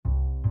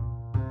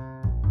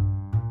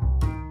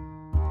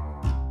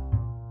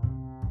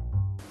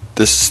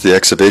This is the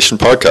Exovation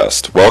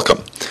Podcast.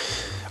 Welcome.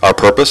 Our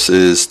purpose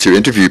is to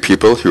interview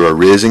people who are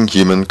raising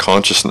human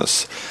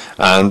consciousness.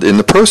 And in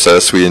the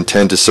process, we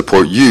intend to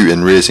support you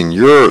in raising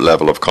your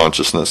level of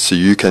consciousness so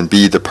you can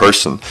be the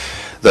person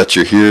that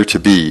you're here to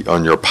be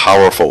on your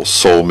powerful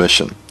soul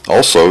mission.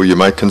 Also, you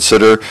might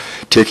consider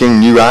taking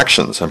new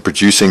actions and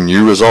producing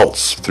new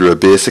results through a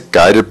basic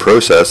guided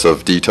process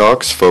of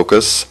detox,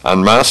 focus,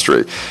 and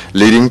mastery,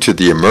 leading to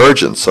the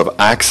emergence of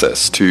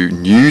access to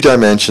new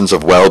dimensions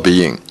of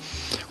well-being,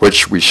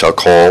 which we shall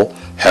call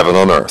Heaven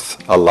on Earth,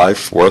 a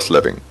life worth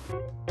living.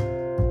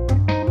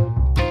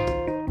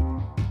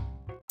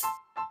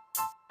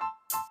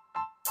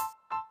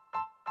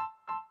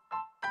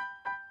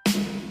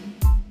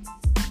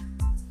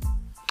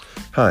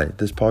 Hi,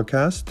 this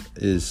podcast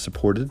is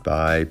supported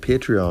by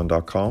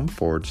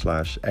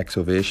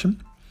patreon.com/exovation,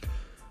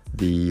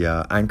 the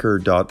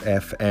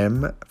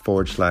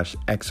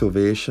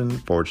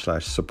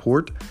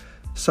anchor.fm/exovation/support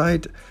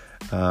site,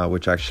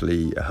 which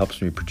actually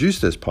helps me produce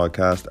this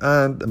podcast,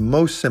 and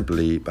most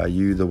simply by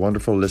you, the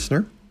wonderful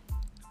listener.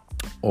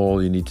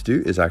 All you need to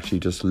do is actually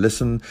just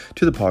listen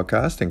to the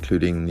podcast,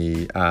 including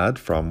the ad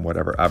from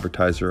whatever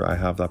advertiser I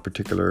have that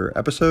particular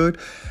episode,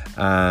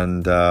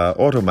 and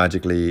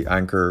automatically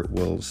Anchor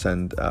will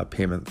send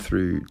payment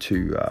through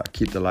to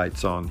keep the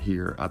lights on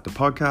here at the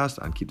podcast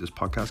and keep this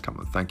podcast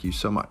coming. Thank you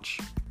so much.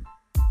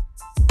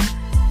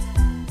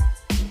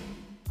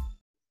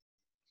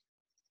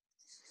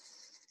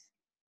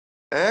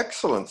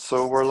 Excellent.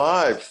 So we're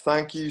live.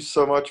 Thank you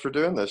so much for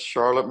doing this.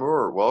 Charlotte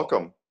Moore,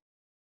 welcome.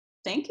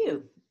 Thank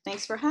you.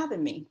 Thanks for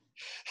having me.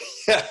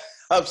 Yeah,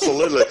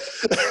 absolutely.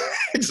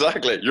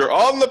 Exactly. You're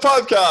on the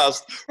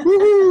podcast.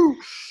 Woohoo!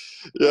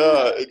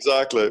 Yeah,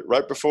 exactly.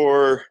 Right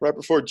before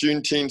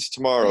Juneteenth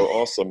tomorrow.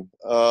 Awesome.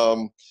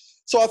 So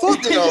I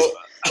thought,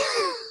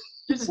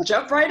 just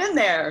jump right in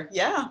there.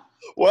 Yeah.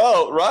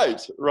 Well, right.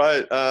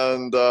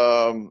 And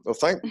well,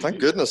 thank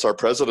goodness our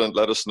president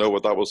let us know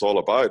what that was all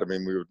about. I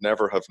mean, we would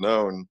never have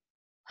known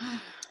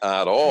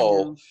at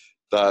all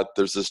that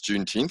there's this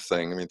Juneteenth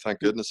thing. I mean,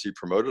 thank goodness he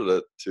promoted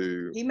it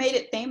to. He made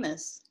it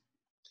famous.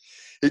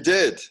 He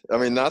did. I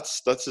mean,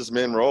 that's his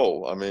main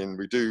role. I mean,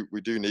 we do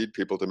need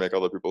people to make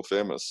other people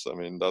famous. I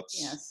mean,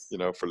 that's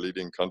for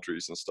leading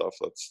countries and stuff.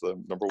 That's the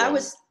number one. I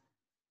was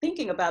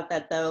thinking about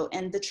that though,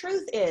 and the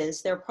truth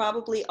is, there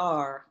probably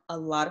are a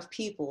lot of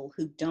people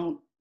who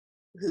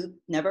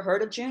never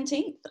heard of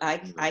Juneteenth.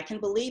 I can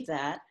believe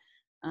that.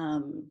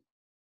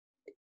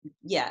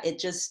 It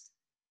just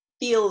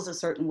feels a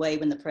certain way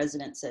when the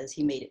president says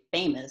he made it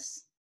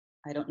famous.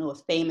 I don't know if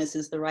famous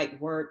is the right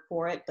word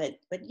for it, but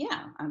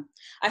yeah,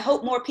 I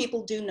hope more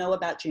people do know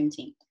about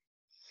Juneteenth.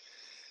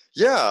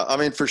 Yeah, I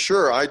mean, for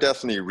sure. I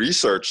definitely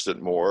researched it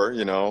more,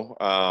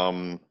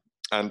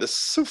 and it's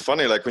so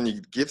funny, like when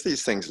you give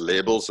these things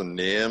labels and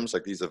names,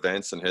 like these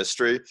events in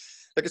history,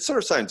 like it sort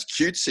of sounds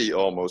cutesy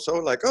almost. Oh,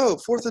 like,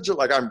 4th of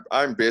July. Like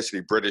I'm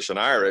basically British and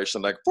Irish,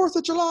 and like 4th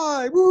of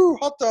July, woo,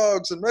 hot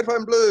dogs and red, white,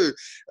 and blue.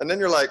 And then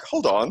you're like,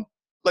 hold on.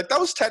 Like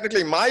that was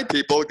technically my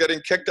people getting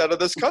kicked out of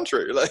this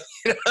country. Like,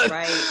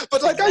 right.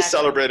 But like exactly. I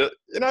celebrate it.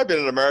 I've been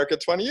in America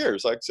 20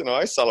 years. Like,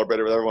 I celebrate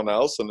it with everyone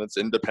else, and it's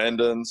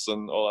independence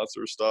and all that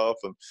sort of stuff.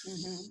 And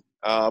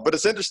but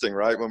it's interesting,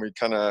 right? When we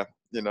kind of,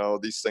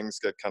 these things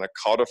get kind of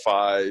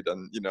codified,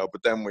 and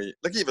but then we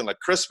like even like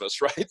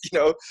Christmas, right?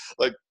 I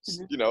think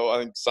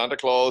Santa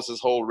Claus, his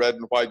whole red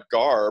and white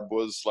garb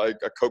was like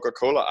a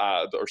Coca-Cola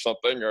ad or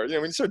something, or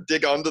when you sort of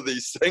dig onto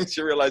these things,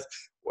 you realize.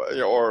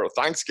 Or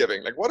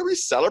Thanksgiving, like what are we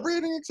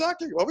celebrating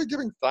exactly? What are we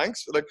giving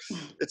thanks for? Like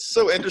it's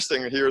so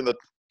interesting here in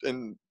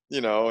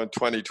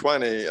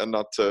 2020, and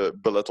not to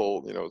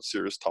belittle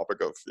serious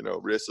topic of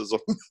racism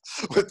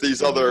with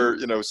these other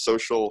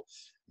social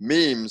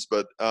memes,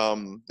 but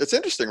it's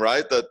interesting,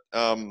 right, that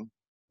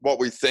what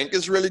we think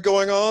is really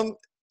going on,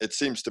 it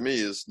seems to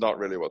me, is not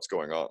really what's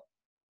going on.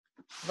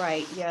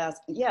 Right. Yeah,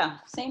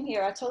 same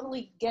here. I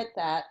totally get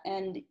that.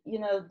 And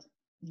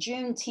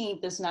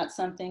Juneteenth is not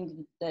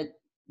something that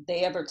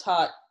they ever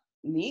taught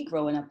me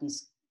growing up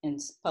in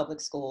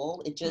public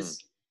school. It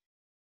just,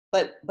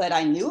 but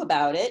I knew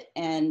about it,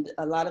 and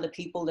a lot of the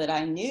people that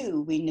I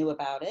knew, we knew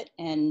about it,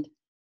 and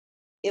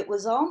it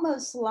was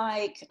almost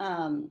like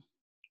one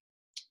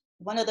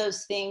of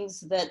those things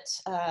that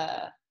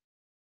I'm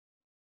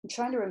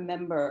trying to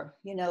remember.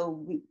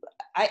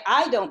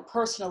 I don't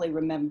personally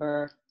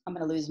remember. I'm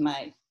going to lose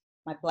my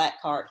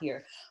black card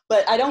here,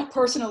 but I don't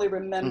personally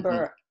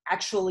remember.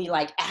 Actually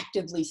like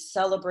actively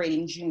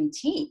celebrating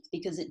Juneteenth,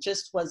 because it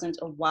just wasn't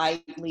a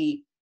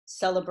widely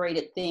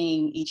celebrated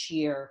thing each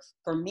year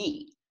for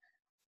me.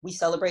 We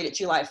celebrated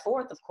July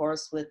 4th, of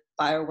course, with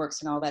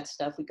fireworks and all that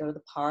stuff. We go to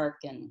the park,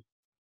 and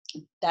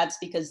that's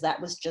because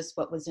that was just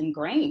what was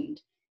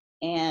ingrained.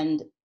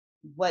 And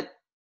what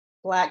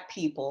Black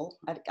people,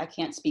 I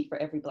can't speak for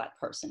every Black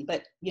person,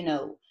 but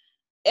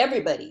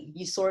everybody,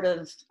 you sort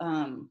of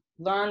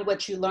learn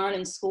what you learn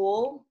in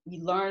school.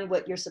 You learn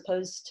what you're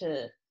supposed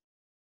to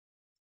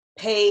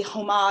pay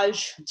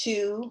homage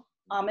to,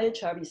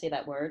 however you say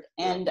that word.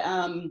 And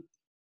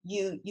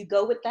you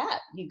go with that.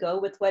 You go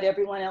with what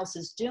everyone else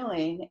is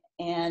doing,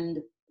 and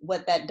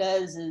what that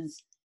does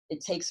is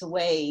it takes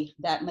away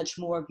that much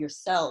more of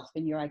yourself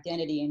and your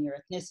identity and your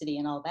ethnicity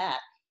and all that.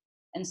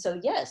 And so,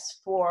 yes,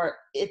 for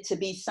it to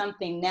be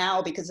something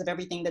now because of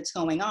everything that's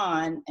going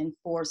on, and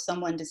for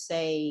someone to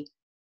say,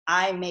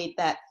 I made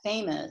that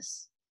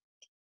famous,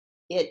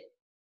 it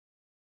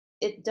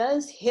it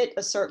does hit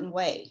a certain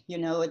way.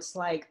 It's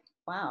like,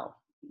 wow,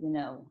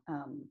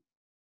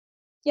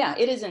 yeah,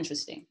 it is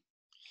interesting.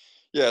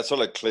 Yeah, it's sort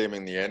of like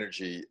claiming the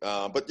energy.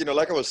 But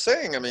like I was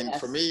saying, I mean,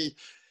 for Yes. me,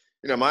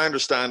 my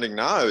understanding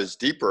now is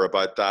deeper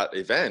about that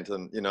event,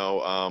 and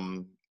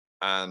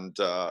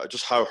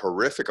just how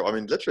horrific. I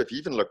mean, literally, if you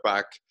even look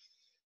back,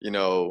 in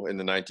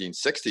the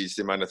 1960s,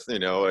 the amount of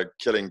like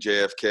killing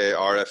JFK,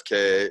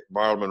 RFK,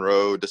 Marilyn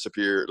Monroe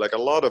disappeared, like a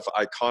lot of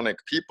iconic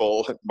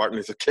people, Martin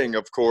Luther King,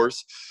 of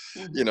course.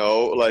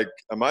 Hmm. Like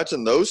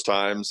imagine those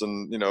times,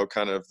 and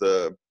kind of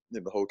the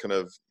whole kind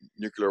of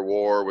nuclear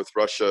war with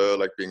Russia,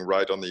 like being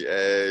right on the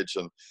edge,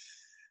 and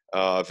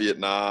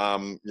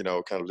Vietnam,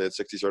 kind of late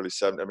 60s, early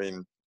 70s. I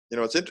mean,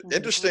 it's Hmm.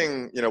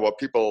 interesting, what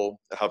people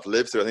have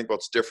lived through. I think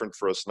what's different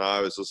for us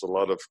now is there's a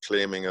lot of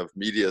claiming of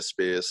media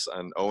space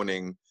and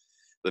owning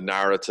the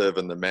narrative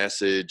and the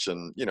message.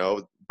 And,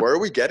 where are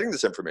we getting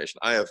this information?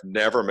 I have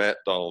never met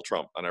Donald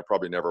Trump, and I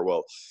probably never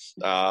will.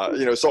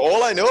 So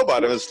all I know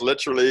about him is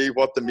literally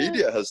what the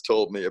media has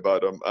told me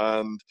about him.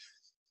 And,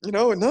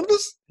 none of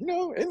us,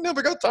 ain't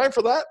never got time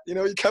for that.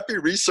 You can't be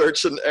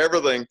researching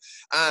everything.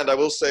 And I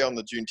will say on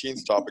the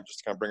Juneteenth topic, just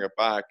to kind of bring it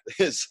back,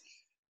 is,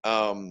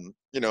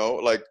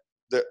 like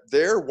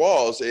there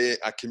was a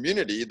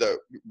community that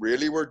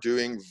really were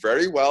doing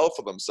very well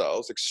for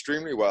themselves,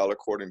 extremely well,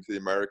 according to the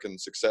American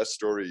success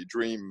story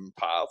dream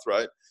path,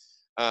 right?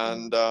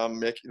 And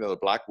making, the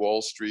Black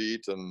Wall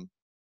Street, and,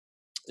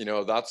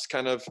 that's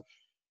kind of,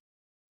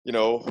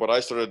 what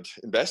I started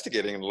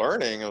investigating and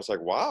learning. I was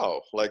like,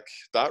 wow, like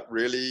that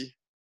really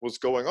was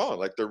going on.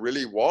 Like there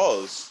really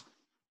was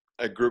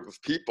a group of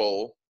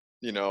people,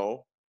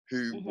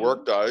 who Hmm.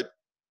 worked out,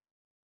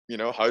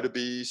 how to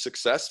be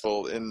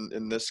successful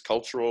in this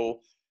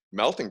cultural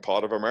melting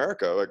pot of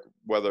America, like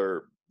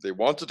whether they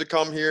wanted to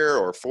come here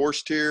or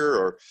forced here,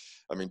 or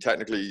I mean,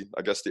 technically,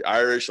 I guess the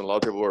Irish and a lot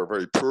of people were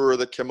very poor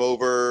that came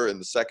over in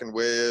the second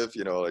wave,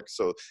 like,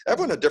 so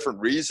everyone had Hmm. different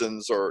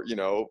reasons, or,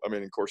 I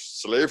mean, of course,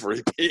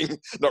 slavery being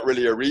not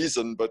really a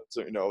reason, but,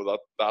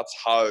 that's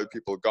how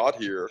people got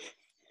here,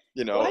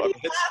 Why I do you mean,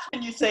 it's, laugh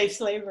when you say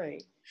slavery?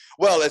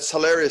 well, it's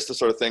hilarious to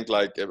sort of think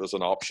like it was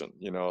an option,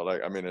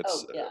 like, I mean,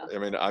 Oh, yeah.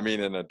 I mean,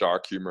 in a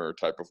dark humor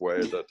type of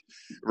way that,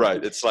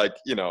 right. It's like,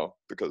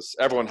 because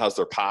everyone has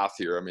their path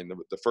here. I mean,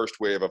 the first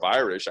wave of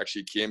Irish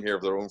actually came here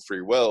of their own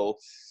free will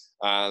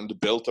and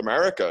built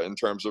America in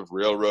terms of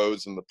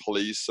railroads and the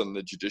police and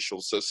the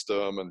judicial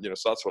system. And,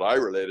 so that's what I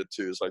related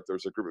to, is like,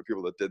 there's a group of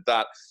people that did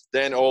that.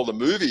 Then all the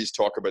movies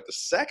talk about the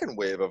second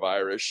wave of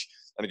Irish.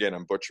 And again,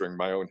 I'm butchering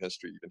my own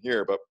history even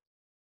here, but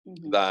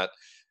Hmm. that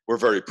were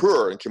very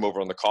poor and came over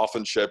on the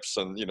coffin ships,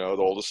 and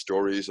all the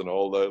stories and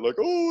all the, like,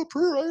 oh,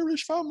 poor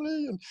Irish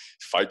family, and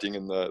fighting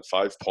in the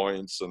Five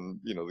Points, and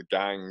the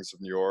gangs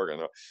of New York,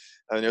 and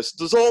so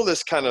there's all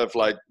this kind of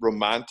like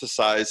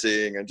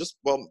romanticizing, and just,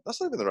 well,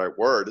 that's not even the right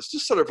word, it's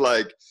just sort of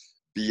like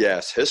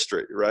BS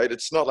history, right?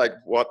 It's not like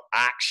what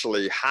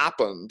actually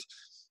happened.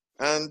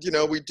 And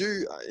we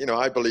do,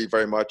 I believe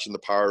very much in the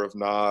power of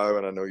now,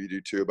 and I know you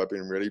do too, about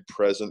being really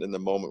present in the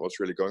moment, what's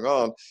really going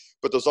on.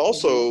 But there's Hmm.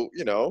 also,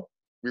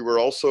 we were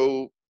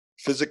also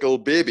physical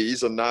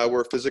babies, and now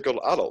we're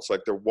physical adults.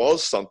 Like there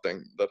was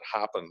something that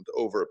happened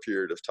over a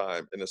period of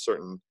time in a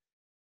certain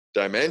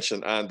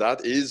dimension, and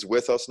that is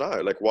with us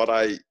now. Like what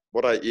I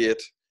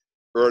ate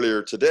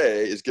earlier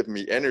today is giving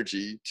me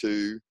energy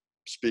to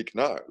speak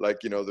now. Like,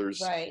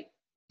 Right.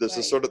 there's a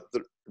Right. sort of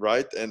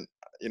right. And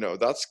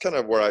that's kind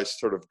of where I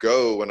sort of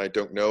go when I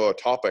don't know a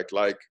topic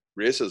like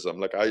racism.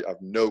 Like I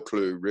have no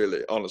clue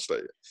really,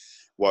 honestly,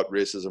 what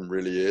racism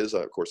really is.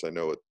 Of course I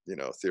know it,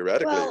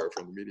 theoretically, or Well,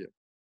 from the media.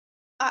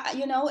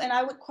 and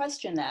I would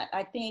question that.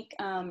 I think,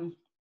 and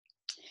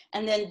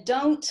then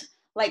don't,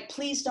 like,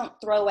 please don't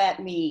throw at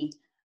me.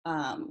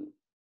 Um,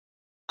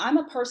 I'm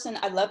a person,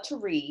 I love to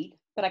read,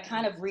 but I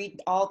kind of read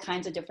all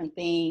kinds of different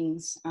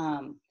things.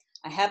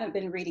 I haven't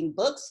been reading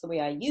books the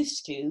way I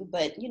used to,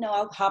 but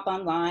I'll hop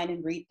online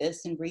and read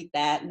this and read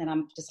that. And then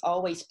I'm just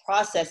always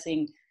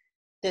processing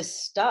this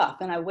stuff.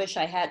 And I wish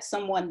I had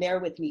someone there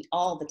with me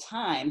all the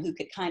time who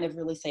could kind of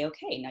really say,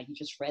 okay, now you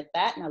just read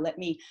that. Now let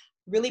me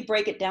really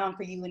break it down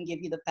for you and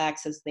give you the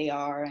facts as they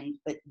are.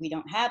 But we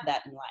don't have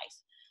that in life.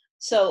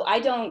 So I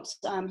don't,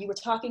 you were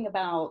talking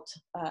about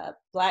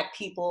Black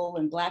people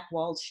and Black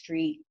Wall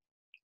Street.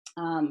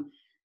 Um,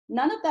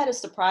 None of that is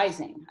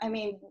surprising. I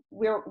mean,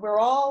 we're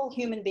all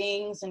human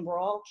beings and we're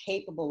all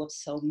capable of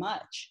so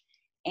much.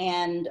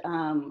 And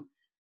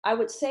I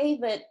would say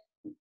that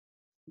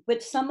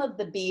with some of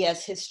the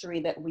BS history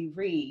that we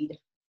read,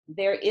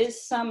 there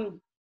is some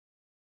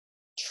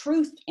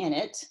truth in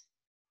it.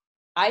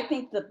 I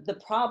think the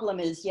problem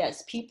is,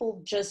 yes,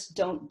 people just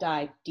don't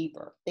dive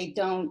deeper. We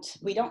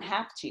don't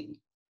have to.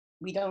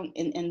 We don't,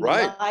 in the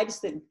Right.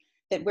 lives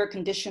that we're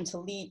conditioned to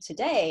lead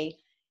today,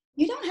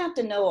 you don't have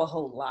to know a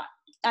whole lot.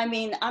 I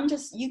mean,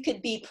 you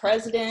could be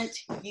president,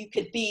 you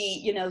could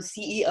be,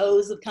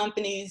 CEOs of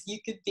companies, you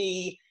could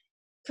be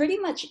pretty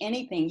much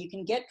anything. You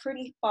can get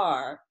pretty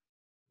far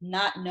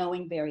not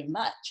knowing very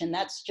much. And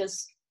that's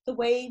just the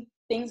way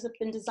things have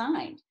been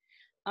designed.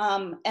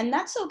 And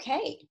that's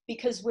okay,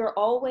 because we're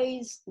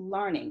always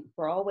learning.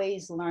 We're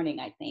always learning,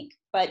 I think.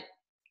 But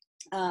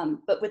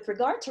with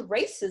regard to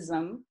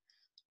racism,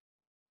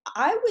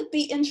 I would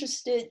be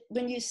interested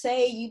when you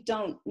say you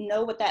don't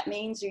know what that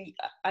means, or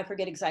I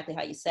forget exactly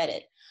how you said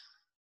it.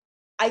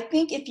 I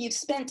think if you've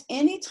spent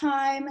any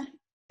time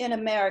in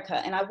America,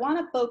 and I want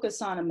to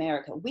focus on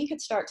America, we could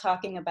start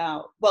talking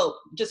about, well,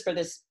 just for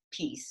this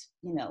piece,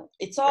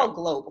 it's all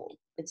global.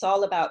 It's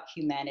all about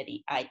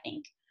humanity, I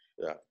think.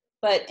 Yeah.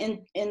 But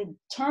in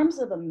terms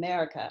of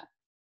America,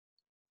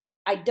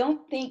 I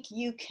don't think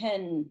you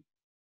can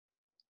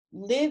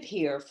live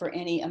here for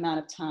any amount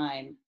of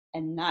time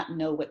and not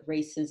know what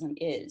racism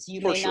is. You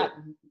may not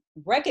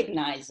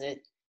recognize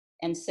it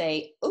and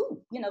say,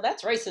 oh,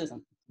 that's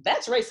racism.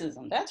 That's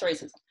racism. That's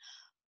racism.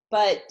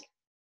 But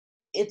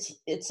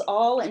it's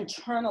all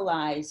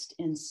internalized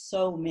in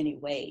so many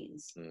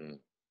ways. Mm.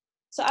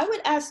 So I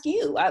would ask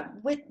you,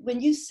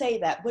 when you say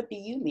that, what do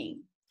you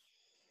mean?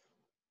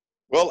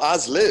 Well,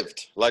 as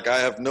lived, like I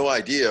have no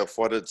idea of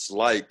what it's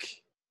like.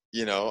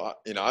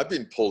 I've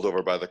been pulled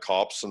over by the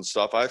cops and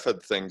stuff. I've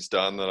had things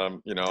done that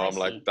I'm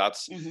like,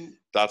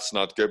 that's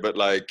not good. But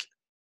like,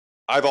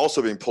 I've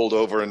also been pulled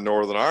over in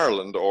Northern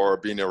Ireland, or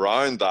been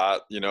around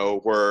that,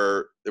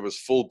 where it was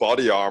full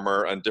body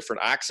armor and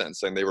different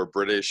accents, and they were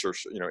British or,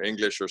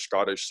 English or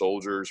Scottish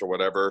soldiers or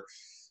whatever.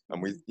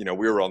 And we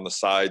were on the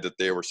side that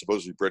they were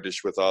supposed to be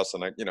British with us.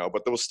 And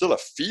but there was still a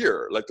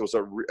fear, like there was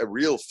a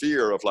real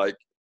fear of like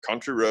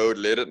country road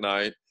late at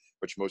night,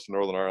 which most of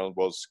Northern Ireland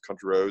was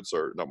country roads,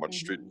 or not much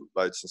street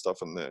lights and stuff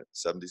in the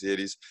 70s,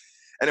 80s.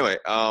 Anyway,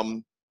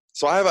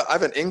 so I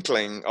have an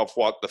inkling of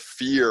what the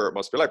fear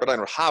must be like, but I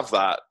don't have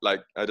that. Like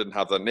I didn't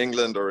have that in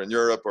England or in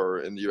Europe or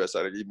in the US.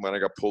 Even when I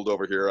got pulled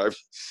over here,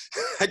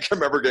 I can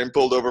remember getting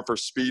pulled over for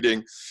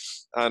speeding,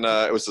 and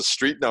it was the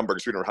street number,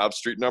 because we don't have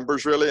street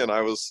numbers really. And I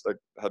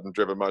hadn't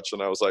driven much,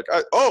 and I was like,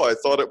 I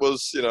thought it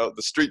was, the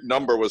street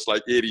number was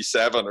like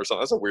 87 or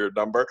something. That's a weird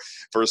number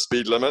for a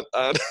speed limit.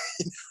 And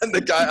and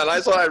the guy, and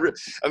I saw,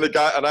 and the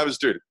guy, and I was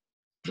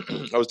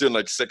doing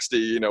like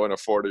 60, in a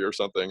 40 or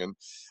something. And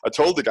I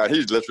told the guy,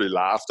 he literally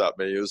laughed at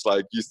me. He was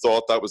like, you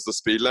thought that was the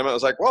speed limit? I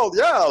was like, well,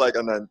 yeah. Like,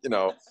 and then,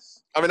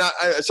 I mean,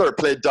 I sort of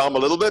played dumb a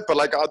little bit, but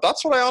like,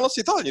 that's what I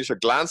honestly thought. You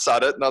should glance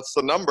at it, and that's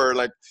the number.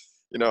 Like,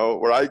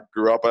 where I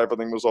grew up,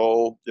 everything was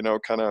all,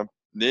 kind of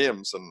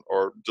names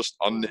or just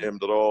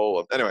unnamed at all.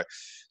 And anyway,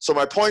 so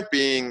my point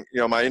being,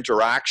 my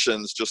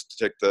interactions, just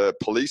to take the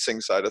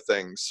policing side of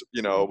things,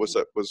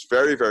 was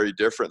very, very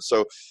different.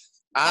 So,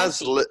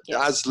 as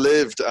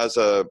lived as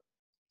a,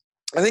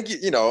 I think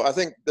I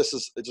think this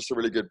is just a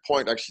really good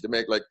point actually to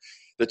make, like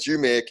that you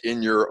make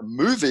in your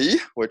movie,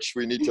 which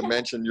we need to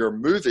mention your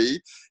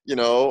movie.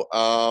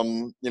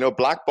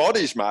 Black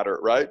bodies matter,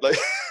 right? Like,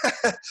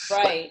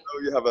 right.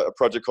 You have a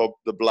project called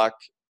the Black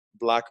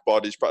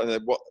Bodies.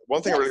 And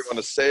one thing I really want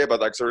to say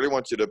about that, because I really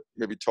want you to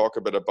maybe talk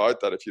a bit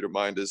about that, if you don't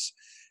mind,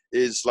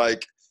 is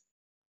like,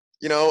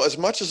 as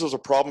much as there was a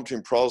problem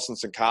between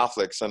Protestants and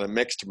Catholics, and a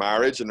mixed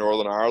marriage in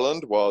Northern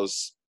Ireland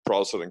was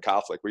Protestant and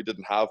Catholic, we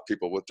didn't have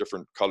people with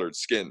different colored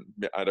skin.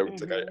 I don't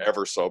think I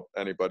ever saw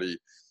anybody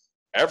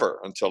ever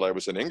until I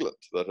was in England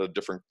that had a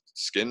different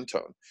skin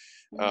tone.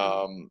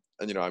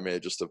 And, I may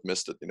just have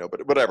missed it,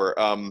 but whatever.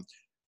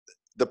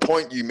 The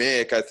point you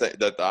make, I think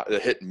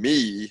that hit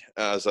me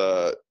as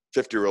a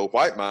 50-year-old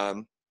white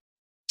man,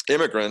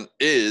 immigrant,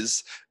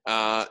 is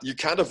you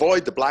can't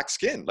avoid the black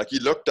skin. Like, you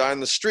look down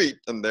the street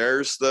and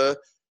there's the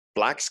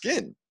black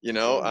skin,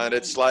 and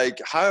it's like,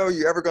 how are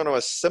you ever going to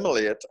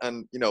assimilate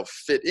and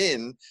fit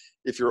in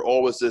if you're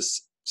always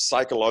this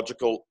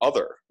psychological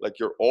other? Like,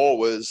 you're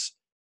always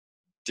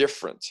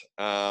different,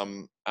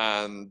 and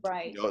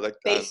right,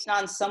 based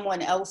on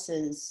someone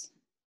else's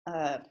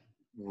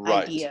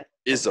idea,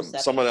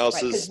 someone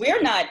else's,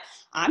 because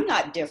I'm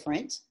not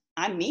different,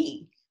 I'm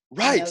me.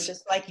 Right.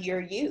 Just like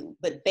you're you,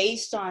 but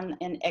based on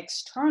an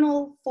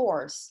external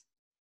force,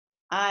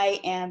 I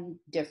am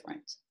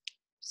different.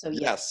 So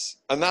yes.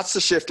 And that's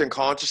the shift in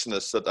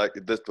consciousness that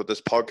what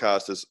this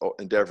podcast is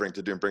endeavoring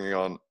to do, and bringing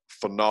on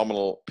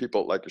phenomenal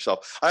people like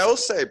yourself. I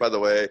always say, by the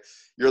way,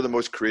 you're the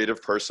most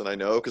creative person I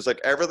know, because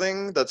like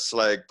everything that's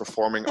like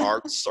performing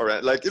arts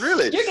or like,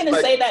 really, you're gonna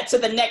say that to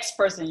the next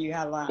person you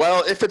have on.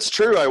 Well, if it's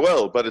true, I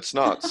will, but it's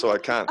not, so I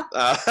can't.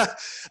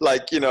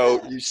 Like,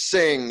 you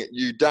sing,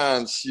 you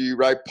dance, you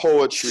write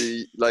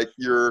poetry. Like,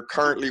 you're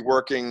currently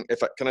working.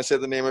 Can I say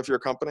the name of your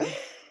company?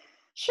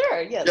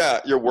 Sure, yes. Yeah,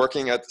 you're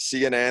working at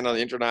CNN on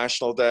the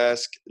international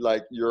desk,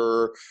 like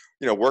you're,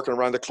 working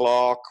around the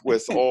clock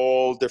with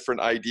all different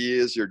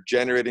ideas. You're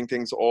generating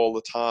things all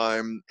the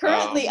time.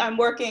 Currently, I'm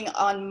working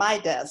on my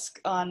desk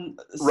on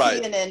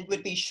Right. CNN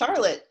would be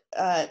Charlotte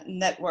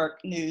Network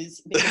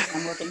News because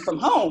I'm working from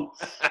home.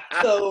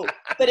 So,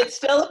 but it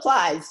still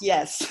applies,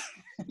 yes.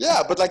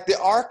 Yeah, but like the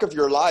arc of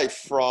your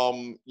life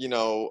from,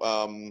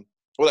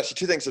 well, actually,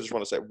 two things I just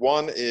want to say.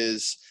 One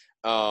is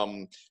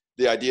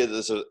the idea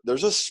that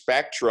there's a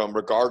spectrum,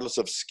 regardless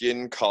of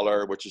skin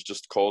color, which is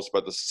just caused by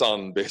the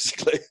sun,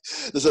 basically.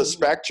 There's a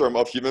spectrum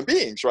of human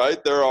beings,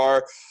 right? There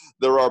are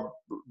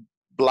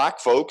black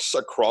folks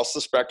across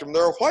the spectrum.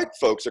 There are white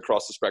folks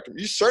across the spectrum.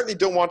 You certainly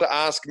don't want to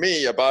ask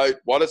me about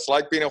what it's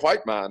like being a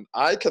white man.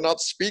 I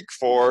cannot speak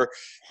for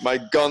my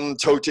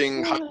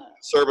gun-toting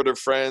conservative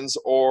friends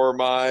or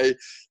my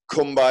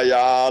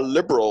kumbaya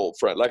liberal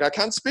friend. Like, I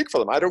can't speak for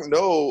them. I don't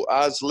know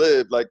as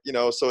live,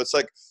 so it's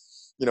like,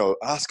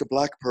 ask a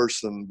black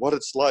person what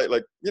it's like.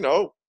 Like,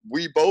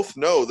 we both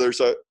know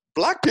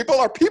black people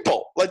are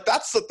people. Like,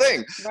 that's the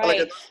thing.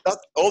 Right. Like,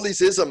 all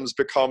these isms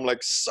become like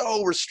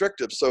so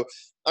restrictive. So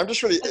I'm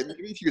just really,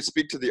 maybe if you could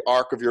speak to the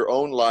arc of your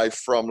own life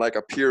from like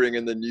appearing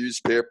in the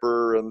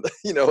newspaper and,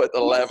 at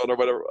 11 or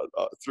whatever.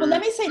 Well,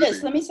 let me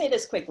say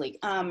this quickly.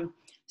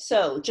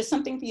 So just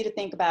something for you to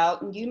think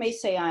about, and you may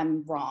say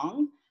I'm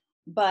wrong,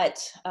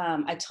 but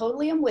I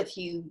totally am with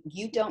you.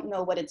 You don't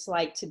know what it's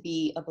like to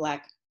be a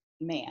black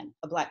man,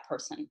 a black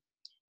person.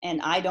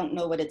 And I don't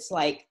know what it's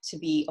like to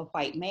be a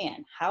white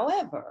man.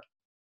 However,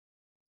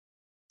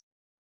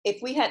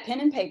 if we had pen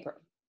and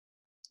paper,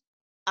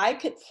 I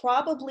could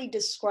probably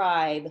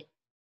describe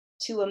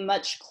to a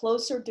much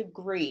closer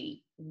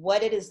degree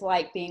what it is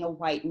like being a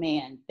white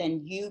man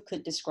than you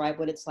could describe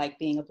what it's like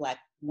being a black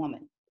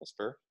woman. That's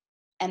fair.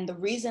 And the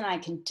reason I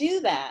can do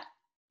that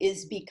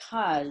is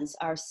because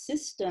our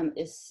system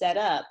is set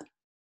up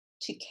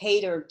to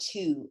cater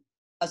to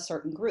a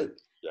certain group.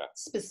 Yeah.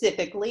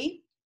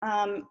 Specifically,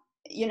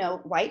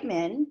 white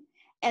men.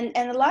 And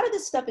a lot of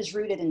this stuff is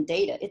rooted in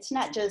data. It's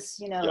not just,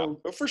 Yeah,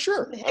 for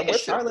sure. I'm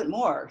with Charlotte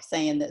Moore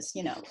saying this,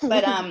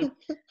 but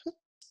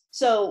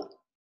so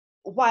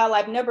while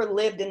I've never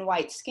lived in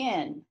white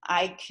skin,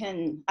 I've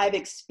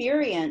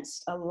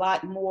experienced a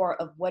lot more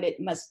of what it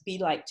must be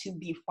like to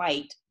be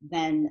white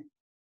than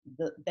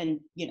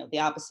the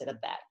opposite of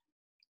that,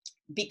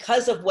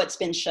 because of what's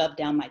been shoved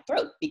down my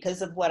throat,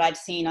 because of what I've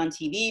seen on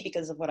TV,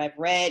 because of what I've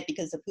read,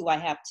 because of who I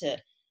have to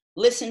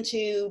listen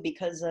to,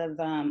 because of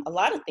a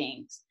lot of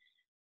things.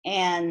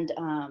 And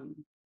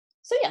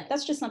so yeah,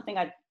 that's just something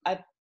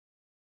I've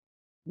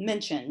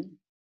mentioned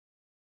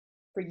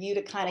for you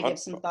to kind of give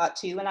some thought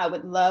to, and I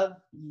would love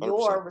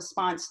your 100%.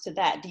 response to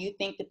that. Do you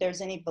think that there's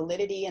any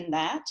validity in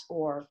that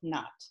or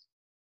not?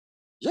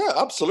 Yeah,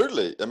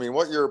 absolutely. I mean,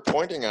 what you're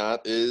pointing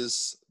at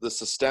is the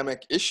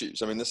systemic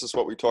issues. I mean, this is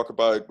what we talk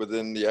about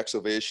within the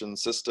Exovation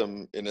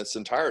system in its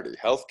entirety: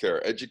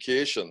 healthcare,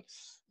 education,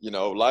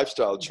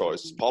 lifestyle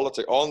choice,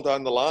 politics, on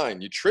down the line,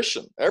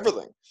 nutrition,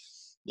 everything.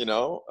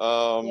 Yeah.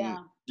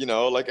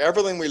 Like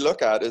everything we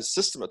look at is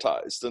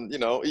systematized, and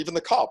even the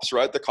cops,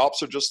 right? The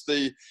cops are just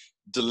the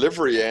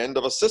delivery end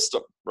of a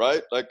system,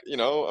 right? Like,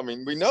 I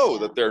mean, we know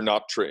that they're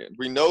not trained.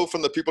 We know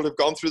from the people who've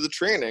gone through the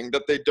training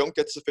that they don't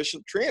get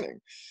sufficient training.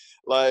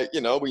 Like,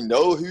 we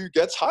know who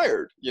gets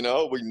hired, we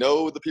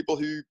know the people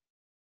who,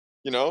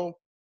 do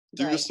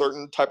a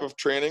certain type of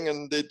training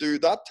and they do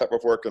that type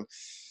of work. And,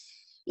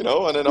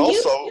 and then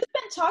also you've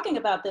been talking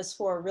about this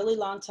for a really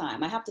long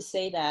time. I have to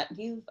say that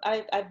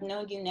I've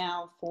known you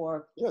now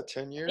for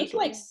 10 years. I think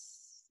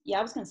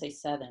I was going to say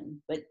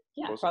 7, but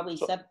yeah, probably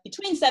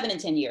between 7 and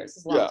 10 years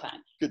is a long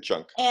time. Good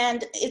chunk.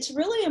 And it's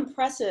really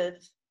impressive.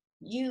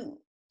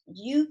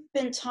 You've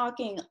been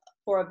talking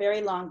for a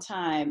very long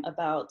time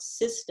about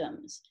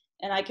systems.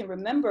 And I can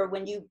remember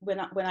when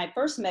I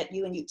first met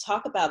you and you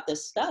talk about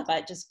this stuff,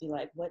 I'd just be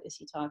like, what is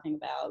he talking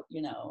about?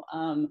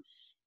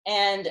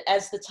 And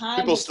as the time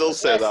people still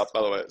say that,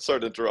 by the way.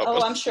 Sorry to interrupt.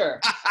 Oh, I'm sure.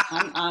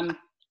 I'm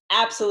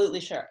absolutely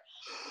sure.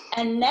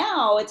 And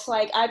now it's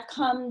like I've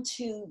come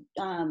to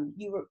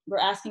you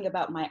were asking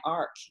about my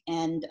arc,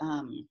 and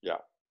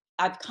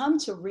I've come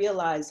to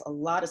realize a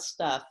lot of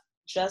stuff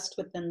just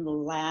within the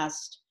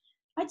last,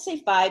 I'd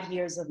say, 5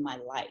 years of my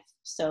life.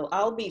 So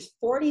I'll be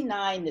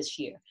 49 this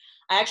year.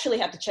 I actually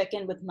have to check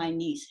in with my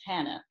niece,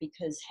 Hannah,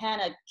 because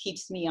Hannah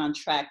keeps me on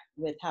track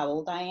with how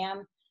old I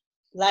am.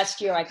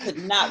 Last year, I could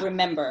not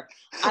remember.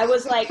 I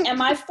was like,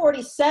 am I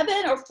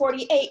 47 or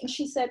 48? And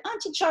she said,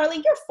 Auntie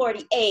Charlie, you're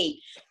 48.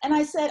 And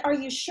I said, are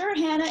you sure,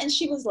 Hannah? And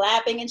she was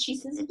laughing and she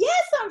says,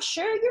 yes, I'm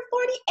sure you're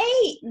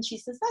 48. And she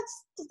says,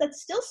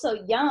 that's still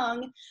so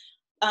young.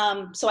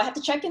 So I have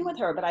to check in with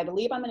her, but I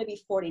believe I'm going to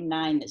be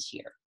 49 this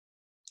year.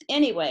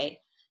 Anyway,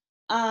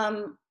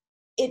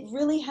 it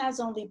really has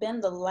only been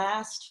the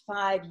last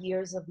 5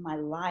 years of my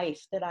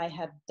life that I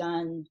have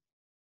done.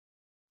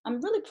 I'm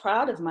really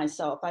proud of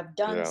myself. I've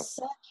done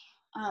such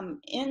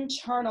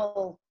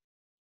internal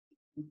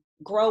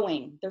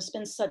growing. There's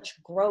been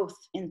such growth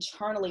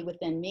internally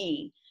within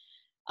me.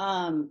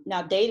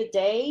 Now, day to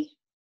day,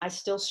 I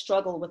still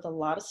struggle with a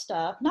lot of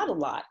stuff. Not a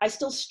lot. I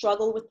still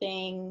struggle with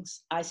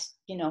things. I,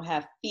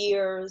 have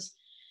fears.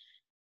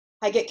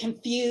 I get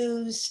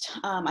confused.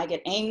 I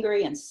get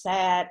angry and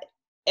sad.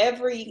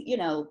 Every,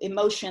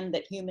 emotion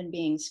that human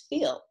beings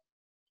feel.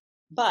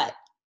 But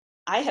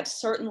I have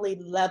certainly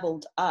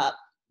leveled up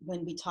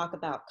when we talk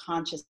about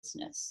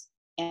consciousness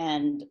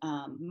and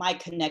my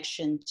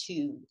connection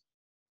to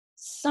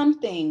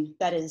something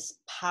that is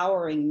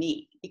powering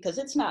me, because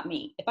it's not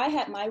me. If I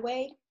had my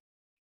way,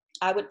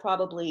 I would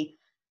probably,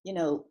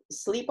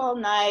 sleep all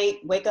night,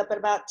 wake up at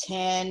about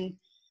 10,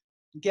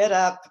 get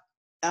up,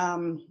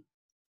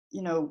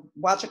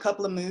 watch a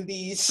couple of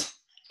movies,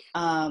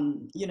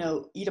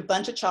 eat a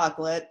bunch of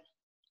chocolate,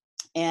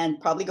 and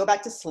probably go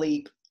back to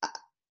sleep.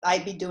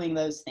 I'd be doing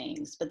those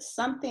things. But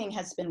something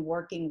has been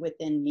working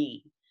within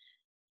me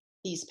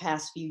these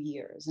past few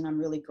years, and I'm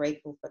really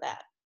grateful for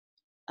that.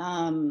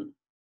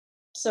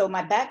 So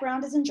my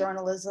background is in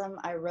journalism.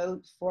 I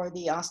wrote for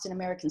the Austin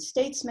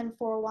American-Statesman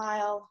for a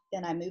while.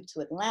 Then I moved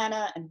to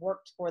Atlanta and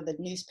worked for the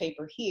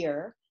newspaper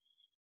here.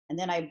 And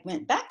then I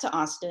went back to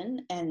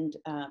Austin and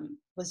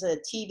was a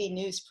TV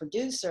news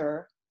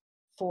producer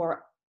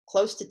for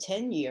close to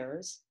 10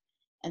 years.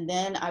 And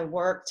then I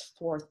worked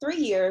for 3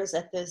 years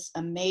at this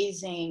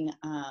amazing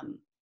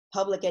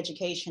public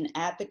education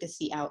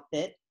advocacy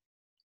outfit.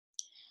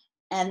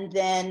 And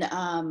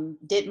then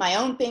did my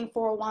own thing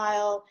for a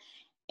while.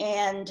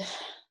 And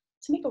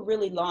to make a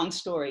really long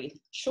story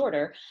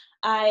shorter,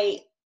 a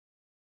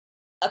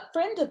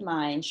friend of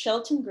mine,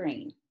 Shelton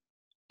Green,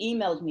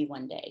 emailed me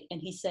one day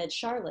and he said,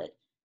 Charlotte,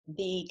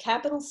 the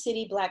Capital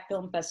City Black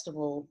Film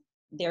Festival,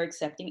 they're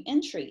accepting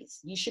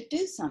entries. You should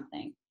do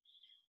something.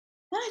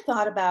 And I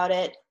thought about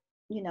it.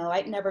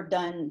 I'd never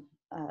done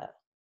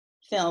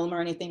film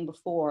or anything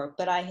before,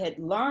 but I had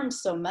learned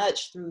so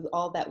much through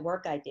all that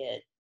work I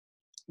did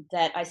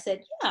that I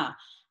said, yeah,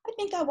 I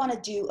think I want to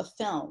do a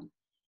film.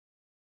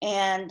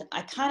 And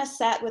I kind of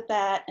sat with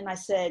that and I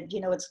said,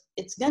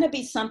 it's going to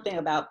be something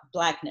about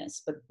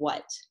Blackness, but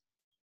what?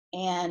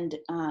 And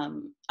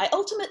I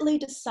ultimately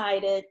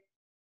decided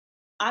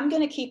I'm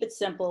going to keep it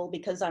simple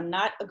because I'm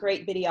not a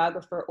great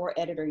videographer or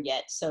editor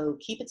yet. So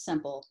keep it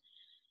simple.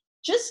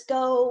 Just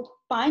go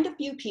find a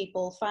few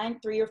people,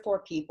 find 3 or 4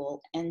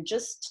 people, and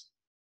just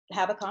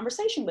have a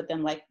conversation with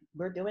them like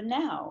we're doing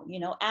now.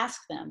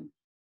 Ask them,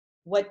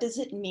 what does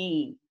it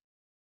mean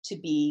to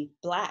be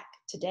Black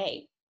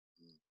today?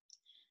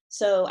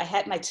 So I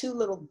had my 2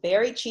 little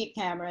very cheap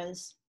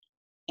cameras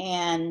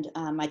and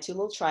my 2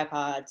 little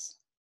tripods,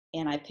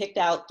 and I picked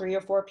out 3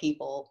 or 4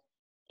 people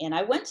and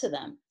I went to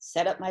them,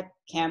 set up my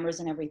cameras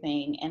and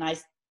everything. And I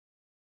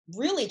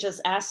really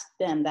just asked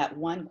them that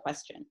one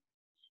question.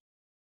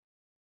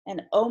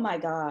 And oh my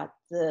God,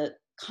 the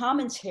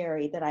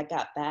commentary that I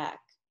got back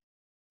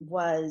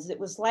it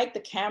was like the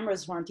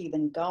cameras weren't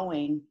even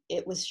going.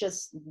 It was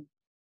just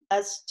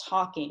us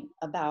talking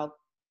about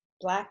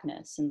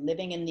Blackness and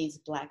living in these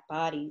Black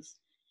bodies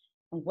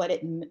and what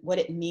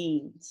it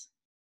means.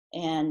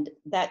 And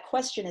that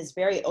question is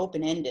very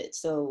open-ended.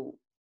 So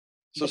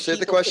say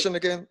the question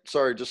again.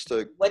 Sorry, just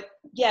to.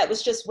 It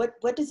was just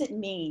what does it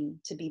mean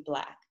to be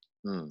Black?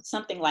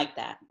 Something like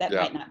that. That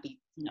might not be,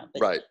 but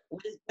right.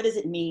 What does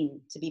it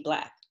mean to be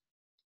Black?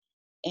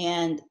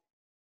 And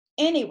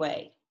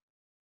anyway,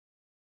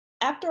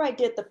 after I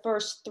did the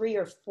first 3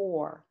 or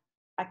 4,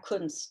 I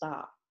couldn't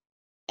stop.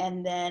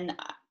 And then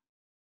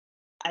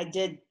I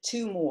did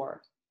 2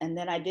 more, and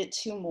then I did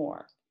 2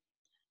 more.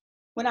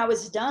 When I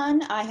was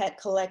done, I had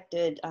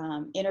collected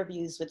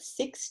interviews with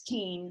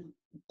 16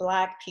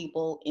 Black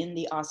people in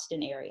the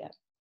Austin area.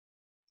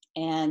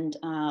 And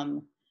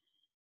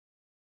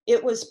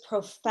it was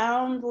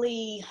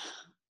profoundly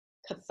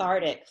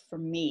cathartic for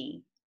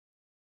me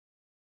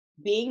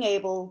being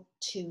able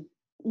to,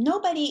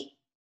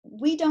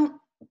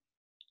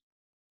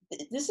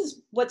 this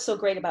is what's so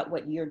great about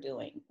what you're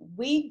doing.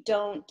 We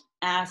don't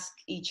ask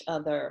each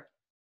other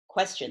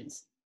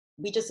questions.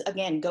 We just,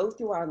 again, go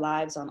through our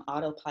lives on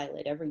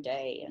autopilot every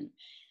day. And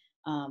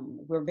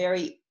we're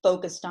very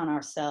focused on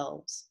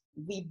ourselves.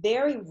 We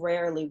very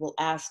rarely will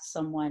ask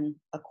someone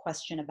a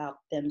question about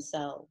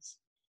themselves.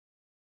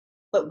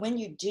 But when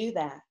you do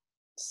that,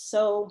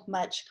 so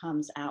much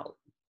comes out,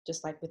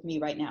 just like with me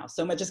right now.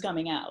 So much is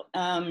coming out.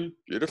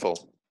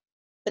 Beautiful.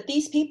 But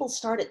these people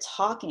started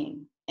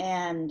talking,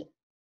 and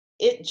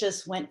it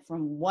just went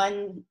from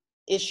one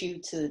issue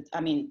to,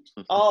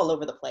 all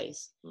over the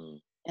place.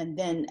 And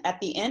then at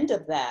the end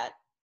of that,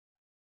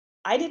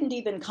 I didn't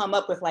even come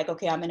up with like,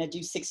 okay, I'm going to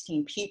do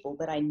 16 people,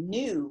 but I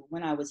knew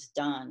when I was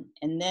done.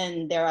 And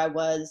then there I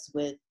was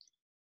with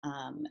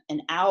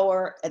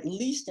at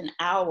least an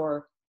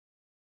hour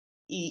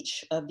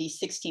each of these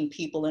 16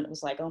 people. And it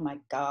was like, oh my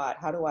God,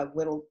 how do I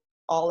whittle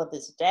all of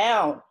this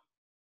down?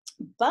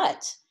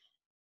 But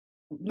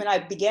when I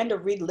began to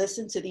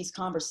re-listen to these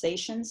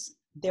conversations,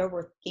 there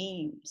were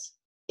themes.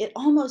 It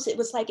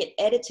was like it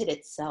edited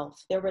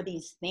itself. There were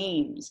these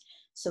themes.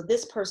 So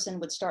this person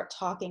would start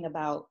talking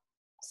about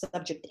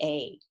subject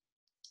A,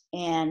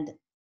 and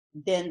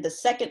then the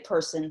second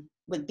person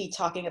would be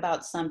talking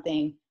about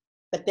something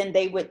but then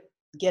they would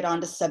get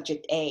on to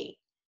subject A.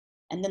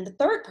 And then the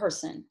third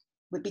person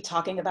would be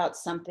talking about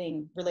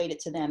something related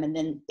to them. And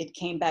then it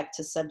came back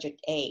to subject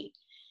A.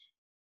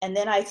 And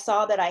then I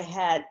saw that I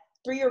had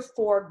 3 or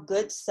 4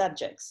 good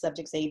subjects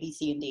A, B,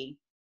 C, and D,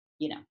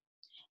 you know,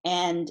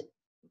 and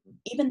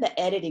even the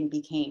editing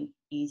became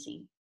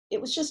easy.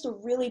 It was just a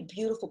really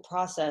beautiful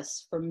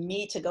process for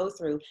me to go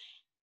through.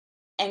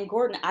 And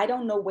Gordon, I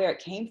don't know where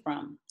it came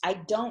from. I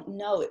don't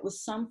know. It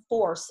was some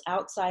force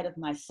outside of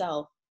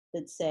myself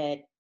that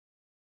said,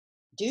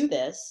 do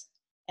this.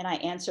 And I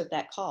answered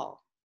that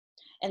call.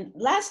 And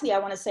lastly, I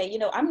want to say, you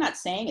know, I'm not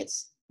saying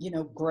it's, you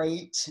know,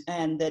 great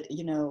and that,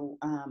 you know,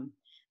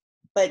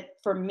 but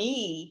for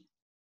me,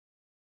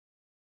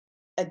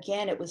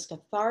 again, it was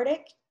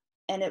cathartic,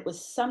 and it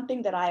was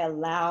something that I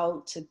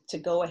allowed to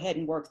go ahead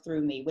and work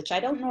through me, which I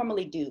don't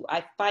normally do.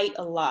 I fight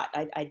a lot.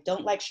 I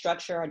don't like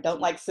structure. I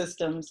don't like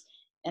systems,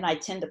 and I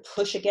tend to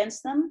push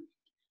against them.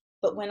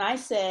 But when I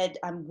said,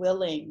 I'm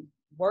willing,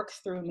 work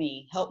through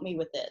me, help me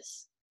with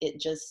this,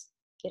 it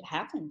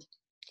happened.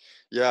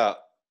 Yeah.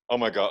 Oh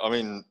my God. I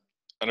mean,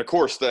 and of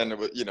course, then,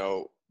 you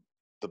know,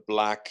 the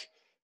Black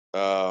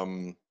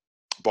um,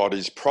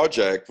 Bodies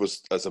Project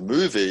was, as a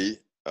movie,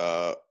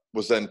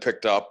 was then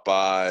picked up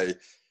by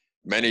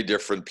many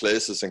different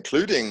places,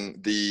 including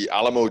the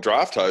Alamo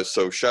Drafthouse.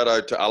 So shout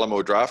out to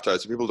Alamo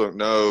Drafthouse. If people don't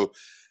know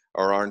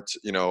or aren't,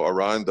 you know,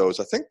 around those,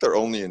 I think they're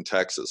only in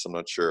Texas. I'm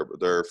not sure, but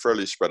they're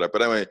fairly spread out.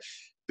 But anyway,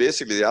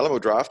 basically, the Alamo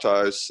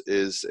Drafthouse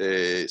is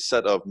a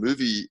set of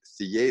movie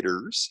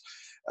theaters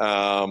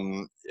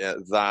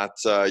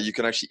that you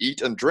can actually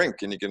eat and drink,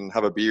 and you can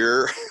have a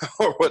beer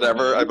or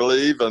whatever, I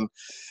believe, and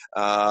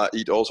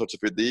eat all sorts of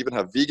food. They even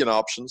have vegan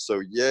options,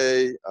 so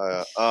yay.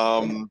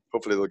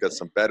 Hopefully they'll get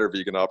some better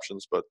vegan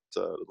options, but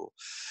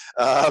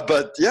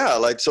yeah,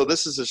 like, so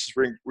this is a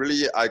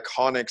really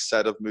iconic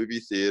set of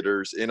movie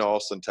theaters in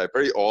Austin type,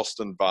 very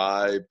Austin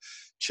vibe,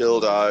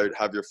 chilled out,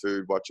 have your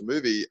food, watch a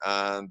movie.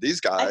 And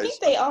these guys, I think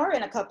they are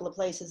in a couple of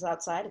places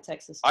outside of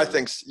Texas too. I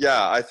think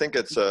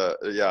it's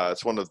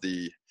it's one of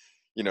the,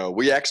 you know,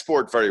 we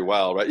export very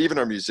well, right? Even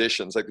our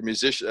musicians, like the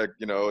musician,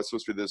 you know, it's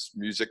supposed to be this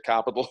music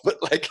capital, but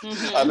like,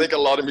 I think a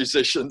lot of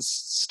musicians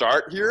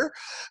start here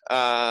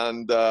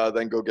and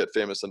then go get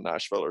famous in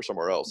Nashville or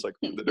somewhere else. Like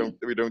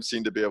we don't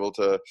seem to be able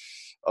to,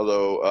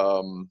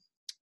 although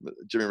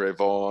Jimmy Ray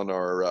Vaughan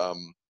or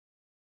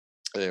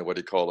what do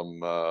you call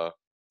him?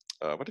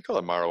 What do you call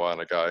a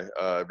marijuana guy?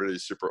 Really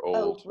super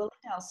old. Oh, Willie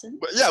Nelson.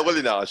 But yeah,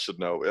 Willie Nelson should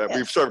know. Yes.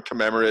 We've sort of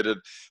commemorated.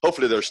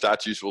 Hopefully, their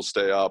statues will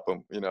stay up,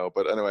 and you know.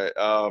 But anyway,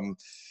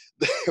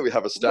 we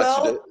have a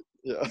statue.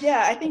 Well,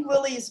 yeah, I think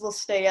Willie's will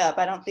stay up.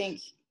 I don't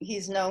think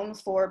he's known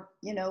for,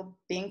 you know,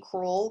 being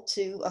cruel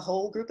to a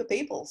whole group of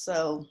people.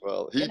 So,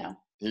 well,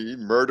 he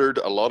murdered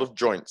a lot of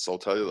joints. I'll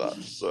tell you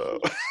that. So.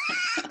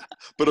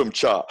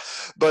 Cha.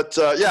 But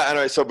yeah,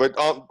 anyway. So, but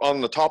on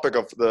the topic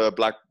of the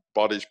Black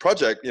Bodies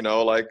Project, you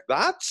know, like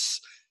that's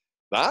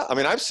that. I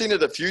mean, I've seen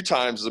it a few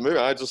times as a movie.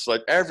 I just,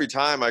 like, every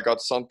time I got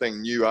something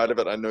new out of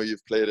it. I know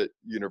you've played at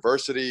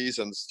universities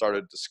and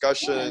started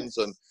discussions,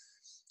 and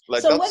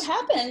like. So what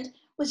happened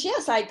was,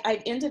 yes,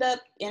 I ended up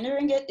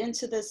entering it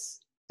into this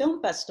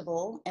film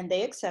festival, and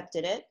they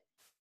accepted it.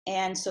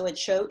 And so it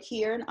showed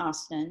here in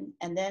Austin,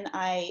 and then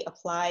I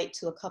applied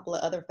to a couple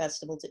of other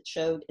festivals. It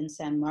showed in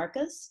San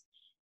Marcos,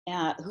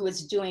 who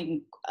is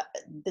doing,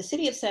 the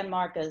city of San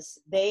Marcos,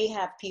 they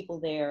have people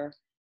there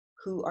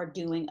who are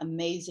doing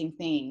amazing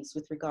things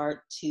with regard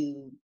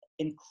to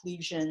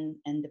inclusion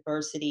and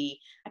diversity.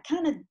 I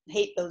kind of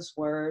hate those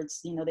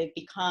words. You know,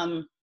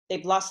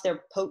 they've lost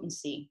their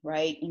potency,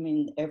 right? I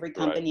mean, every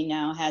company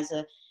now has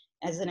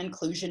an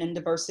inclusion and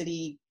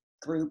diversity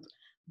group,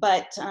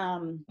 but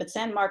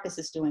San Marcos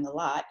is doing a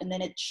lot. And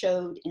then it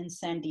showed in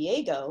San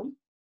Diego.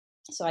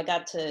 So I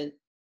got to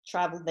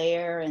travel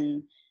there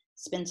and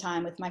spend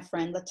time with my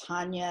friend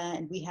LaTanya,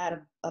 and we had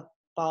a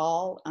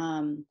ball.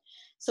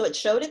 So it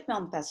showed at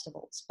film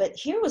festivals, but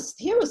here was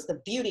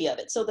the beauty of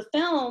it. So the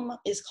film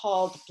is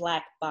called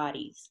Black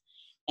Bodies.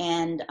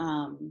 And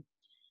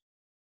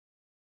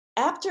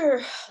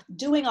after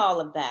doing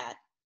all of that,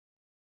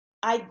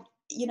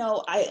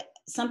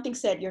 something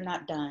said, you're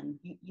not done.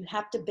 You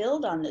have to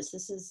build on this.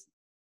 This is,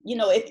 you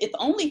know, if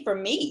only for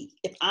me,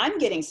 if I'm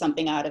getting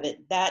something out of it,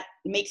 that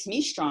makes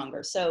me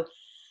stronger. So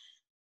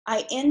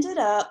I ended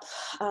up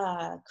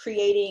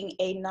creating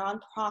a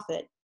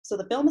nonprofit. So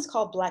the film is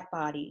called Black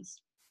Bodies.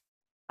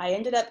 I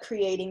ended up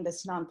creating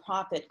this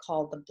nonprofit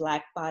called the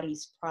Black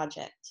Bodies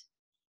Project.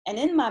 And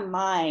in my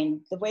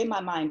mind, the way my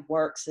mind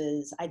works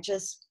is, I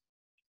just,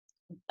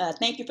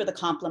 thank you for the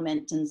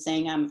compliment and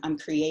saying I'm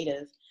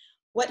creative.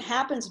 What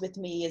happens with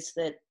me is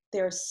that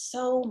there's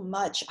so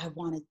much I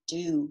want to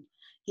do.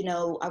 You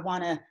know,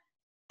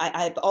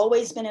 I've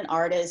always been an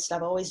artist.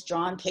 I've always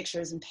drawn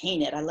pictures and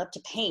painted. I love to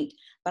paint,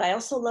 but I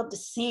also love to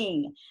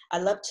sing. I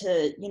love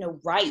to, you know,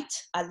 write.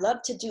 I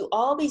love to do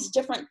all these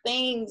different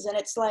things. And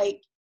it's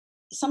like,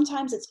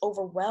 sometimes it's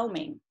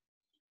overwhelming.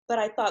 But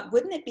I thought,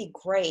 wouldn't it be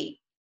great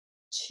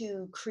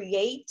to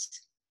create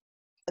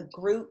a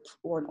group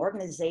or an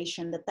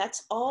organization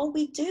that's all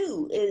we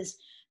do is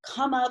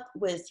come up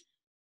with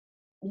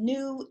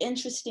new,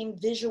 interesting,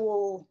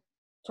 visual,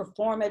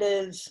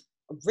 performative,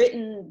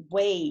 written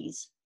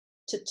ways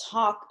to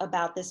talk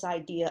about this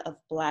idea of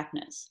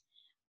Blackness.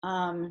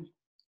 And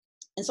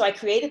so I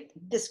created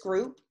this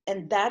group,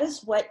 and that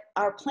is what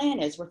our plan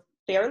is. We're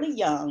fairly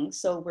young,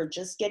 so we're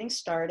just getting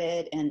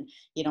started, and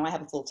I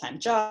have a full-time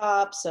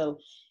job, so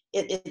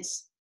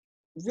it's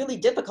really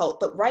difficult.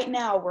 But right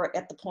now we're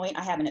at the point,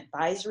 I have an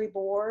advisory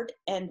board,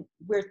 and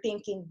we're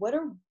thinking, what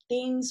are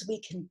things we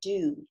can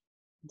do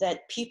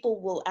that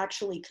people will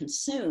actually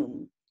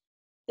consume?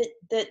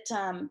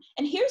 And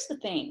here's the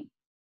thing,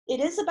 it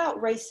is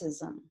about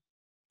racism,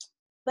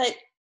 but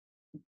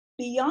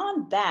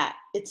beyond that,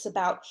 it's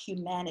about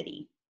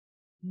humanity.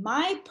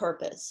 My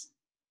purpose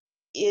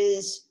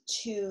is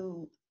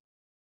to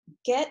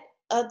get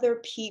other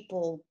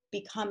people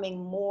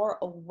becoming more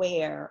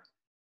aware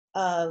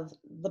of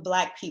the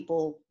Black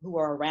people who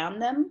are around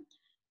them.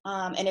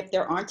 And if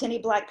there aren't any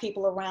Black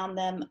people around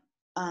them,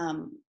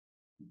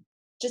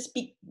 just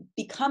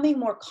becoming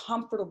more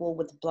comfortable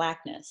with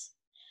Blackness.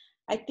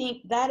 I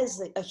think that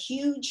is a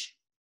huge,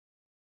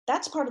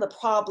 that's part of the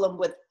problem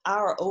with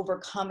our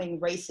overcoming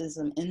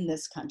racism in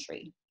this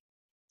country,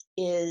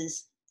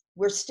 is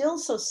we're still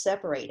so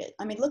separated.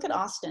 I mean, look at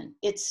Austin.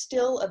 It's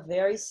still a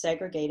very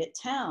segregated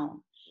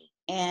town.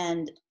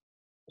 And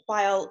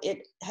while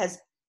it has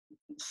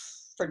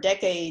for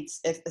decades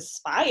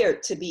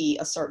aspired to be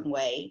a certain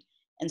way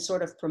and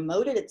sort of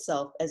promoted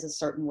itself as a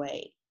certain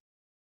way,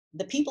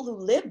 the people who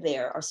live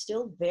there are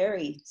still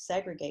very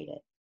segregated.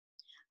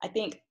 I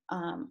think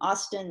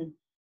Austin,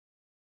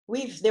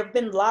 there have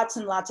been lots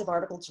and lots of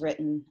articles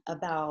written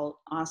about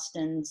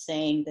Austin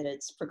saying that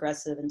it's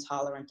progressive and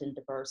tolerant and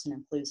diverse and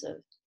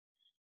inclusive.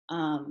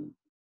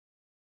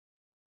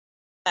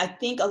 I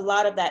think a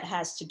lot of that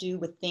has to do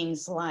with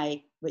things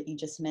like what you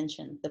just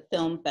mentioned, the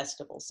film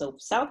festival. So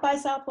South by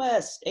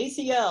Southwest,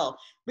 ACL,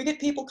 we get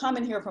people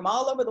coming here from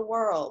all over the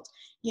world.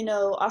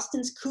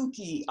 Austin's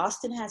kooky,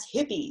 Austin has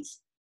hippies,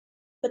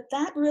 but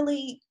that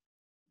really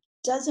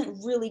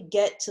doesn't really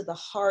get to the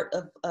heart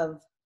of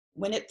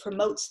when it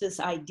promotes this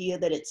idea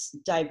that it's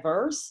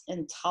diverse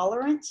and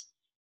tolerant.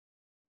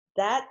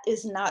 That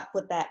is not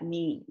what that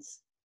means.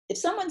 If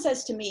someone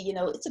says to me,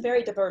 it's a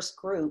very diverse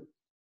group,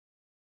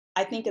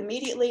 I think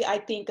immediately I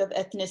think of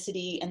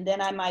ethnicity, and then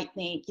I might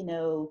think,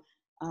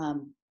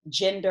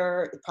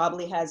 gender. It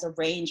probably has a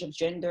range of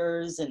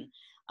genders, and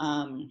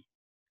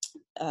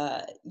I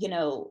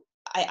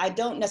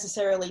don't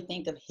necessarily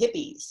think of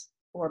hippies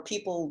or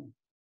people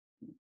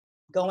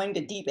going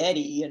to Deep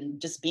Eddy and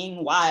just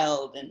being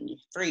wild and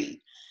free.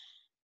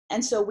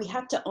 And so we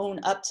have to own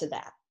up to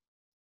that.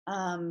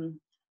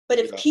 But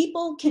if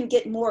people can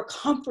get more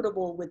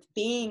comfortable with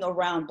being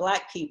around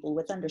Black people,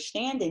 with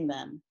understanding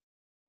them,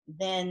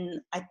 then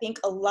I think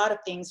a lot of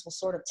things will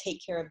sort of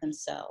take care of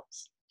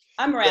themselves.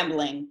 I'm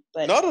rambling,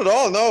 but not at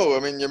all. No, I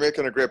mean, you're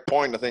making a great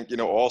point. I think,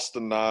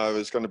 Austin now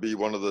is going to be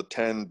one of the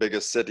 10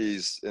 biggest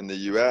cities in the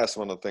US.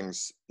 One of the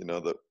things,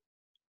 that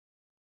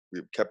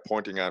we kept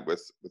pointing at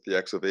with the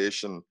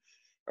Exovation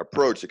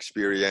approach,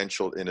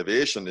 experiential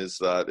innovation, is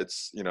that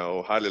it's,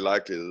 highly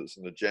likely there's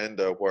an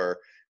agenda where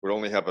we'll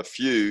only have a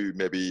few,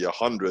 maybe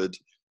 100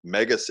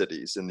 mega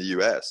cities in the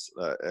US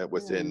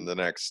within the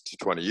next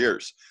 20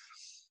 years.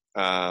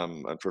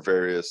 And for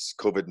various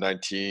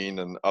COVID-19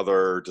 and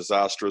other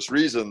disastrous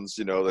reasons,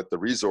 like the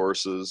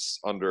resources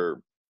under,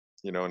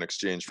 in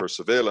exchange for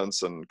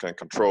surveillance and kind of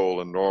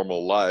control and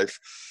normal life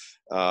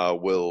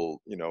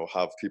will,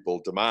 have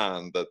people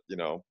demand that,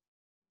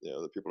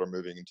 that people are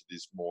moving into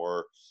these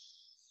more,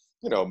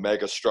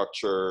 mega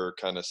structure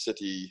kind of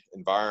city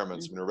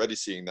environments. We're already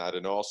seeing that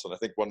in Austin. I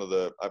think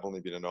I've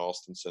only been in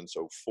Austin since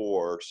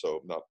 2004,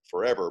 so not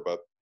forever, but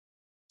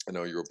I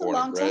know you were born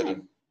and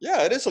bred.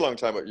 Yeah, it is a long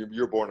time.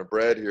 You're born and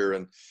bred here,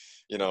 and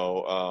we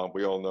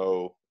all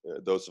know,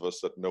 those of us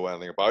that know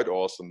anything about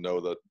Austin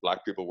know that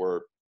Black people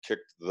were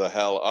kicked the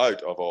hell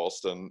out of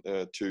Austin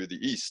to the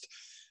east,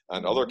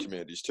 and other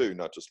communities too,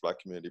 not just Black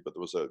community, but there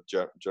was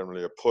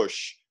generally a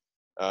push.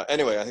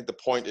 Anyway, I think the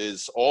point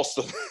is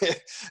Austin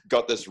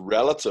got this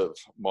relative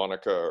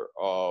moniker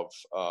of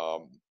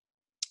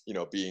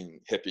being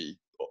hippie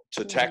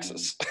to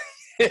Texas.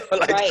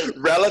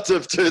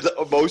 Relative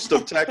to most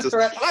of Texas.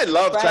 I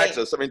love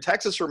Texas. I mean,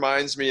 Texas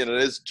reminds me, and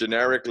it is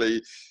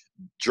generically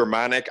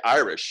Germanic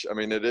Irish. I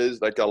mean, it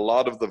is like a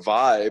lot of the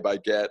vibe I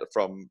get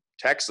from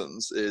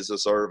Texans is a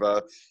sort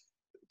of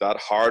that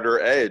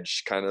harder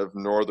edge, kind of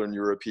Northern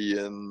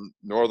European,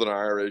 Northern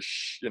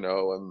Irish, and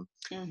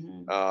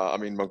I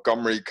mean,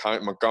 Montgomery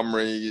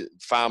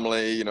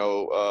family, a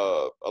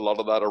lot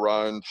of that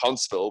around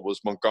Huntsville was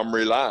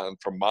Montgomery land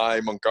from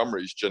my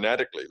Montgomerys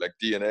genetically, like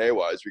DNA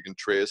wise, we can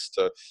trace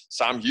to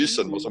Sam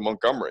Houston was a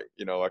Montgomery,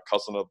 a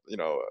cousin of,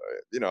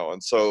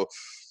 and so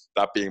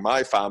that being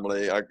my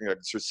family, I can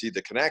sort of see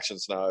the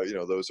connections now,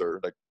 those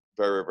are like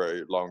very,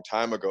 very long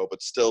time ago,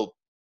 but still,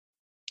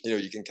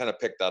 you can kind of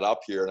pick that up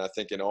here. And I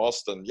think in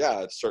Austin,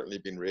 it's certainly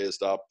been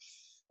raised up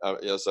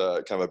as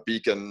a kind of a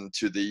beacon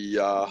to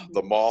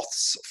the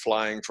moths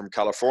flying from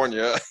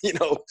California,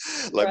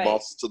 like Right.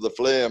 moths to the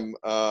flame.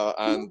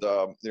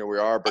 We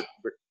are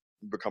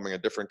becoming a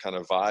different kind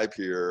of vibe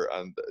here.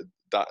 And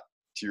that,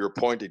 to your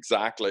point,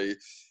 exactly,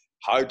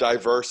 how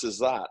diverse is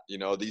that?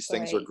 These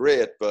things are Right.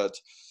 great, but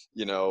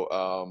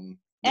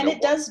And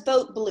it does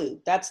vote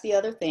blue. That's the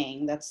other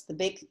thing. That's the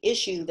big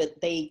issue that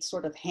they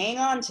sort of hang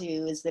on to,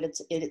 is that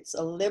it's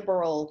a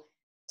liberal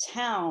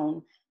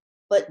town,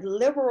 but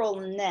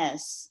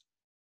liberalness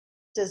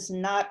does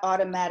not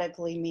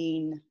automatically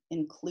mean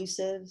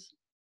inclusive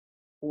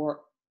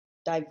or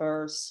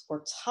diverse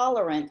or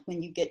tolerant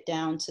when you get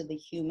down to the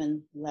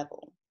human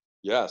level.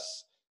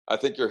 Yes, I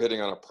think you're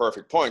hitting on a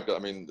perfect point. I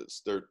mean,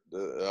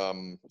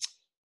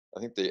 I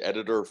think the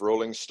editor of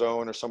Rolling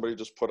Stone or somebody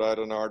just put out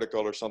an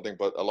article or something,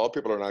 but a lot of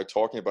people are now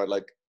talking about,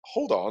 like,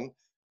 hold on,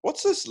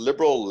 what's this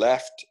liberal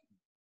left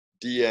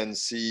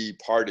DNC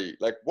party?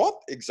 Like, what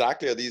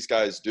exactly are these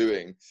guys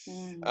doing?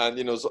 And,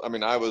 I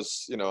mean, I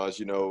was, as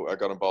you know, I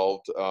got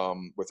involved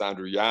with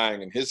Andrew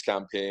Yang and his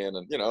campaign,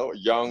 and,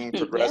 young,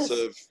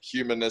 progressive, Yes.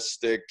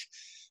 humanistic.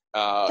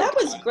 That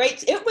was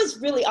great. It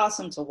was really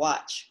awesome to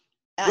watch.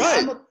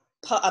 Right. I'm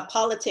a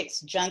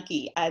politics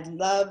junkie. I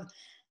love,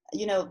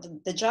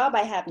 the job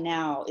I have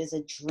now is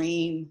a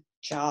dream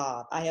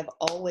job. I have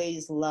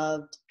always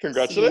loved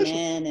Congratulations.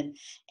 CNN,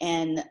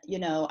 and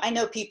I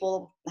know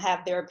people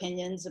have their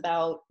opinions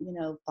about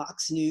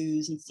Fox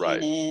News and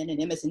CNN and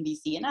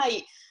MSNBC, and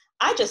I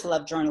just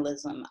love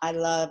journalism.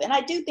 And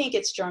I do think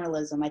it's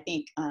journalism. I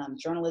think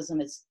journalism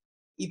has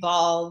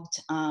evolved.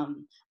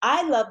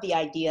 I love the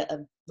idea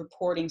of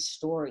reporting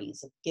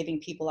stories, of giving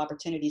people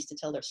opportunities to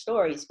tell their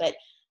stories. But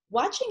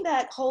watching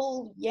that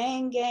whole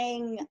Yang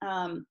gang,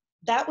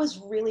 that was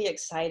really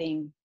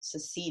exciting to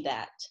see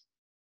that,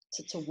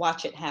 to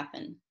watch it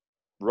happen.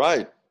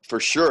 Right, for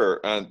sure.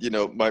 And,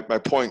 my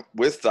point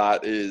with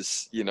that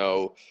is,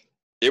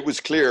 it was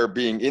clear,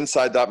 being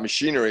inside that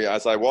machinery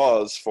as I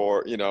was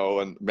for,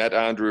 and met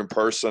Andrew in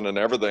person and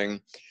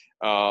everything,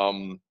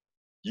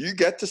 you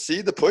get to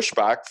see the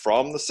pushback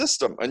from the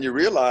system, and you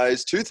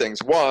realize two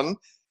things. One,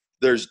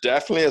 there's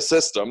definitely a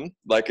system,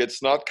 like,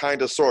 it's not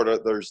kind of, sort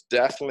of, there's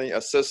definitely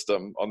a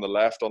system on the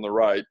left, on the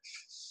right,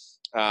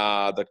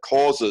 that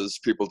causes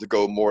people to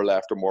go more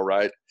left or more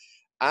right.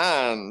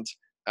 And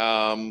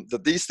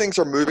that these things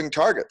are moving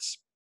targets.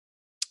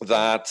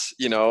 That,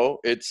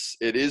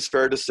 it is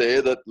fair to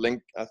say that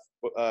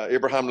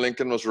Abraham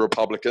Lincoln was a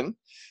Republican,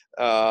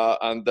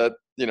 and that,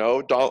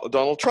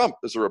 Donald Trump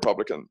is a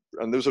Republican.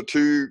 And those are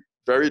two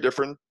very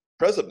different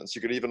presidents.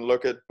 You could even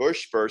look at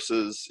Bush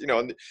versus,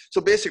 and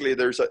so basically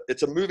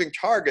it's a moving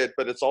target,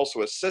 but it's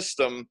also a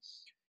system.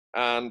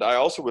 And I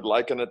also would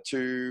liken it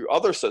to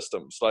other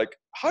systems. Like,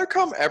 how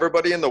come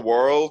everybody in the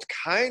world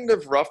kind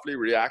of roughly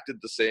reacted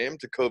the same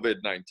to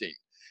COVID-19?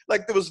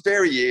 Like, there was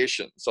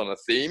variations on a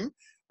theme,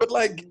 but,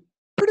 like,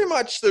 pretty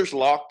much there's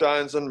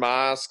lockdowns and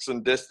masks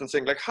and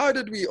distancing. Like, how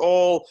did we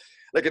all,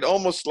 like, it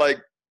almost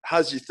like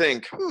has you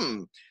think,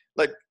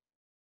 like,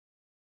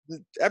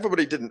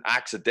 everybody didn't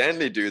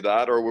accidentally do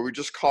that, or were we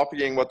just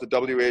copying what the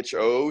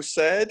WHO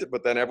said?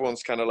 But then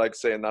everyone's kind of like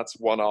saying that's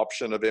one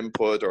option of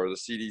input, or the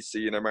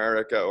CDC in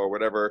America, or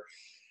whatever,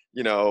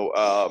 I know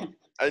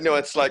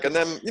it's like, and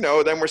then,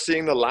 then we're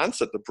seeing the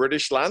Lancet, the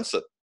British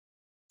Lancet,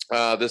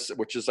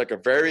 which is a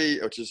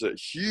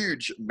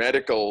huge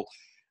medical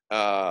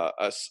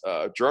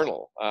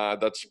journal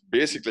that's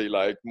basically,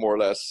 like, more or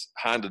less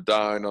handed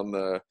down on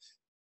the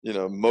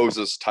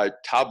Moses type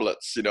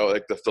tablets,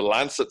 like the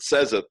Lancet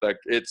says it, like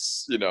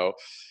it's,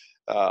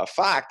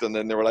 fact. And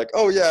then they were like,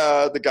 oh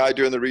yeah, the guy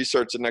doing the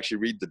research didn't actually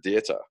read the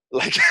data.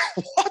 Like,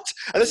 what?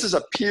 And this is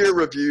a peer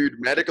reviewed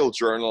medical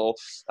journal.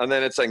 And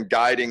then it's like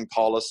guiding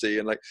policy.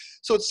 And, like,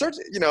 so it starts,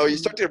 you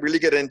start to really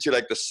get into,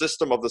 like, the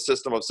system of the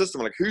system of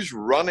system, like who's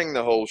running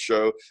the whole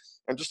show.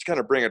 And just to kind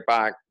of bring it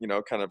back,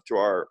 kind of to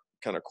our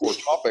kind of core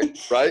topic,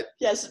 right?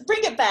 Yes,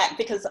 bring it back,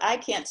 because I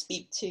can't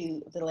speak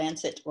to the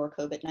Lancet or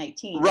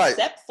COVID-19, right,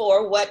 except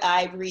for what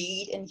I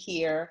read and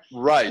hear.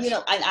 Right. And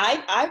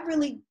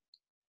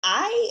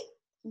I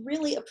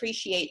really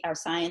appreciate our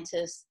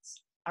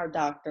scientists, our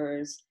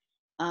doctors.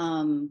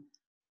 I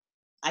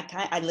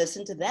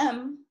listen to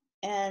them,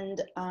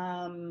 and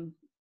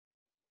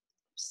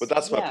but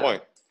that's my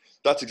point.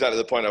 That's exactly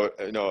the point I would,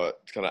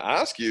 kind of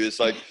ask you, is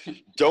like,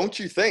 don't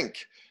you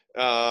think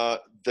that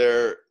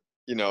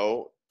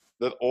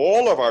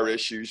all of our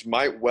issues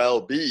might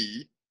well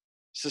be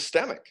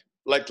systemic?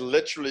 Like,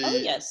 literally. Oh,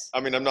 yes.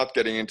 I mean, I'm not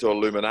getting into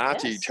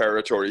Illuminati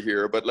territory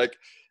here, but, like,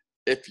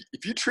 if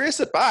you trace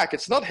it back,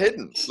 it's not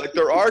hidden. Like,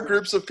 there are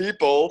groups of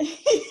people.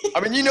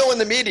 I mean, in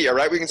the media,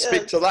 right? We can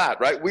speak to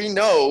that, right? We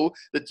know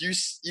that you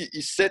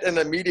sit in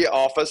a media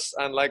office,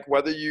 and, like,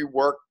 whether you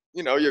work,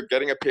 you're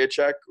getting a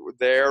paycheck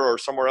there or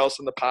somewhere else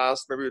in the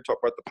past. Maybe we'll talk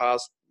about the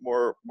past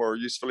more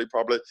usefully,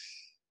 probably.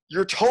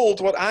 You're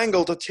told what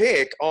angle to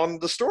take on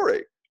the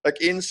story,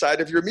 like, inside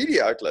of your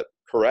media outlet,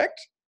 correct?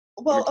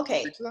 Well,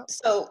 okay.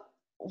 So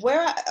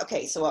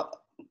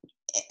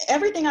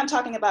everything I'm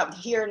talking about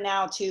here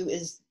now too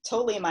is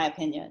totally in my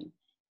opinion.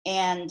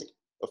 And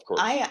Of course.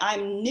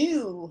 I'm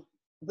new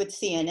with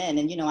CNN,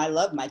 and I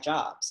love my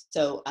job.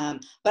 So,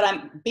 but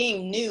I'm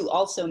being new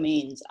also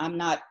means I'm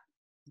not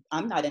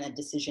in a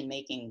decision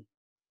making,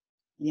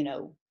 you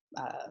know,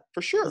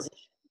 For sure.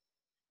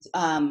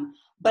 position.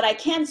 But I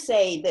can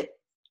say that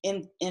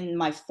in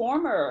my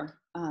former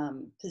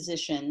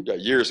position, Yeah,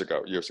 years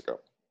ago, years ago.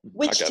 I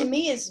which get to it.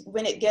 me is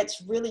when it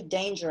gets really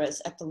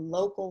dangerous at the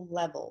local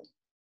level,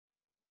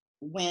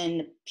 when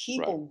Right.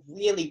 people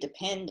really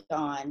depend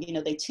on,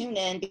 they tune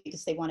in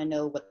because they want to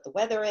know what the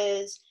weather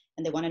is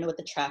and they want to know what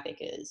the traffic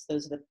is.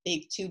 Those are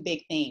the two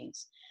big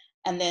things.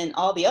 And then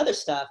all the other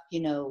stuff,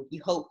 you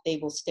hope they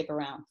will stick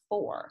around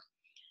for.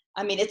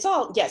 I mean,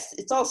 yes,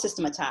 it's all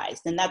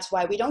systematized. And that's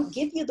why we don't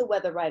give you the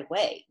weather right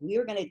away.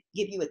 We're going to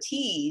give you a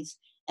tease,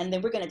 and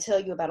then we're going to tell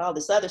you about all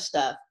this other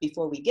stuff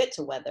before we get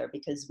to weather,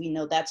 because we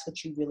know that's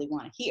what you really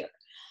want to hear.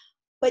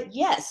 But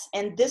yes,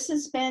 and this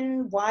has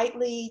been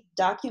widely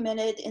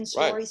documented in Right.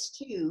 stories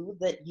too,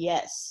 that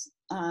yes,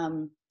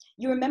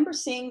 you remember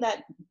seeing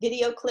that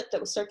video clip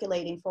that was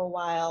circulating for a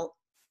while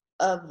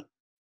of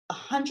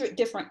 100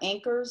 different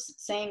anchors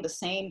saying the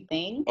same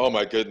thing? Oh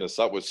my goodness,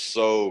 that was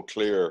so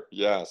clear.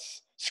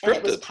 Yes. And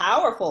it was Scripted.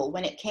 powerful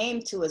when it came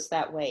to us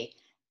that way.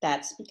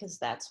 That's because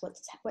that's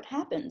what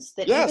happens,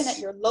 that even at Yes.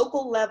 your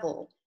local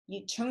level,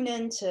 you tune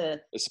into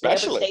whatever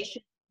Especially.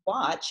 station you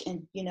watch,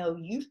 and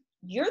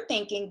you're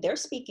thinking they're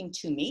speaking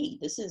to me.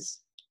 This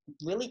is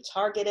really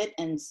targeted,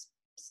 and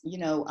you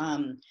know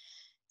um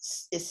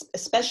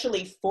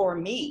especially for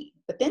me.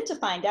 But then to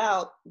find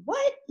out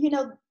what,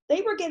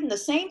 they were getting the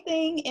same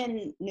thing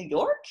in New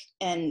York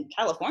and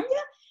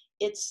California.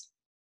 It's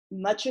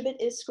Much of it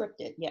is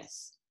scripted,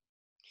 yes.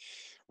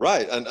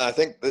 Right. And I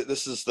think that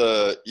this is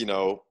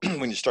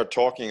when you start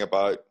talking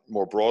about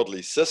more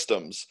broadly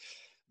systems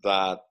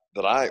when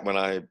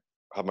I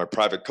have my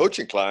private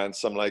coaching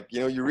clients, I'm like,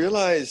 you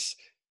realize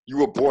you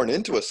were born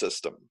into a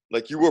system.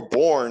 Like you were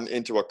born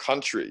into a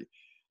country.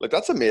 Like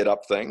that's a made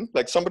up thing.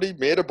 Like somebody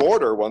made a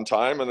border one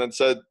time and then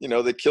said,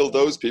 they killed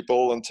Yeah. those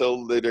people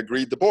until they'd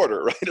agreed the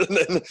border, right? And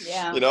then,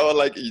 Yeah.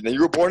 like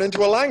you were born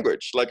into a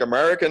language. Like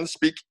Americans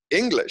speak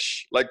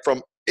English, like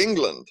from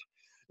England,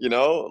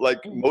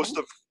 like Mm-hmm. most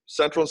of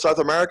Central and South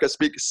America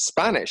speak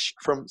Spanish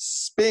from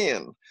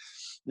Spain,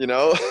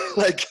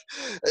 like,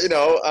 you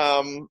know,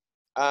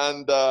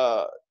 and,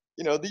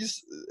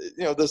 these,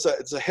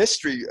 it's a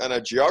history and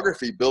a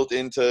geography built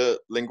into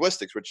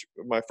linguistics, which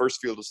my first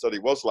field of study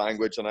was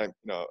language. And I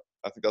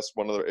think that's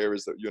one of the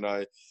areas that you and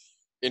I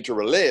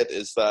interrelate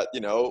is that,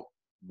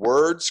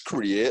 words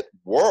create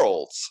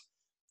worlds.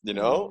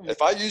 Mm-hmm.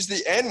 If I use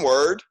the N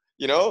word,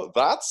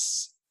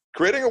 that's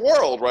creating a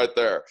world right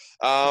there.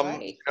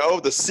 Right.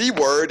 The C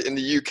word in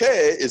the UK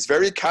is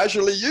very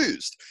casually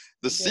used.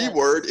 The C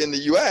word Yes. in the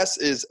US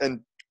is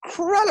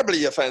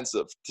incredibly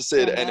offensive to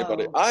say I to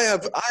anybody. know. I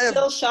have, It I have,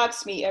 still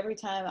shocks me every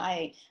time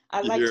I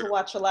you like hear, to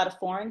watch a lot of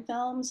foreign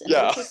films, and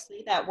they'll yeah, just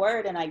say that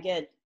word and I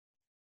get,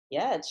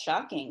 yeah, it's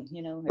shocking,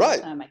 every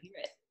right. time I hear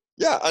it.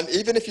 Yeah, and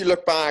even if you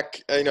look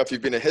back, if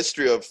you've been a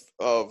history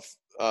of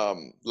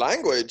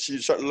language, you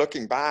start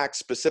looking back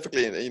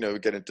specifically,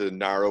 and get into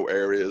narrow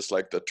areas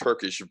like the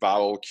Turkish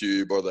vowel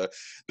cube or the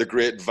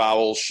great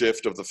vowel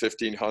shift of the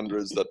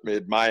 1500s that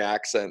made my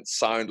accent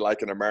sound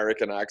like an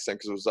American accent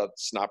because it was that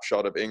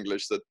snapshot of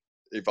English that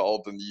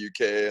evolved in the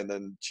UK and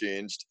then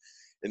changed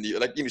in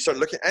the you start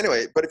looking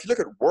anyway. But if you look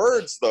at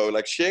words though,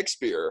 like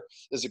Shakespeare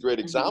is a great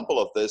Mm-hmm. example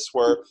of this,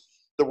 where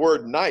the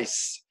word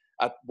nice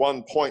at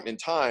one point in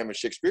time in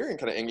Shakespearean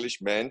kind of English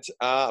meant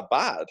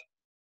bad.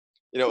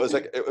 It was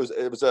like it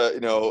was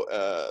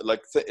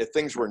a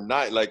things were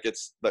nice. Like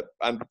it's like,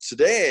 and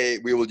today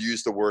we will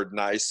use the word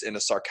nice in a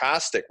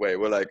sarcastic way.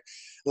 We're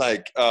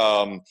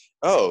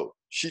oh,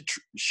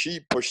 she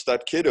pushed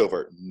that kid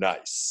over.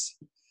 Nice.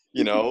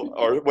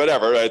 Or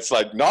whatever. It's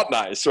like not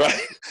nice, right?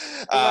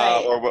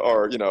 Right.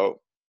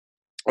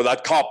 Or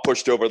that cop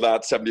pushed over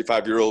that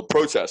 75-year-old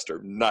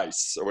protester.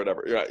 Nice, or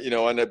whatever.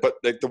 But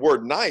like the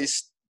word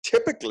nice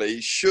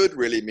typically should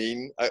really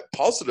mean a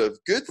positive,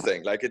 good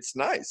thing. Like it's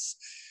nice.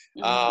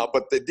 Mm-hmm.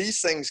 But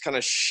these things kind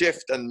of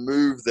shift and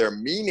move their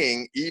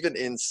meaning even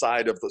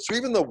inside of so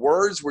even the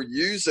words we're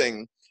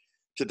using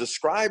to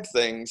describe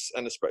things,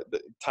 and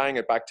tying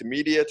it back to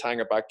media, tying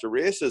it back to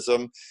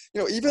racism,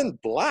 even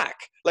black,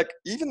 like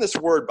even this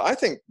word, I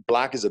think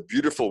black is a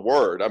beautiful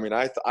word. I mean,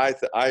 I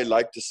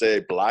like to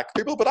say black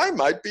people, but I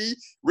might be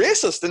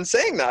racist in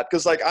saying that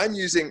because like I'm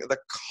using the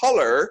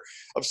color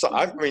of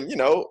I mean,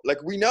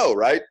 like we know,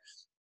 right?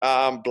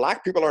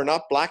 Black people are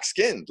not black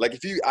skinned. Like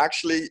if you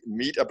actually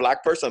meet a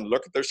black person,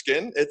 look at their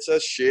skin, it's a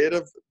shade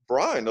of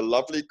brown, a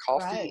lovely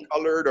coffee Right.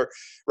 colored, or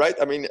right.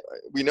 I mean,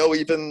 we know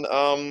even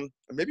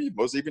maybe it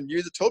was even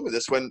you that told me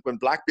this. When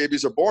black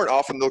babies are born,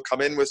 often they'll come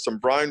in with some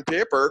brown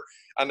paper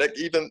and like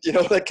even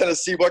like kind of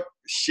see what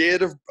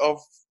shade of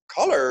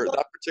color Well,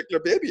 that particular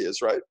baby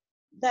is. Right.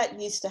 that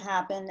used to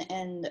happen,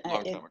 and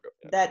Long time ago.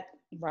 Yeah.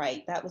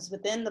 that was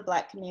within the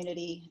Black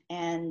community,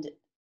 and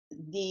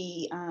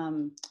the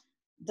um,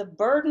 the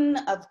burden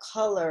of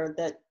color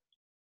that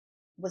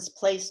was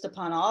placed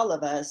upon all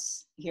of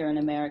us here in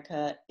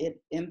America,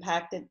 it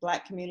impacted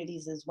Black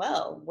communities as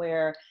well,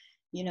 where,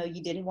 you know,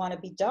 you didn't want to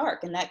be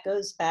dark. And that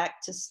goes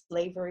back to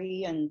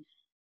slavery and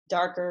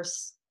darker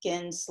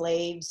skinned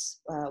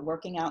slaves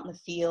working out in the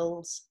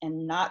fields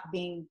and not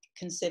being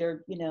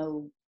considered, you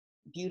know,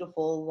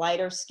 beautiful,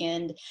 lighter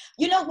skinned.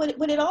 You know,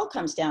 what it all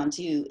comes down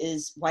to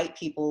is white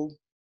people.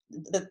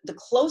 The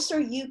closer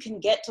you can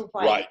get to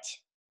white, Right.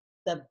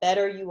 the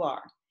better you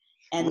are.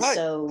 And Right.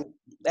 so,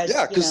 as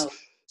Yeah,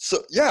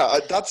 you know,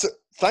 that's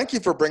thank you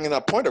for bringing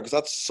that point up, because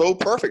that's so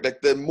perfect.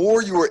 Like, the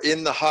more you were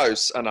in the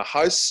house and a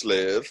house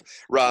slave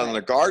rather than a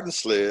right, garden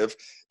slave,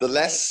 the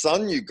less right,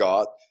 sun you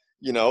got.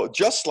 You know,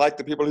 just like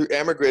the people who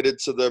emigrated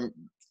to the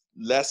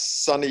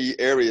less sunny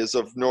areas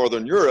of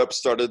Northern Europe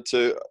started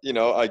to, you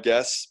know, I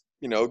guess,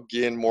 you know,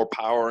 gain more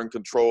power and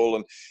control.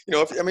 And, you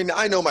know, I mean,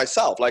 I know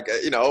myself, like,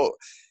 you know,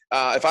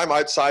 if I'm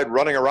outside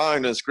running around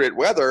and it's great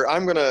weather,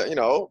 I'm going to, you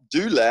know,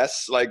 do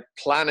less like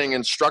planning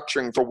and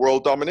structuring for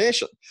world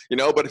domination, you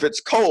know. But if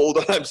it's cold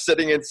and I'm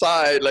sitting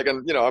inside, like,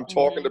 and, you know, I'm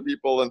talking to mm-hmm.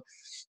 people, and,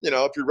 you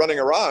know, if you're running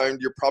around,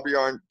 you probably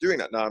aren't doing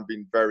that. Now, I'm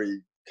being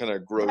very kind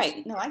of gross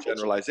Right. No, I get you.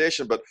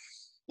 generalization, but,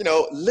 you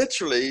know,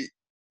 literally,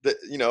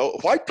 you know,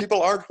 white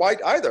people aren't white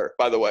either,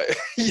 by the way.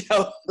 You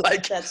know,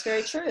 like, That's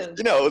very true.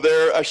 you know,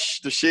 they're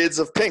the shades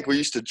of pink. We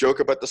used to joke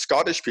about the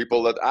Scottish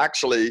people that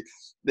actually,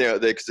 you know,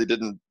 because they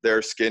didn't,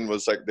 their skin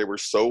was like, they were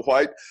so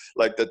white,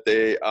 like that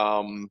they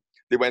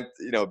went,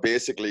 you know,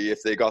 basically if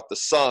they got the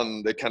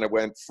sun, they kind of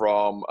went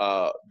from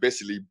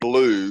basically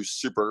blue,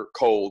 super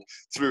cold,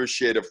 through a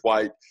shade of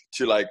white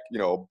to, like, you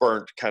know,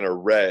 burnt kind of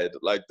red.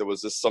 Like there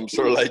was this some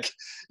sort of like,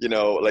 you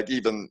know, like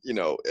even, you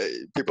know,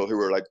 people who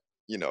were like,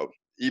 you know,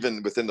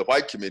 even within the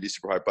white community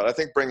super white. But I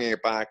think bringing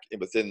it back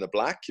within the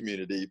Black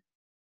community,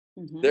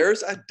 Mm-hmm.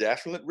 there's a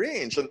definite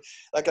range. And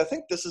like, I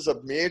think this is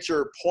a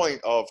major point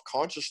of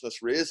consciousness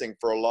raising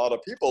for a lot of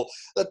people,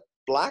 that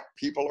Black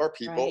people are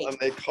people, Right. and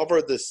they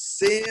cover the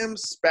same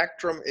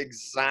spectrum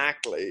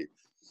exactly.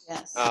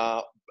 Yes.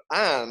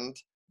 And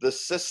the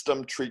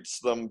system treats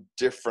them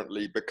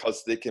differently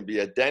because they can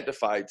be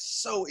identified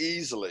so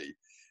easily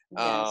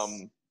Yes.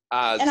 And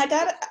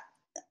as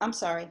I'm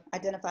sorry,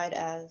 identified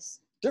as,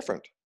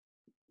 different.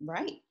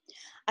 right.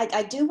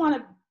 I do want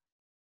to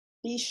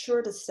be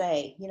sure to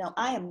say, you know,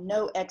 I am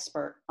no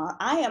expert.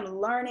 I am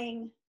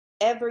learning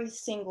every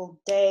single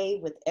day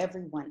with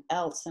everyone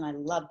else, and I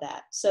love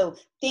that. So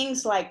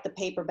things like the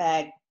paper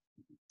bag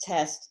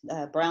test,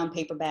 brown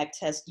paper bag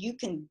test, you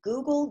can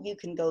Google, you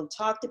can go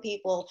talk to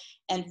people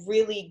and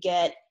really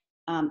get,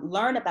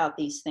 learn about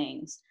these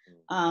things.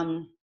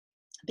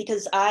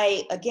 Because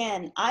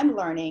I'm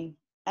learning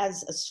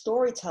as a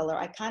storyteller.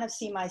 I kind of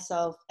see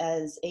myself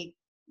as a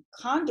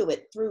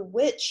conduit through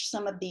which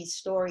some of these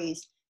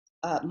stories,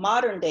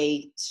 modern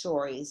day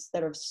stories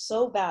that are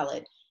so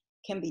valid,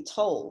 can be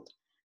told.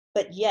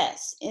 But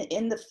yes,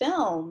 in the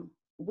film,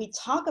 we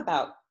talk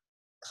about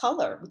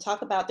color. We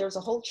talk about, there's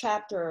a whole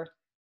chapter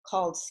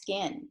called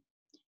Skin,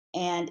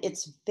 and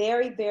it's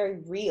very, very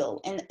real.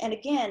 And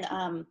again,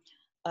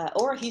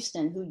 Ora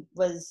Houston, who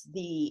was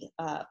the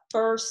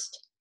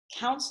first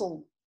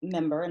council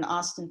member in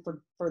Austin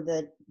for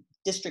the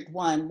District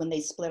 1 when they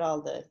split all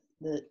the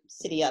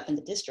city up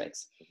into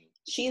districts,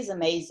 she is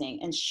amazing.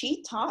 And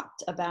she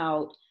talked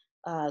about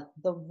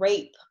the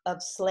rape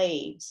of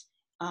slaves,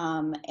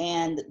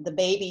 and the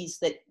babies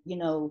that, you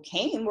know,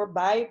 came were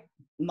by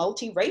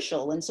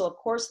multiracial. And so, of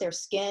course, their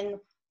skin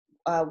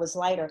was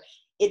lighter.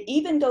 It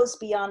even goes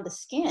beyond the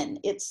skin.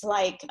 It's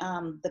like,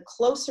 the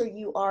closer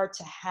you are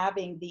to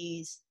having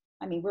these,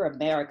 I mean, we're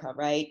America,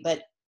 right?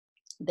 But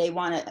they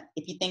want to,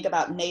 if you think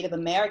about Native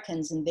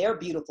Americans and their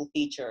beautiful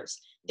features,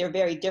 they're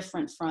very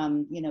different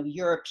from, you know,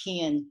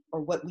 European,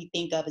 or what we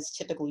think of as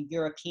typical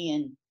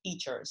European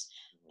features.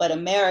 But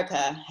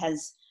America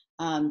has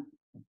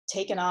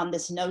taken on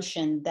this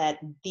notion that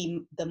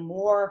the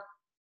more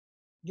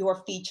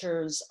your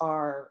features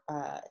are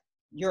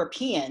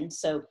European,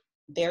 so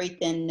very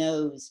thin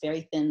nose,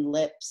 very thin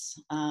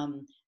lips,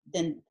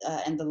 then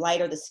and the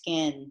lighter the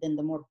skin, then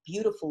the more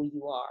beautiful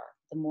you are,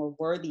 the more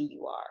worthy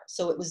you are.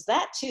 So it was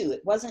that too.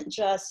 It wasn't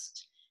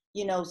just,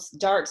 you know,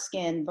 dark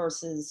skin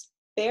versus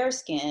fair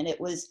skin. It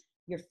was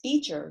your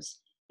features.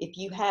 If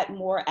you had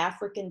more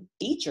African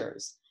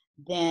features,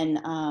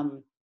 then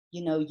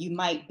you know, you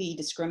might be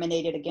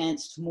discriminated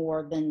against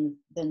more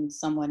than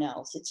someone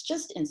else. It's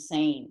just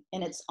insane,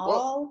 and it's Well,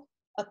 all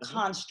a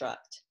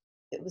construct.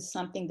 It was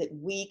something that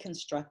we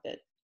constructed,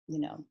 you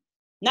know.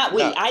 Not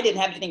yeah. we, I didn't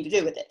have anything to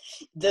do with it.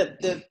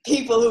 The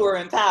people who were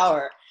in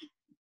power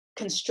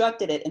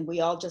constructed it, and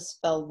we all just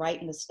fell right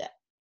in the step.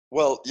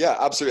 Well, yeah,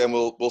 absolutely,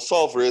 and we'll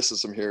solve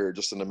racism here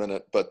just in a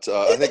minute. But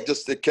I think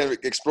just to kind of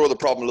explore the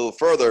problem a little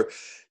further,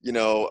 you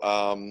know,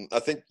 I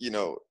think, you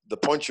know, the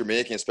point you're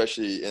making,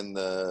 especially in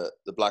the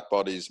Black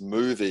Bodies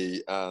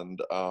movie, and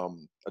I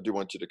do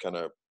want you to kind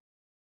of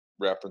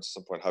reference at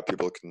some point how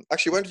people can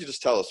actually. Why don't you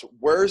just tell us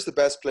where's the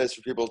best place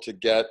for people to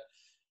get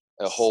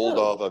a hold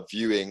So, of a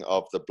viewing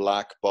of the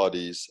Black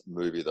Bodies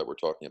movie that we're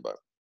talking about?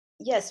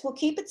 yes, we'll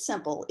keep it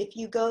simple. If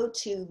you go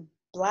to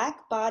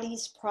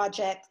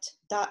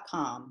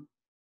blackbodiesproject.com.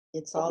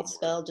 It's all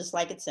spelled just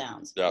like it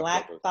sounds. Yeah.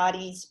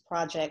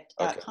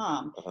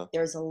 Blackbodiesproject.com. Okay.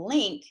 There's a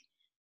link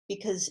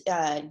because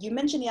you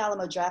mentioned the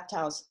Alamo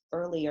Drafthouse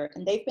earlier,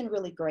 and they've been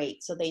really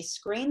great. So they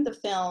screened the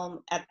film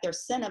at their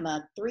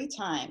cinema 3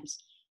 times.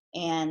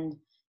 And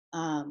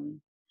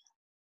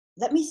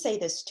let me say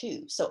this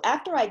too. So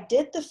after I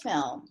did the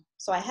film,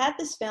 so I had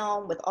this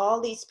film with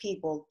all these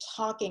people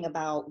talking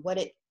about what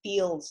it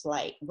feels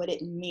like, what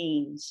it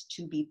means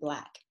to be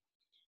Black.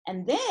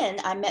 And then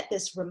I met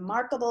this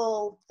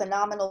remarkable,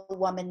 phenomenal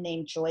woman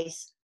named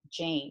Joyce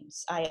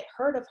James. I had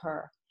heard of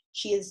her.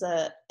 She is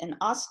an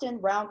Austin,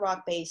 Round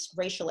Rock-based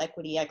racial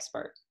equity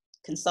expert,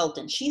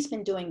 consultant. She's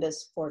been doing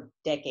this for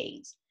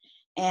decades.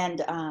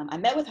 And I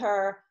met with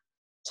her,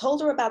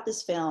 told her about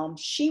this film.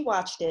 She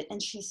watched it and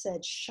she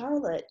said,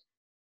 Charlotte,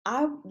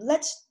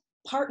 let's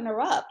partner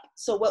up.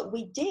 So what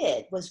we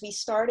did was we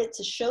started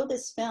to show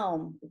this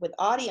film with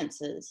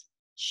audiences.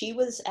 She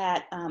was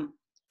at,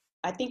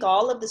 I think,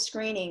 all of the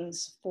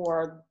screenings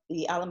for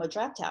the Alamo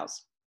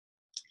Drafthouse.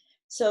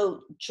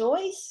 So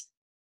Joyce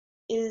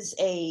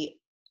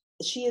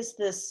she is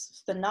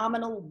this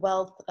phenomenal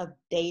wealth of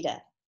data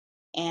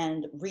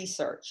and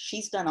research.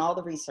 She's done all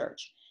the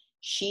research.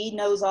 She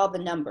knows all the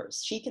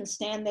numbers. She can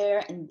stand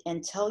there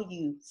and tell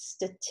you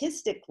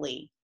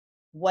statistically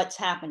what's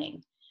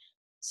happening.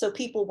 So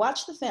people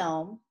watch the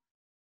film,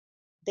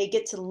 they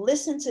get to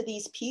listen to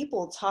these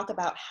people talk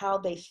about how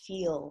they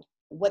feel,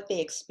 what they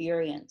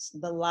experience,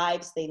 the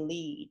lives they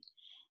lead.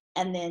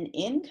 And then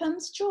in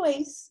comes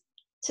Joyce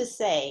to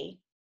say,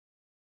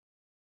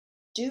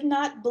 do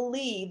not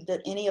believe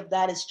that any of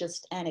that is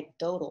just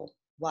anecdotal.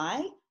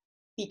 Why?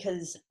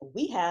 Because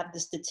we have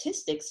the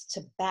statistics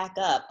to back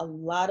up a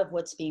lot of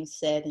what's being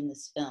said in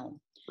this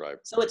film. Right.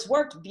 So it's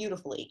worked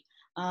beautifully.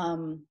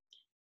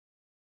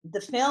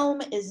 The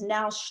film is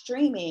now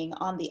streaming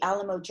on the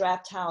Alamo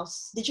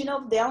Drafthouse. Did you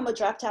know the Alamo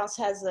Drafthouse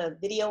has a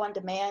video on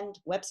demand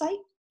website?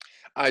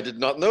 I did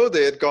not know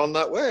they had gone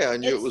that way. I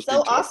knew it was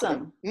so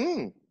awesome.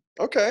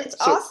 Okay. It's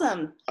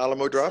awesome.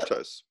 Alamo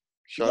Drafthouse.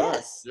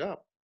 Yes. Yeah.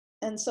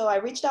 And so I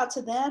reached out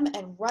to them,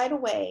 and right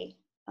away.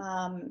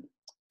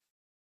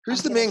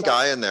 Who's the main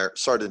guy in there?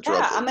 Sorry to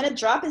interrupt. Yeah, I'm going to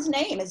drop his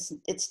name.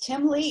 It's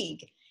Tim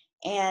League.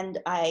 And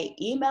I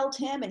emailed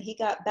him, and he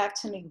got back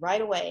to me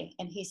right away.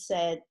 And he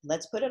said,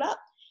 let's put it up.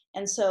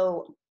 And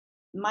so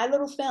my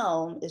little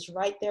film is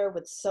right there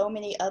with so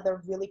many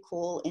other really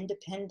cool,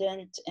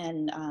 independent,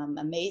 and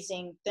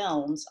amazing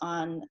films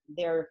on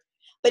there.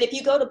 But if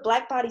you go to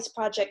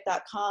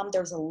blackbodiesproject.com,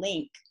 there's a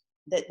link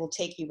that will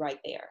take you right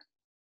there.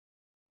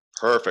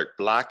 Perfect.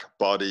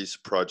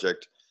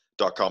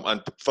 Blackbodiesproject.com.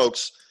 And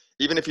folks,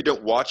 even if you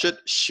don't watch it,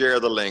 share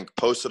the link,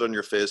 post it on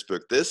your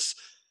Facebook. This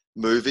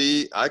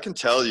movie, I can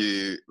tell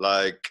you,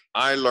 like,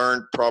 I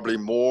learned probably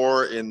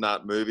more in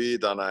that movie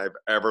than I've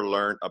ever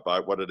learned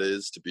about what it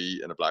is to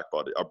be in a Black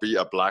body, or be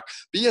an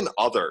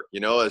other, you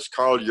know, as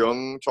Carl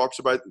Jung talks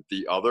about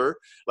the other,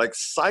 like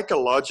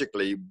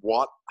psychologically,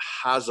 what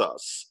has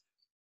us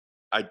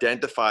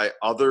identify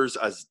others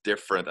as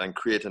different and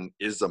create an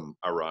ism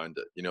around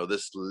it, you know,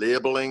 this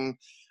labeling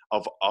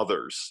of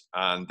others,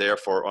 and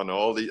therefore on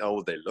all the,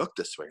 they look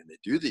this way and they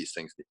do these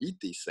things, they eat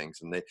these things,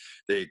 and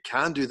they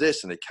can do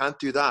this and they can't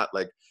do that,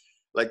 like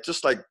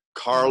just like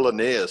Carl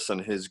Linnaeus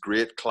and his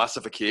great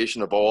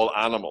classification of all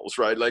animals,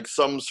 right? Like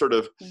some sort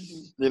of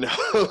you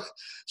know,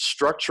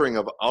 structuring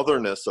of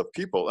otherness of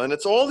people. And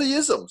it's all the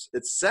isms.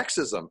 It's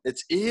sexism,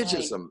 it's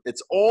ageism, right.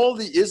 It's all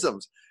the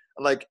isms.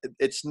 Like,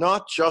 it's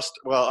not just,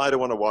 well, I don't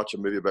want to watch a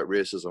movie about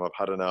racism, I've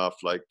had enough,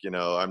 like, you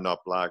know, I'm not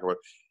Black, or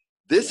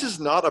this is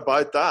not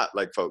about that,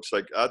 like, folks,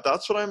 like,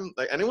 that's what I'm,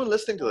 like, anyone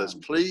listening to this,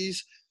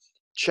 please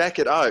check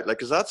it out, like,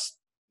 because that's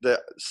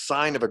the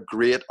sign of a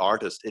great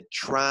artist. It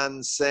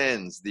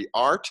transcends, the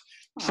art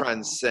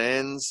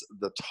transcends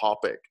the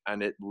topic,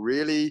 and it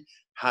really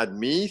had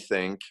me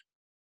think,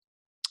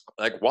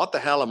 like, what the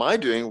hell am I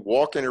doing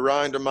walking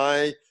around in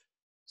my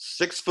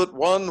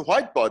 6'1"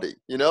 white body,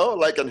 you know,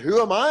 like, and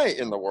who am I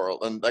in the world?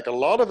 And like, a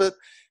lot of it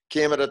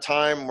came at a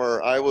time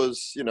where I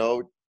was, you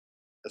know,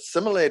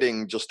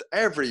 assimilating just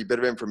every bit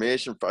of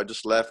information. I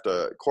just left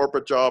a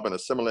corporate job and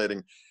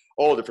assimilating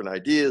all different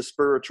ideas,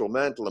 spiritual,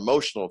 mental,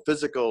 emotional,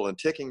 physical, and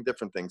taking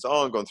different things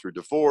on, going through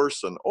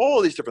divorce and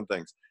all these different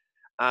things.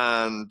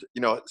 And,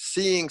 you know,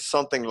 seeing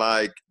something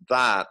like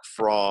that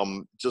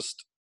from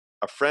just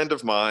a friend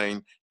of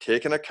mine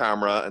taking a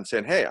camera and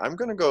saying, hey, I'm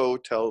going to go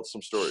tell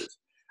some stories.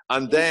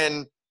 And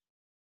then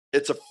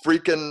it's a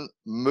freaking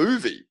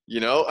movie, you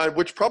know, and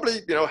which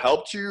probably, you know,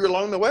 helped you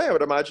along the way, I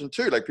would imagine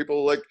too. Like,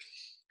 people like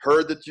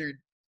heard that you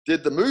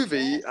did the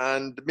movie,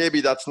 and maybe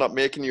that's not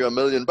making you $1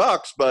 million,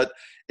 but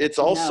it's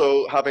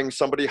also having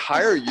somebody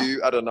hire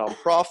you at a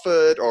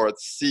nonprofit or at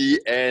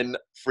CN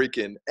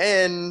freaking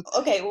N.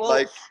 Okay, well,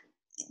 like,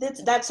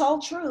 that's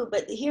all true,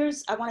 but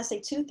I want to say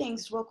 2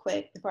 things real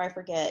quick before I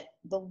forget.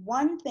 The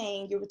one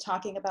thing, you were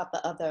talking about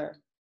the other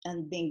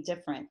and being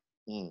different.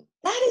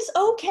 That is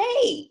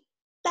okay.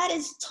 that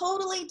is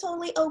totally,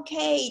 totally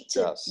okay to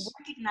Yes.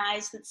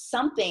 recognize that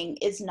something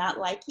is not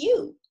like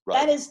you.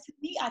 Right. That is, to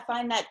me, I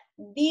find that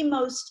the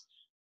most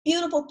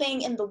beautiful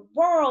thing in the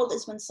world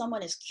is when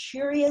someone is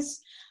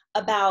curious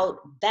about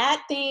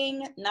that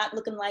thing not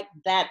looking like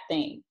that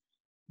thing.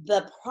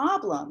 The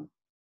problem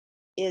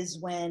is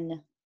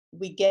when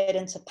we get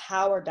into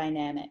power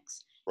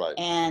dynamics, Right.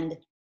 and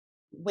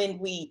when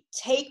we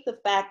take the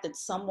fact that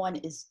someone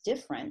is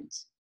different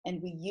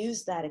and we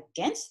use that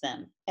against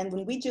them. And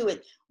when we do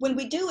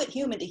it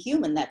human to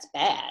human, that's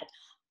bad.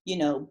 You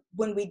know,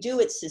 when we do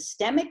it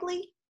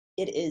systemically,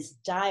 it is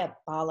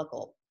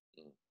diabolical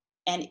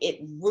and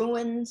it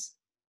ruins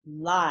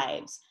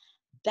lives.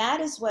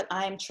 That is what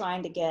I'm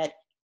trying to get.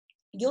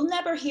 You'll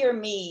never hear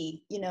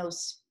me, you know,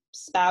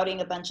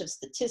 spouting a bunch of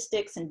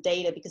statistics and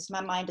data, because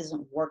my mind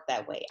doesn't work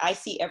that way. I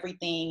see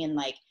everything in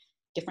like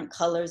different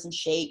colors and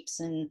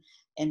shapes and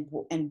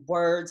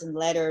words and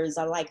letters.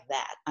 I like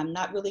that. I'm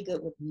not really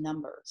good with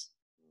numbers,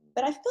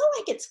 but I feel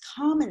like it's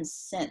common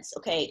sense.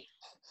 Okay,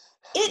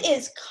 it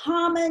is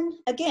common.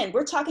 Again,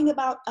 we're talking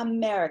about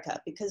America,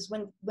 because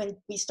when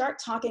we start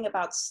talking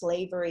about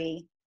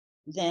slavery,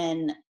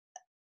 then,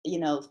 you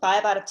know,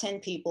 5 out of 10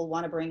 people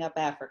want to bring up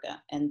Africa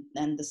and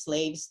the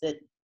slaves that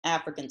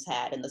Africans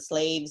had and the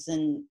slaves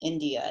in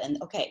India. And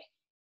okay,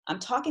 I'm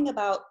talking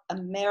about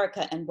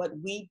America and what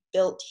we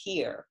built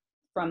here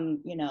from,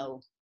 you know,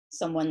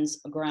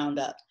 someone's ground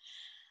up.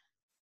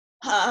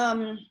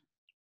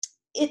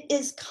 It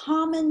is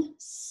common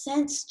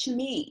sense to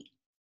me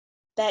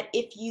that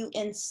if you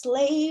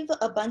enslave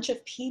a bunch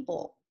of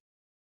people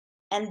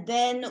and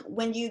then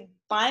when you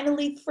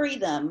finally free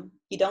them,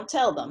 you don't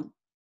tell them,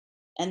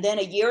 and then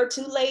a year or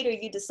two later,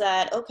 you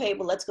decide, okay,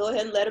 well, let's go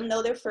ahead and let them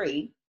know they're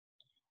free.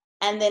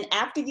 And then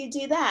after you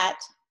do that,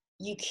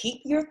 you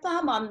keep your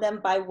thumb on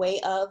them by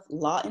way of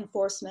law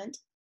enforcement,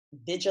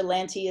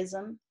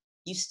 vigilantism.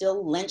 You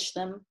still lynch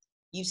them.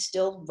 You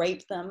still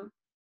rape them.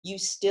 You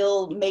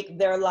still make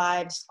their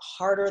lives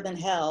harder than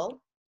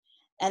hell.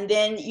 And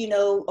then, you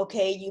know,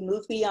 okay, you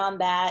move beyond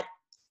that.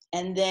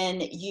 And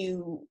then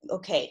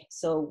okay,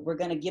 so we're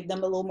going to give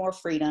them a little more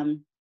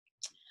freedom.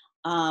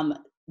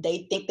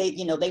 They think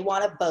they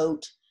want to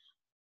vote.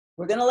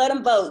 We're going to let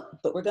them vote,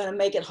 but we're going to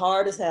make it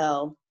hard as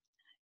hell.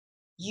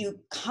 You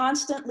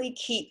constantly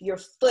keep your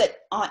foot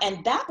on,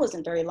 and that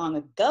wasn't very long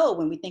ago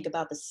when we think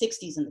about the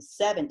 60s and the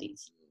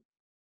 70s.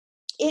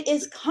 It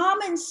is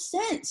common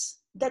sense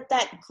that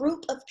that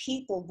group of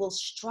people will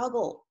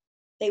struggle.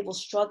 They will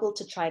struggle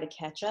to try to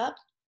catch up.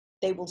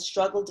 They will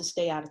struggle to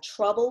stay out of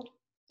trouble.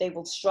 They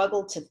will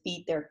struggle to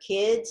feed their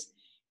kids.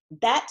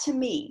 That, to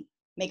me,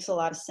 makes a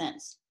lot of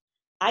sense.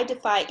 I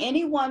defy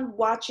anyone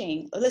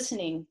watching,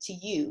 listening to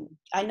you.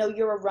 I know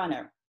you're a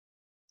runner.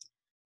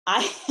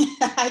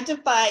 I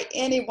defy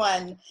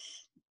anyone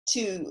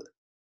to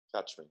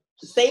Catch me.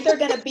 say they're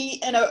going to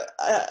be in to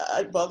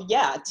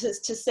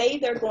say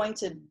they're going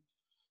to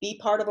be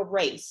part of a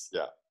race.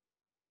 Yeah.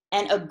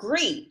 And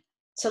agree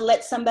to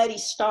let somebody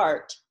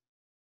start.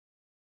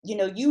 You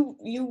know,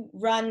 you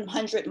run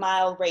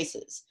 100-mile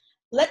races.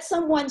 Let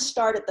someone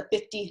start at the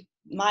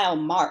 50-mile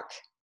mark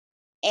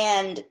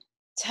and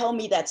tell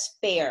me that's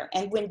fair.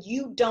 And when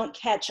you don't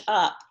catch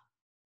up,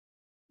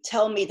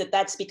 tell me that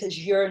that's because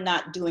you're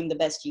not doing the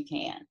best you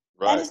can.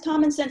 Right. That is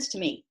common sense to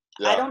me.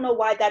 Yeah. I don't know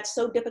why that's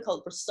so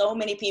difficult for so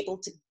many people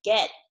to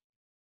get.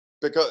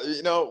 Because,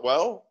 you know,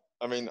 well,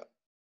 I mean,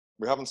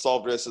 we haven't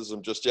solved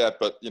racism just yet,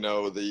 but, you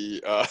know,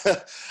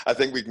 I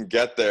think we can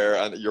get there.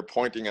 And you're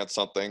pointing at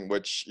something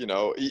which, you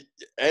know,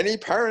 any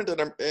parent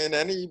in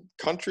any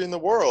country in the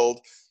world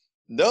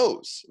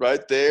knows,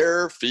 right?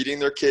 They're feeding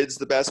their kids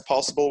the best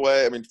possible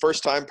way. I mean,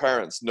 first-time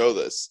parents know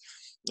this.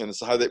 And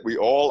it's how that we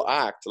all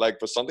act. Like,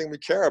 for something we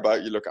care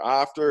about, you look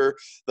after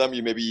them.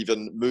 You maybe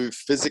even move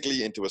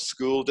physically into a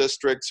school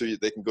district so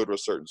they can go to a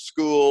certain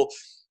school.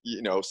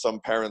 You know, some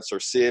parents are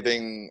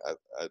saving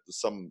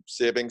some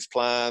savings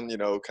plan, you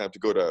know, kind of to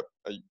go to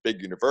a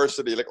big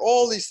university, like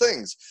all these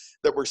things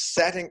that we're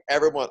setting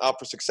everyone up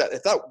for success.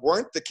 If that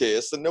weren't the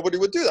case, then nobody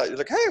would do that. You're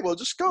like, hey, well,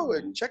 just go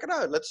and check it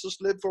out. Let's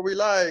just live where we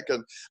like.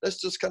 And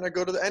let's just kind of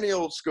go to any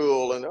old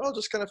school and I'll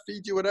just kind of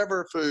feed you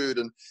whatever food.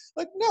 And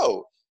like,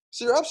 no.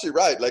 So you're absolutely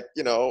right. Like,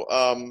 you know,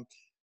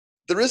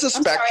 there is a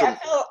spectrum.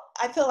 Sorry,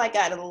 I feel I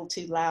got a little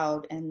too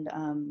loud and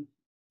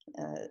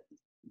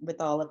with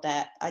all of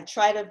that. I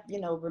try to, you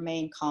know,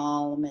 remain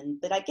calm,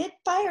 but I get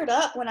fired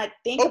up when I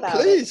think about it.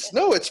 Oh, please.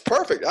 No, it's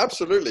perfect.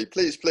 Absolutely.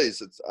 Please.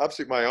 It's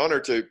absolutely my honor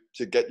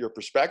to get your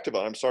perspective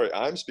on. I'm sorry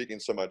I'm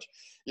speaking so much.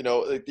 You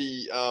know,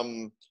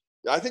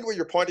 I think what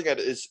you're pointing at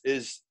is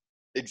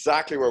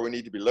exactly where we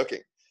need to be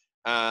looking.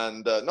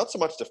 And not so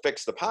much to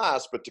fix the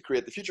past, but to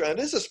create the future. And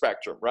it is a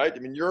spectrum, right? I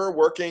mean, you're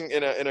working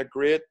in a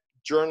great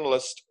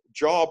journalist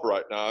job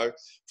right now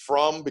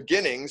from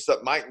beginnings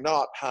that might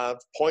not have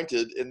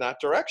pointed in that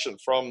direction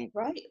from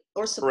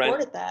or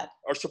supported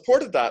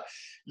that.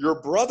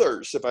 Your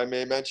brothers, if I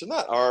may mention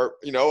that, are,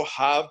 you know,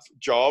 have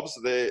jobs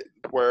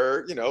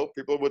where, you know,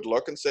 people would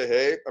look and say,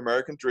 hey,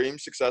 American dream,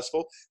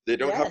 successful. They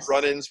don't have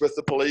run-ins with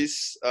the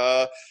police.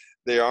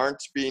 They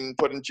aren't being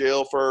put in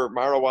jail for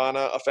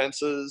marijuana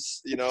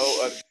offenses,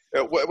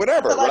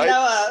 whatever, All I right?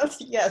 know of,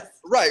 yes.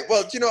 Right.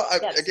 Well,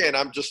 Yes. again,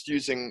 I'm just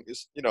using,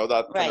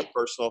 that kind of Right.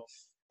 personal,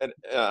 and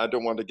I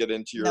don't want to get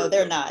into No,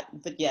 they're not,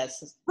 but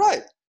yes.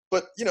 right.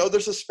 But,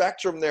 there's a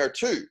spectrum there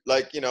too.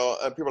 Like,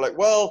 and people are like,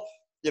 well,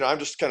 I'm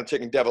just kind of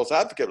taking devil's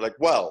advocate. Like,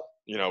 well,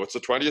 it's the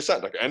 20th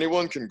century. Like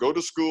anyone can go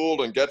to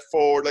school and get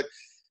forward. Like,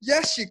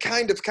 yes, you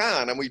kind of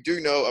can. And we do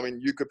know, I mean,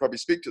 you could probably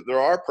speak to,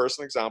 there are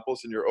personal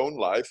examples in your own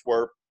life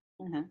where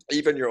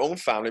even your own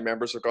family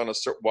members are going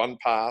to one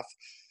path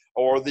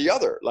or the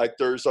other. Like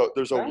there's a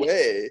Right.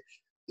 way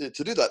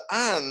to do that.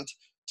 And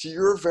to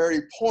your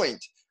very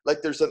point,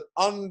 like there's an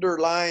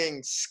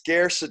underlying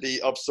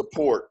scarcity of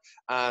support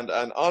and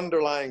an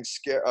underlying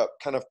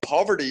kind of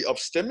poverty of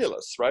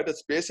stimulus, right?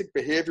 It's basic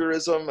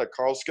behaviorism that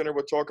Carl Skinner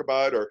would talk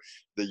about, or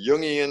the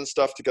Jungian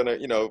stuff to kind of,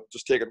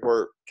 just take it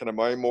where kind of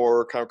my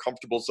more kind of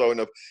comfortable zone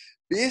of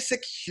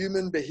basic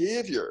human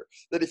behavior,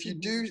 that if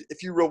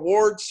you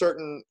reward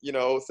certain,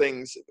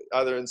 things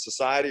either in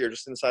society or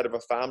just inside of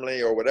a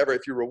family or whatever,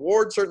 if you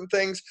reward certain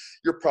things,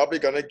 you're probably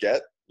going to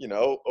get,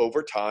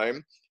 over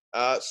time,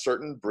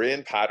 certain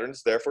brain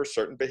patterns, therefore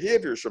certain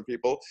behaviors from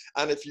people.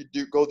 And if you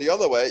do go the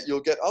other way,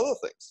 you'll get other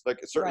things. Like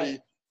certainly,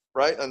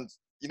 right? And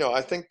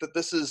I think that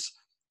this is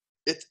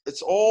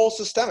it's all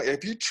systemic.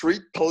 If you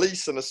treat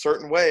police in a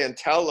certain way and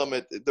tell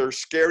them there's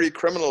scary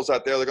criminals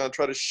out there, they're going to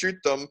try to shoot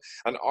them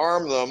and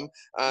arm them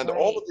and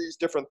all of these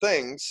different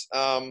things,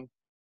 and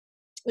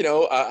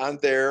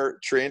they're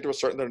trained to a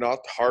certain, they're not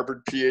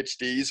Harvard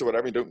PhDs or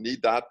whatever, you don't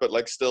need that, but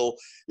like still,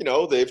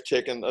 they've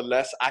taken a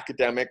less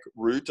academic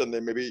route and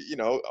they maybe,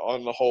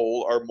 on the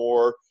whole are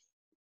more,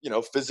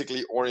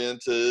 physically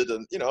oriented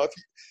and,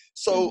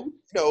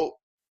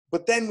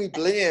 but then we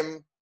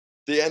blame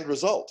the end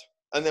result.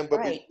 And then,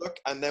 but we look,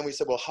 and then we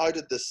say, well, how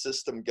did this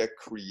system get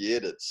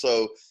created?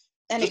 So,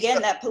 and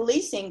again, that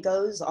policing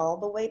goes all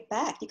the way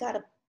back. You got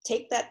to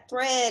take that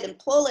thread and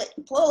pull it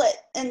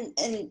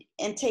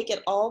and take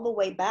it all the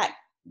way back.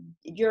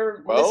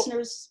 Your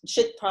listeners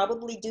should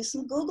probably do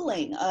some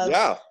Googling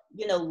of,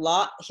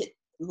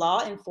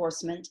 law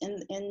enforcement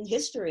in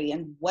history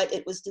and what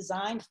it was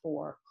designed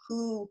for.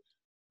 Who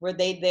were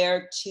they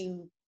there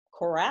to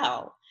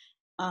corral?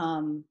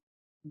 The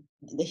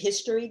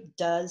history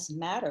does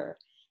matter.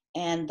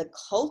 And the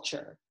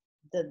culture,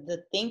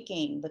 the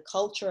thinking, the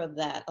culture of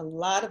that, a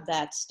lot of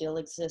that still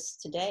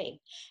exists today.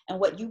 And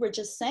what you were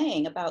just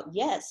saying about,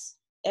 yes,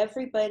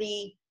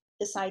 everybody,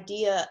 this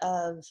idea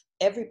of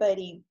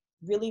everybody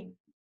really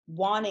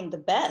wanting the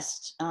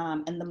best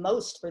and the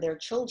most for their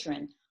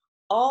children,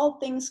 all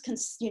things,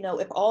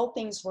 if all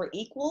things were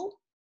equal,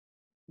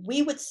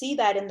 we would see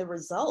that in the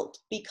result.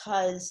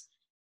 Because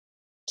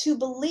to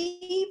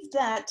believe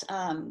that,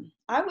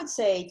 I would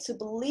say to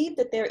believe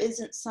that there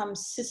isn't some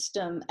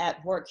system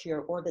at work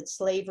here, or that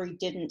slavery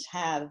didn't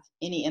have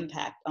any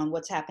impact on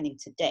what's happening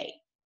today.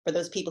 For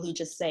those people who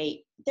just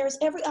say, there's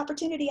every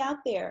opportunity out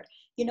there.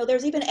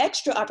 There's even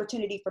extra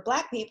opportunity for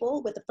Black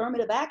people with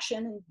affirmative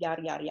action and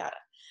yada, yada,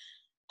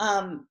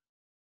 yada.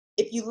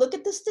 If you look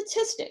at the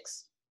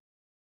statistics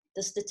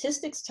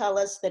tell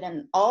us that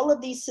in all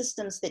of these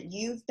systems that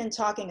you've been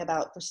talking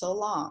about for so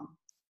long,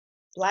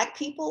 Black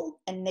people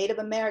and Native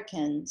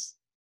Americans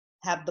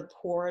have the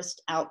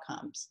poorest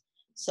outcomes.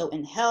 So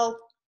in health,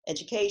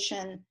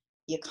 education,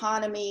 the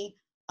economy,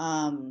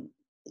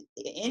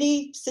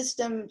 any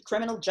system,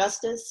 criminal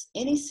justice,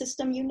 any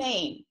system you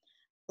name,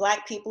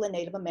 Black people and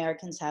Native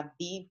Americans have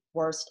the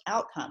worst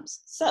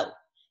outcomes. So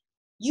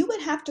you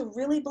would have to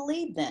really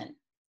believe then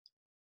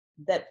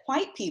that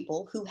white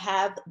people who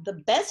have the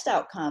best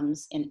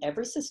outcomes in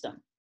every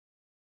system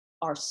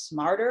are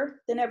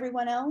smarter than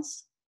everyone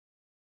else,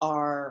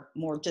 are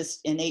more just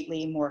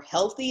innately more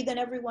healthy than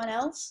everyone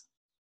else,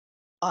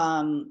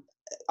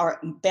 are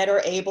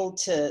better able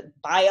to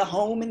buy a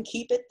home and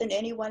keep it than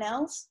anyone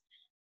else.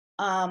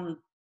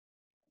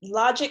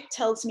 Logic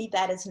tells me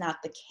that is not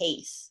the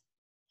case.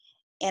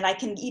 And I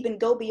can even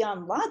go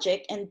beyond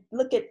logic and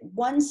look at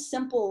one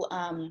simple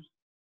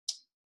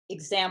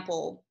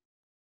example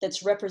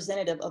that's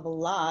representative of a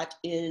lot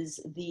is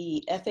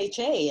the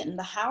FHA and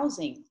the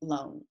housing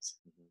loans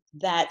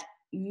that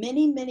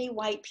many, many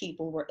white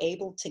people were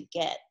able to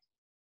get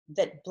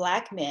that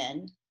Black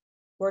men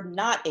were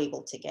not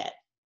able to get,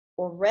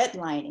 or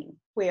redlining,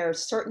 where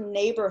certain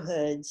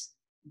neighborhoods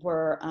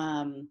were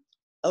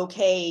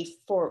okay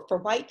for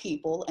white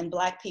people and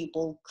Black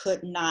people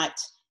could not,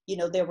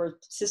 there were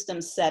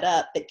systems set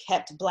up that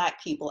kept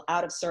Black people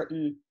out of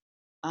certain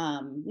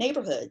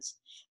neighborhoods.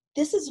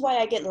 This is why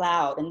I get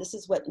loud, and this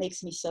is what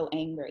makes me so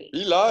angry.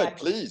 Be loud,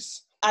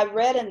 please. I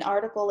read an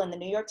article in the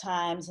New York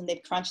Times, and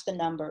they've crunched the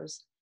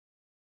numbers.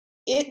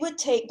 It would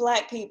take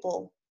Black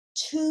people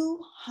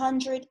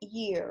 200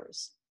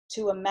 years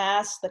to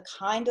amass the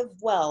kind of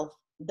wealth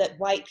that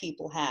white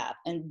people have.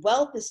 And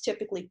wealth is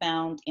typically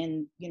found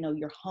in,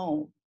 your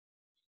home.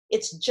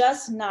 It's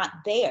just not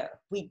there.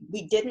 We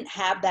didn't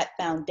have that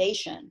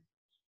foundation.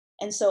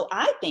 And so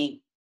I think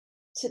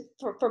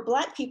for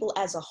Black people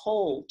as a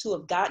whole to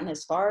have gotten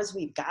as far as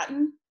we've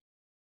gotten,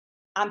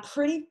 I'm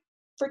pretty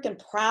freaking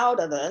proud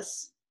of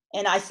us.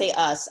 And I say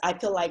us, I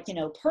feel like, you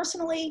know,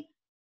 personally,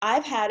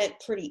 I've had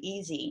it pretty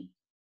easy.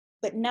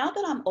 But now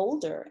that I'm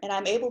older and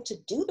I'm able to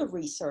do the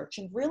research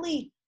and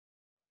really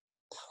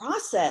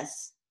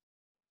process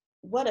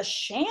what a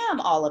sham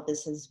all of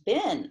this has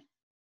been,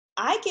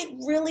 I get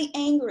really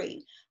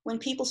angry when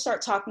people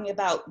start talking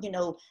about, you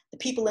know, the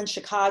people in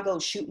Chicago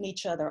shooting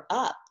each other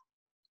up.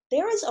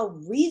 There is a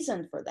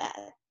reason for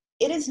that.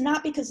 It is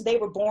not because they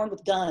were born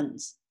with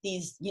guns.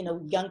 These, you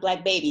know, young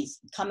Black babies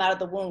come out of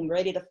the womb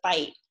ready to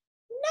fight.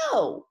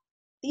 No,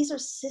 these are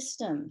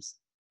systems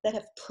that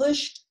have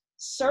pushed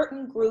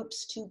certain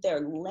groups to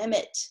their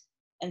limit.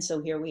 And so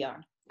here we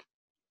are.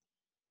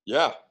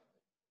 Yeah,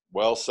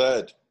 well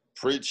said.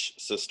 Preach,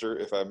 sister,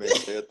 if I may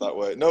say it that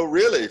way. No,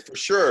 really, for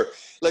sure.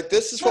 Like,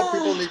 this is what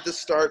people need to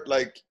start,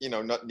 like, you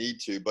know, not need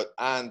to, but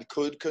and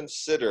could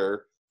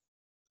consider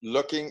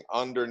looking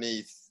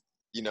underneath,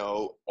 you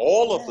know,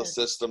 all of the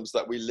systems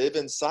that we live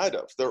inside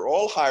of. They're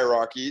all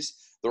hierarchies.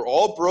 They're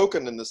all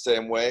broken in the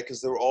same way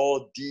because they're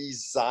all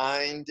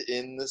designed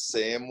in the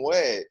same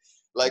way.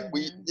 Like,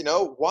 we, you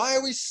know, why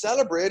are we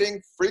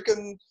celebrating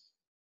freaking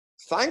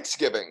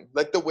Thanksgiving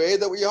like the way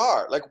that we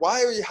are? Like,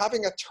 why are you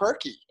having a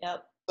turkey?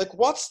 Yep. Like,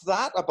 what's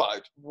that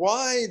about?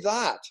 Why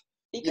that?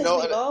 Because, you know,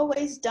 we've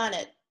always done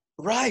it.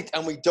 Right.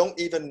 And we don't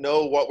even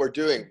know what we're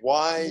doing.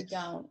 Why? We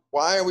don't.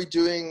 Why are we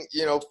doing,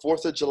 you know,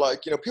 4th of July?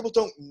 You know, people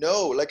don't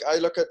know. Like, I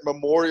look at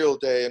Memorial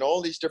Day and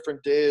all these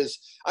different days.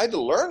 I had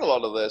to learn a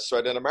lot of this,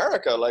 right, in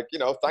America. Like, you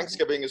know,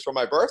 Thanksgiving is for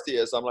my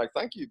birthday. I'm like,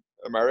 thank you,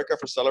 America,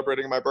 for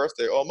celebrating my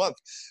birthday all month.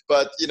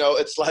 But, you know,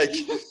 it's like,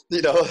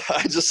 you know,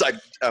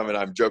 I mean,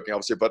 I'm joking,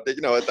 obviously, but,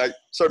 you know, I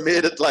sort of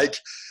made it like,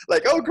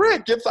 oh,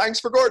 great, give thanks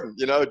for Gordon,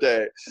 you know,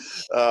 day.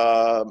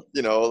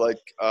 You know, like,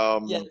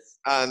 yes.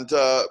 And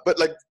but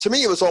like, to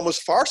me it was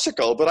almost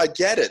farcical, but I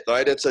get it,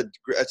 right? It's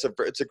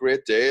a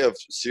great day of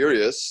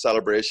serious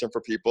celebration for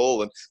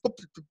people, and but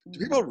do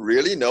people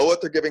really know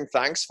what they're giving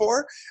thanks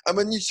for? And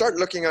when you start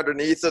looking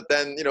underneath it,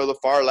 then, you know, the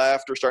far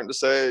left are starting to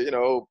say, you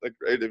know, like,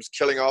 it was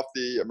killing off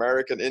the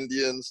American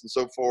Indians and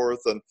so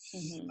forth, and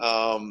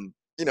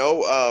you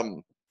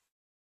know,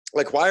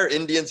 like, why are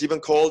Indians even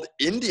called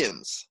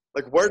Indians?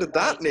 Like, where did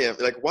that name,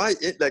 like, why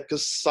it, like,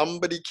 because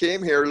somebody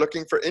came here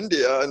looking for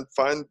India and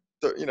found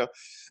the, you know,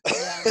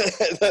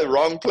 the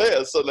wrong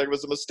place, so like, it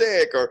was a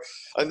mistake.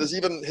 And there's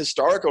even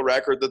historical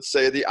record that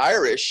say the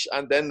Irish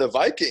and then the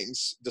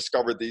Vikings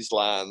discovered these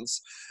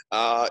lands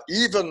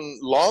even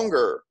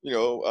longer, you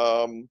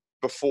know,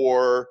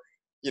 before,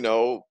 you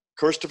know,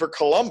 Christopher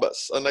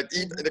Columbus. And like,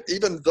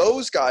 even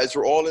those guys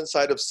were all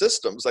inside of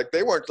systems. Like,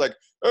 they weren't like,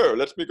 oh,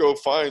 let me go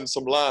find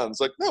some lands.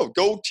 Like, no,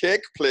 go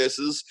take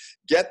places,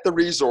 get the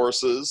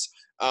resources,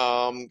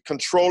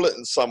 control it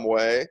in some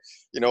way,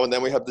 you know. And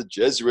then we have the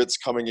Jesuits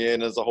coming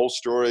in as a whole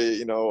story,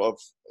 you know, of,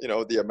 you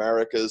know, the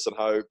Americas and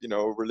how, you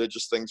know,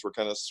 religious things were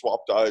kind of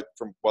swapped out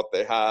from what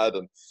they had,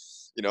 and,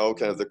 you know,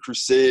 kind of the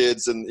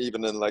Crusades, and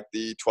even in like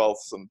the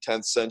 12th and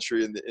 10th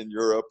century in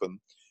Europe, and,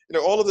 you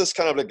know, all of this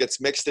kind of like gets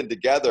mixed in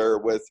together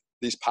with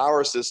these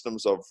power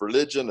systems of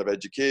religion, of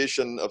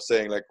education, of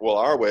saying like, well,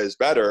 our way is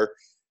better,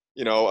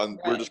 you know, and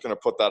we're just going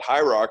to put that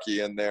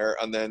hierarchy in there.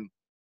 And then,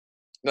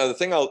 now, the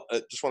thing I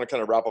just want to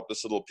kind of wrap up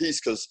this little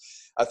piece, because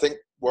I think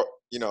we're,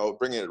 you know,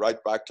 bringing it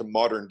right back to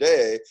modern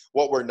day,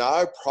 what we're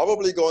now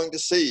probably going to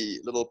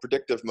see, little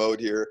predictive mode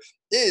here,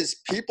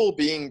 is people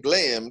being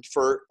blamed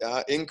for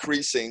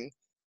increasing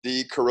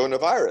the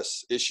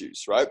coronavirus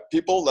issues, right?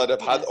 People that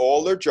have had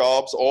all their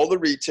jobs, all the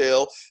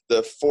retail,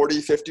 the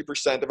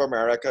 40-50% of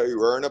America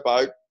who earn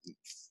about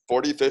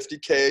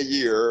 40-50K a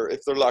year,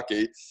 if they're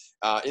lucky,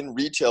 in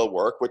retail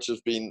work, which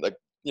has been like,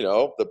 you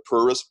know, the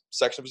poorest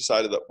section of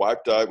society that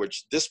wiped out,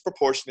 which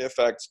disproportionately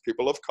affects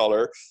people of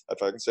color,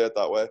 if I can say it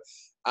that way.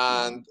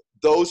 And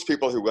those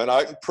people who went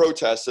out and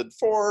protested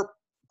for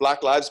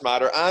Black Lives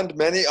Matter and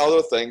many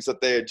other things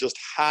that they had just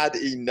had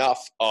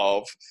enough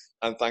of,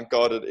 and thank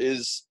God it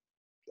is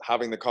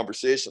having the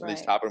conversation at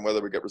least happen,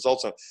 whether we get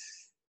results on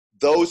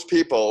those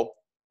people.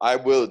 I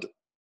would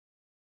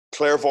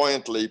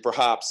clairvoyantly,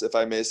 perhaps, if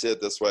I may say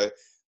it this way,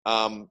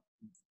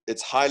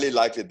 it's highly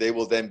likely they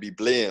will then be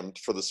blamed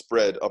for the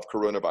spread of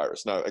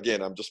coronavirus. Now,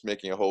 again, I'm just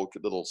making a whole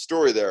little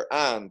story there.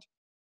 And,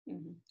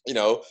 you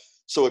know,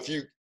 so if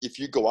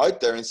you go out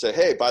there and say,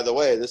 hey, by the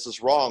way, this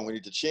is wrong, we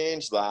need to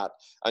change that,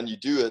 and you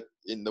do it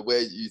in the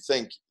way you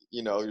think,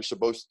 you know, you're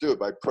supposed to do it,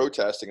 by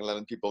protesting and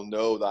letting people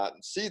know that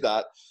and see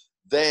that,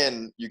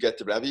 then you get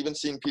to, I've even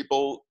seen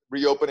people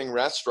reopening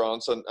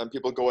restaurants and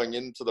people going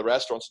into the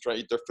restaurants and trying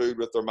to eat their food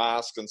with their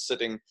masks and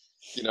sitting,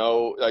 you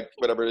know, like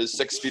whatever it is,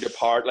 6 feet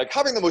apart, like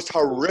having the most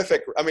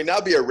horrific, I mean,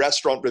 that'd be a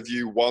restaurant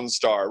review 1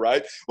 star,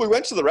 right? We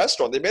went to the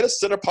restaurant, they made us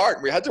sit apart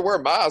and we had to wear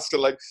masks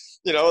and like,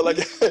 you know, like,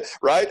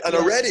 right? And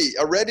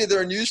already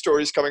there are news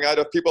stories coming out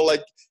of people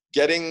like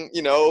getting,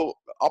 you know,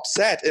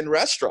 upset in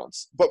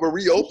restaurants, but we're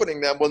reopening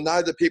them. Well,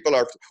 now the people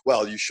are,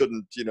 well, you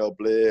shouldn't, you know,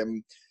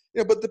 blame,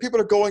 you know, but the people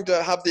are going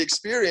to have the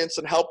experience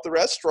and help the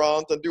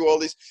restaurant and do all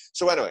these.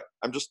 So anyway,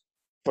 I'm just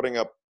putting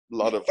up a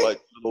lot of like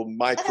little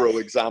micro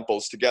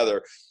examples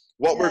together.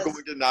 what we're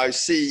going to now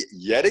see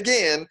yet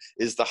again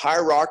is the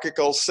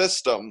hierarchical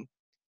system,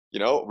 you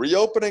know,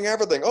 reopening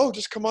everything. Oh,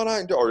 just come on out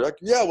and do, or like,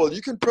 yeah, well,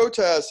 you can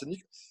protest,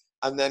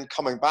 and then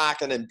coming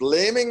back and then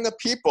blaming the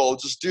people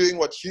just doing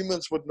what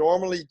humans would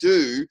normally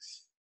do,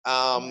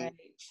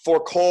 for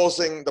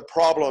causing the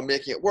problem and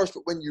making it worse.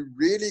 But when you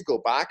really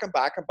go back and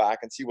back and back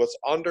and see what's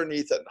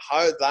underneath it and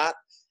how that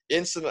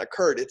incident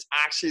occurred, it's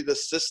actually the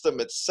system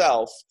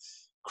itself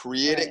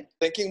creating,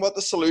 thinking what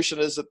the solution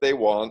is that they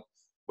want,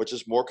 which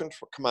is more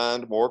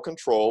command, more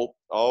control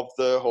of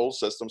the whole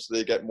system, so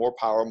they get more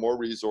power, more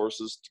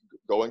resources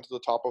going to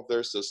the top of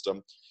their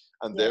system.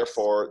 And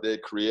therefore, they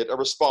create a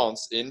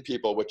response in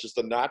people, which is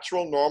the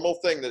natural, normal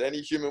thing that any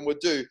human would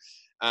do,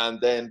 and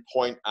then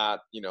point at,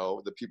 you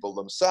know, the people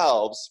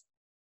themselves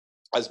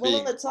as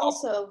being. Well, it's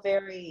also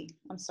very,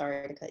 I'm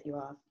sorry to cut you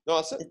off. No,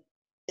 that's it.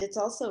 It's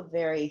also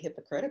very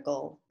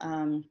hypocritical.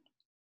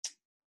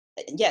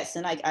 Yes,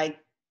 and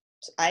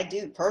I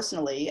do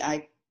personally,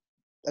 I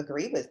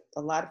agree with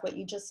a lot of what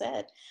you just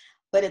said,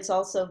 but it's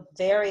also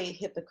very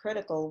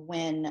hypocritical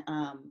when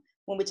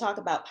we talk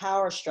about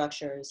power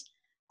structures.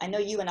 I know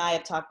you and I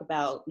have talked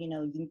about, you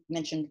know, you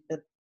mentioned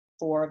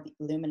before the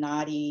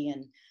Illuminati,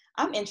 and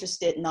I'm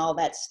interested in all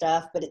that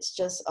stuff, but it's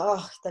just,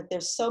 that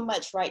there's so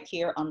much right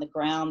here on the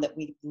ground that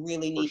we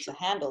really need to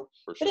handle.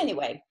 But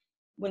anyway,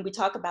 when we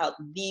talk about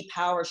the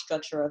power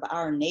structure of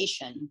our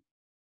nation,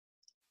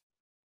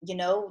 you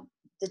know,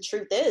 the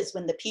truth is,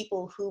 when the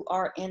people who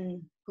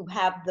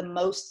have the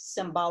most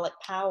symbolic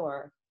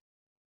power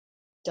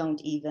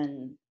don't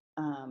even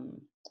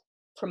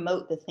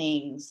promote the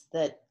things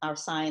that our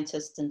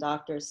scientists and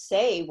doctors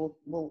say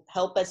will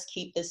help us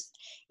keep this.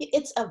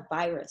 It's a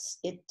virus.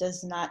 It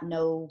does not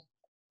know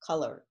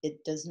color.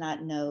 It does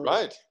not know,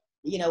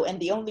 you know, and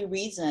the only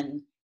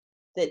reason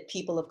that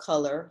people of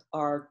color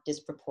are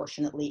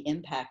disproportionately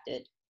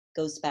impacted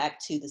goes back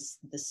to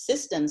the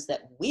systems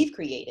that we've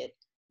created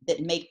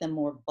that make them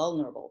more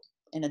vulnerable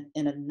in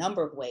a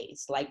number of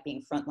ways, like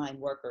being frontline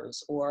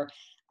workers or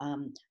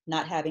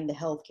not having the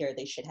health care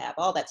they should have,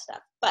 all that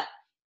stuff. But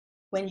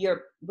when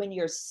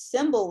your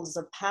symbols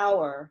of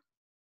power,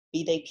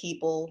 be they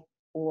people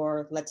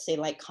or let's say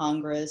like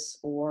Congress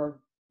or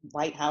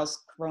White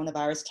House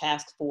coronavirus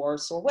task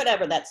force or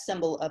whatever that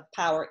symbol of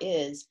power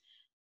is,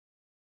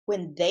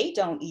 when they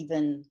don't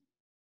even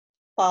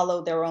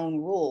follow their own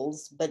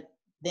rules, but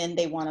then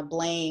they want to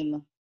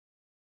blame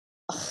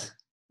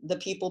the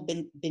people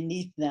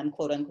beneath them,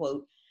 quote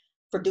unquote,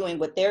 for doing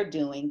what they're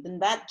doing, then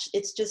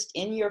it's just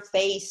in your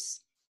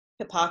face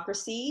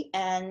hypocrisy.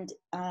 And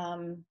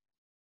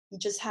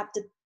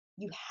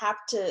you have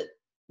to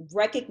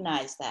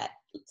recognize that,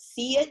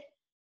 see it,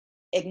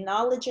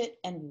 acknowledge it,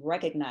 and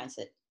recognize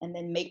it, and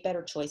then make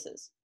better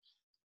choices.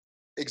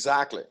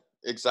 Exactly.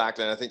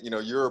 And I think, you know,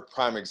 you're a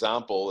prime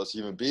example as a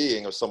human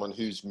being of someone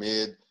who's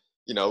made,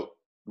 you know,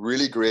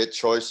 really great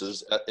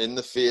choices in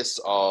the face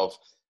of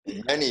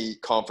many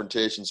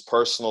confrontations,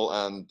 personal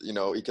and, you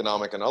know,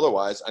 economic and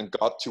otherwise, and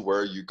got to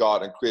where you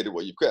got and created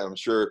what you created. I'm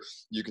sure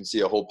you can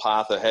see a whole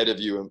path ahead of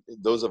you. And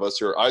those of us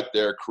who are out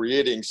there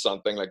creating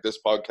something like this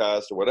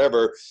podcast or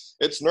whatever,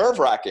 it's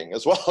nerve-wracking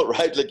as well,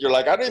 right? Like, you're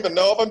like, I don't even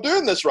know if I'm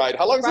doing this right.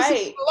 How long is this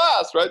going to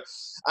last, right?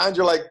 And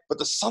you're like, but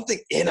there's something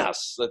in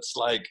us that's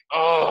like,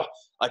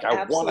 like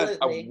I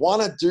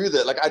want to do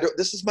that. Like,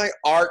 this is my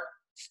art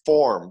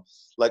form.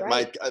 Like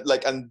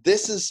and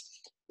this is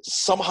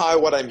somehow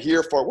what I'm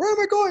here for. Where am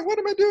I going? What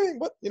am I doing?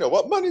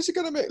 What money is it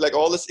going to make? Like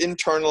all this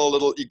internal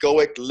little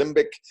egoic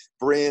limbic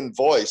brain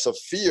voice of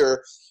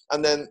fear.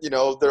 And then, you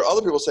know, there are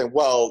other people saying,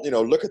 well, you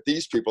know, look at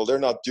these people. They're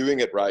not doing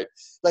it right.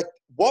 Like,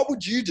 what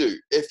would you do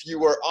if you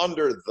were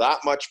under that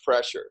much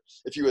pressure?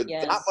 If you had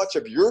that much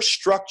of your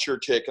structure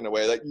taken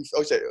away, like you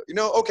say, you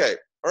know, okay,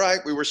 all right,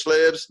 we were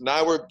slaves.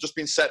 Now we're just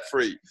being set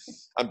free.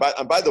 And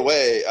by the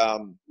way,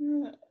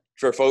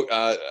 for folk,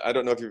 I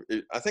don't know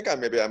if I think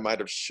I might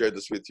have shared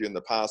this with you in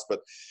the past, but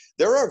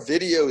there are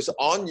videos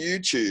on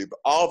YouTube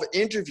of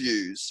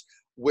interviews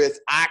with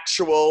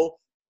actual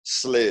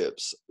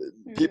slaves,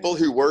 people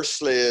who were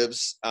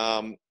slaves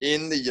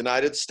in the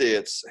United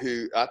States,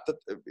 who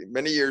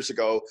many years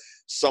ago,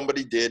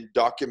 somebody did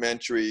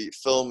documentary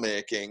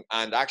filmmaking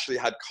and actually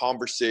had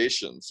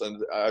conversations.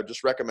 And I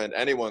just recommend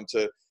anyone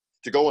to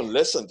go and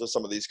listen to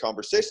some of these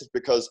conversations,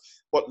 because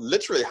what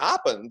literally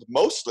happened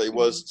mostly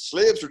was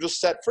slaves were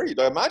just set free.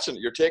 Now imagine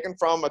you're taken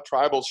from a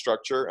tribal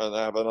structure, and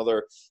I have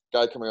another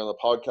guy coming on the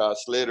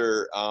podcast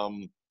later,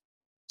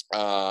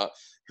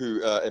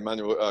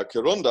 Emmanuel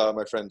Kirunda,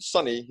 my friend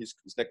Sonny, his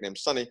nickname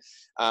Sonny,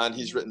 and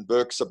he's written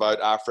books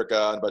about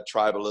Africa and about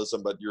tribalism,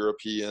 about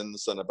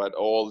Europeans, and about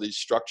all these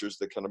structures,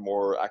 the kind of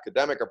more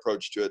academic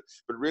approach to it,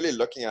 but really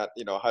looking at,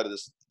 you know, how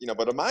does, you know,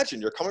 but imagine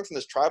you're coming from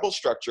this tribal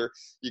structure,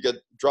 you get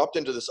dropped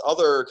into this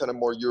other kind of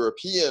more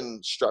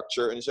European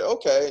structure, and you say,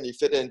 okay, and you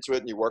fit into it,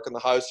 and you work in the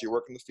house, you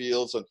work in the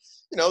fields, and,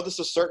 you know, there's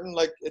a certain,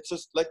 like, it's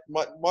just like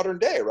modern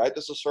day, right?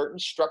 There's a certain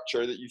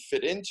structure that you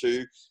fit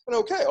into, and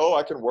okay,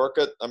 I can work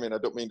it. I mean, I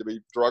don't mean to be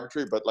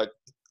derogatory, but like,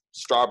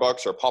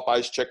 Starbucks or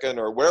Popeye's chicken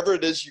or wherever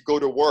it is you go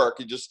to work,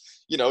 you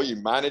just, you know, you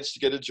manage to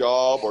get a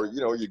job, or,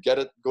 you know, you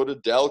go to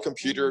Dell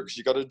Computer because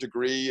you got a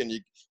degree and you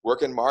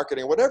work in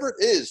marketing, whatever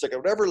it is, like at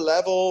whatever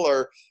level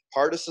or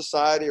part of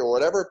society or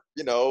whatever,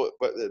 you know,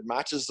 but it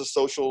matches the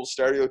social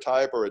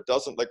stereotype or it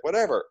doesn't, like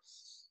whatever.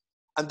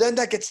 And then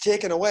that gets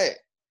taken away.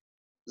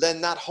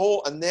 Then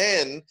and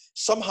then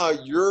somehow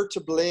you're to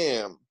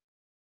blame,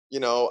 you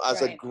know,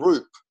 as a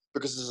group,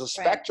 because there's a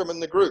spectrum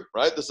in the group,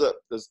 right?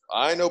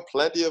 I know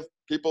plenty of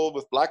people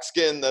with black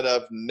skin that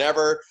have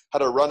never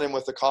had a run-in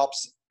with the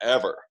cops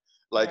ever.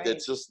 Like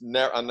it's just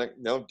never, and you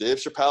know, Dave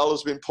Chappelle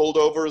has been pulled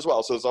over as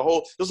well. So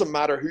it's doesn't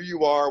matter who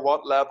you are,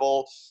 what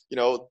level, you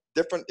know,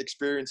 different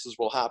experiences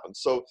will happen.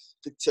 So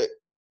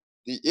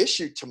the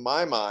issue to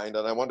my mind,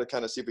 and I want to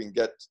kind of see if we can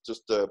get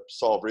just to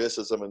solve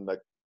racism in like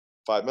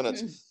 5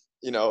 minutes,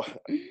 you know,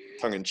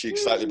 tongue in cheek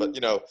slightly, but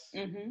you know,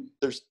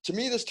 there's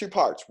two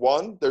parts.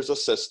 One, there's a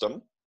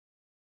system,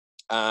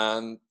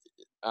 and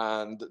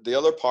the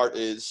other part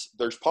is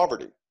there's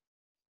poverty.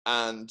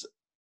 And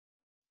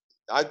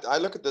I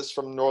look at this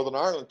from Northern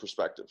Ireland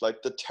perspective.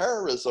 Like the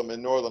terrorism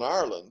in Northern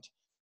Ireland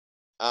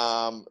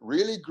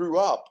really grew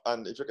up,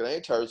 and if you look at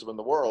any terrorism in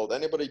the world,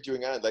 anybody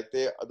doing anything, like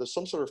there's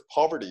some sort of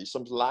poverty,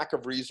 some lack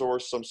of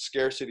resource, some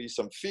scarcity,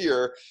 some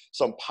fear,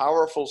 some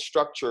powerful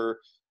structure,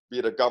 be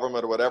it a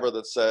government or whatever,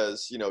 that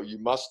says, you know, you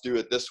must do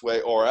it this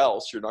way or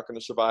else you're not going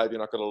to survive, you're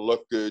not going to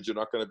look good, you're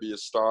not going to be a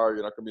star,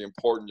 you're not going to be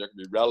important, you're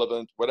going to be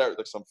relevant, whatever.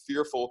 There's some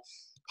fearful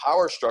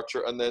power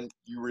structure, and then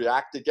you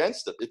react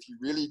against it. If you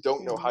really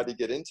don't know how to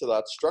get into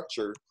that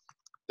structure,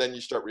 then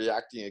you start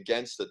reacting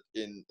against it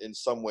in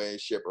some way,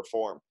 shape, or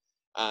form.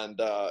 And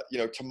you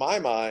know, to my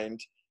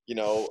mind, you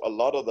know,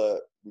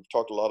 we've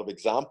talked a lot of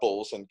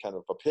examples and kind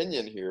of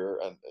opinion here,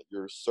 and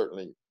you're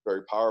certainly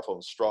very powerful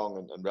and strong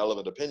and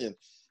relevant opinion.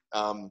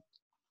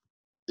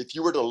 If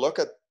you were to look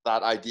at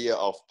that idea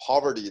of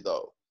poverty,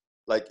 though,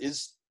 like,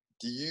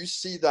 do you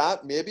see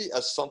that maybe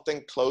as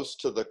something close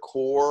to the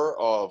core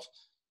of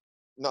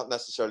not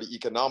necessarily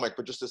economic,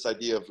 but just this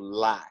idea of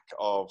lack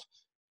of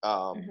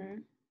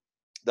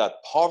that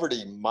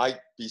poverty might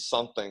be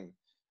something,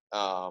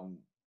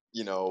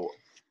 you know,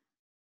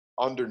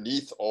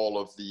 underneath all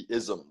of the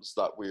isms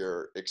that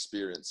we're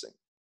experiencing?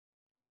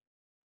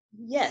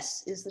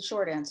 Yes, is the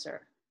short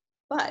answer.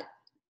 But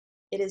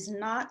it is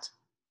not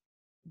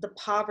the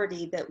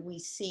poverty that we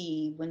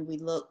see when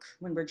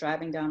we're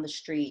driving down the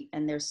street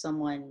and there's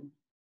someone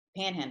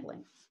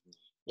panhandling.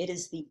 It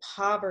is the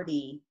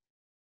poverty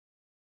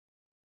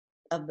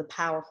of the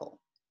powerful.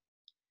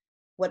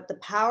 What the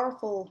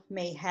powerful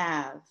may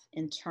have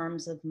in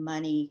terms of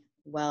money,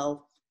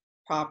 wealth,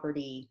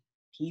 property,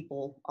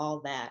 people, all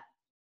that,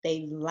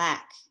 they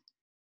lack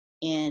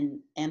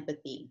in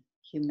empathy,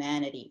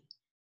 humanity,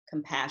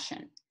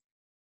 compassion.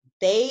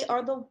 They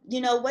are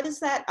what is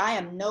that? I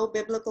am no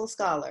biblical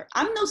scholar.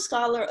 I'm no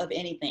scholar of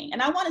anything.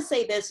 And I want to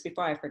say this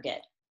before I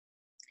forget.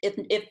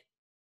 If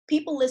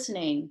people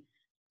listening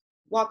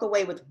walk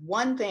away with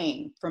one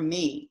thing from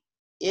me,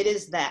 it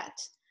is that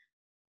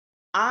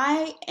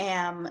I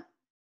am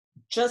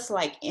just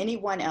like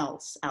anyone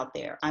else out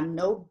there. I'm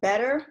no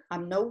better.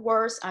 I'm no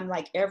worse. I'm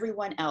like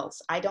everyone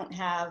else. I don't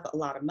have a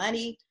lot of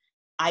money.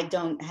 I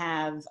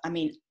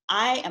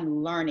am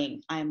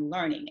learning.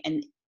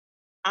 And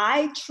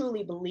I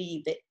truly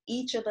believe that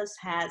each of us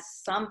has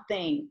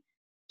something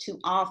to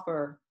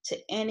offer to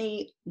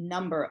any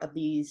number of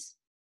these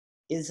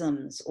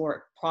isms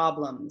or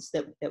problems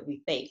that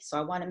we face. So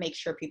I want to make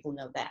sure people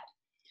know that.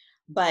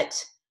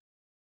 But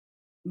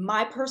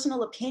my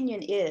personal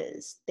opinion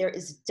is there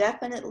is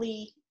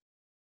definitely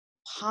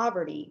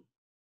poverty,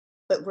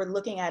 but we're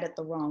looking at it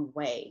the wrong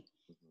way.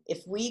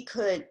 If we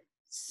could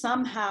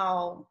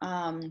somehow,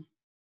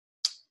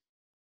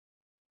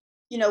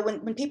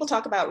 when people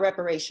talk about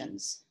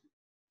reparations,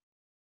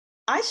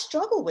 I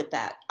struggle with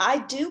that. I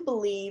do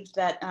believe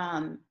that,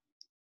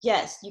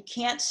 yes, you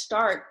can't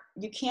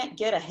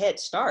get a head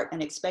start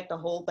and expect a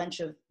whole bunch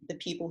of the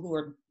people who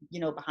are,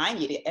 behind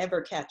you to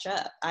ever catch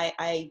up.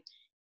 I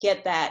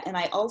get that. And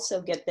I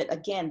also get that,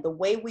 again, the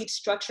way we've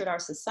structured our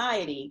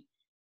society,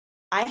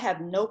 I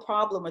have no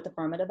problem with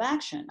affirmative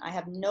action. I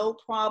have no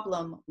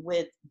problem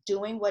with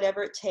doing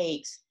whatever it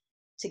takes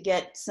to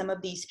get some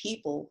of these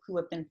people who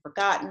have been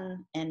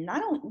forgotten, and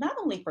not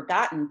only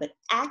forgotten, but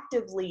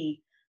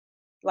actively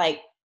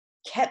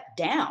kept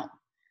down.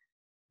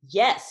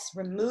 Yes,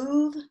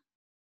 remove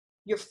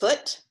your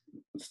foot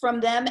from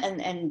them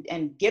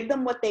and give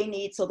them what they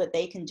need so that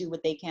they can do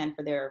what they can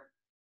for their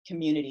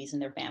communities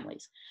and their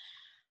families.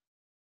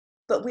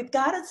 But we've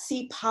got to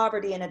see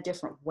poverty in a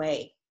different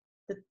way.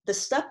 The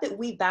stuff that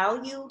we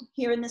value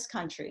here in this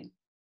country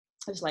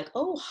is like,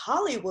 oh,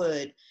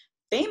 Hollywood,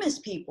 famous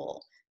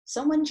people,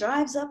 someone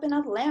drives up in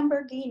a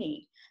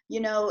Lamborghini.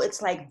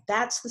 It's like,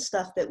 that's the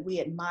stuff that we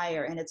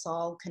admire, and it's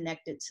all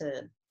connected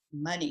to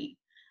money.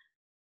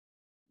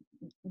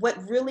 What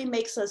really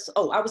makes us,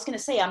 I was going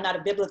to say, I'm not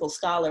a biblical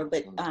scholar,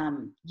 but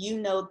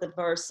the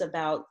verse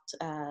about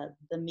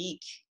the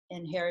meek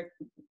inherit,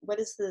 what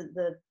is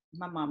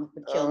my mom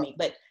would kill me,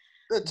 but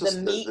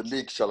the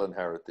meek shall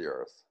inherit the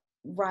earth.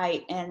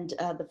 right, and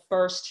the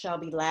first shall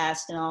be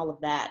last and all of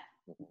that.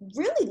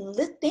 Really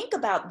think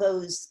about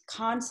those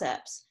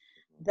concepts,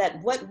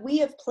 that what we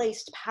have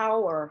placed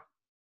power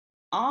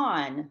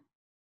on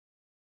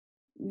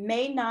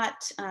may not,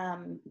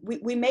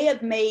 we may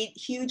have made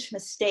huge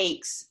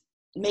mistakes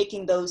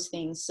making those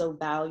things so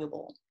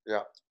valuable.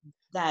 Yeah.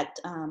 That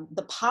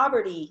the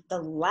poverty,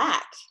 the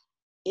lack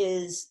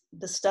is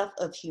the stuff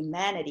of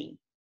humanity,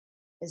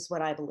 is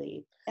what I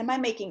believe. Am I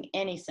making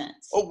any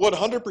sense? Oh,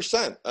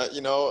 100%.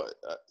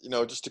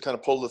 Just to kind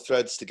of pull the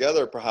threads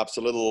together, perhaps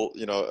a little,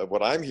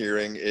 what I'm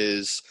hearing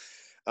is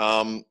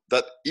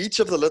that each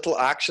of the little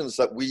actions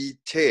that we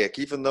take,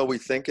 even though we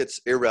think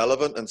it's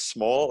irrelevant and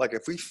small, like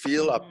if we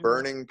feel a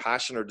burning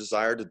passion or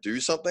desire to do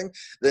something,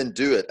 then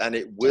do it, and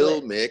it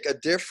will make a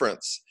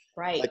difference.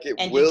 Right. Like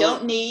and will,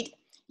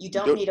 you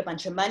don't need a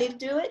bunch of money to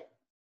do it.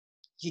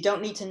 You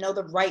don't need to know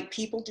the right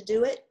people to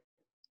do it.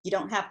 You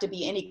don't have to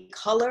be any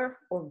color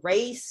or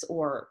race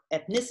or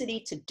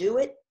ethnicity to do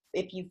it.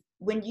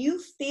 When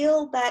you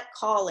feel that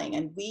calling,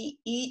 and we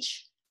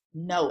each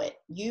know it,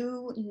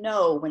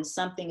 when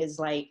something is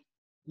like,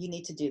 you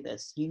need to do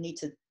this, you need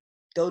to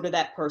go to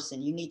that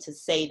person, you need to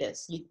say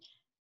this, you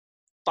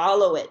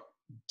follow it,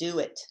 do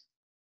it.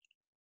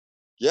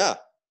 Yeah.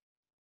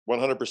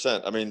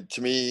 100%. I mean,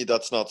 to me,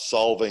 that's not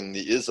solving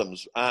the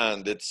isms.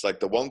 And it's like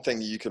the one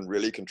thing you can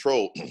really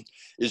control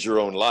is your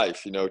own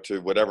life, to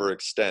whatever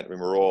extent. I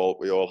mean,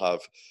 we all have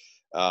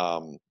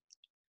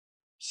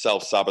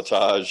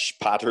self-sabotage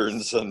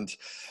patterns, and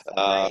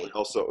Right.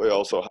 we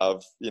also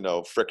have,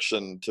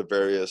 friction to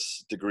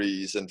various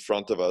degrees in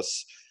front of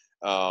us,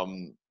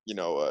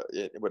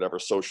 whatever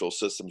social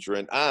systems we're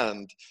in.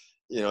 And,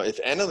 if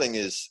anything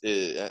is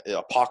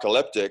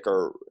apocalyptic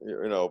or,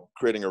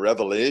 creating a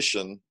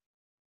revelation,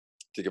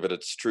 to give it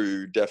its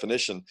true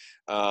definition,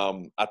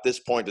 at this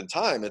point in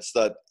time, it's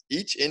that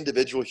each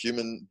individual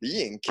human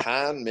being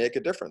can make a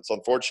difference.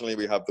 Unfortunately,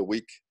 we have the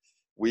weak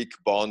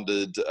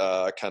bonded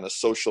kind of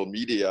social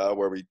media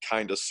where we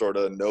kind of sort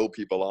of know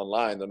people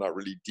online. They're not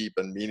really deep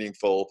and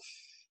meaningful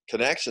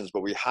connections,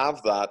 but we have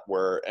that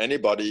where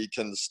anybody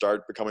can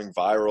start becoming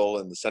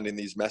viral and sending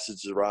these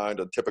messages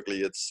around. And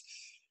typically it's,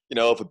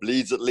 if it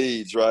bleeds, it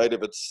leads, right?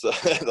 If it's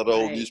that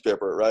old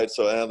newspaper, right?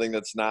 So anything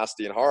that's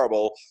nasty and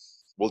horrible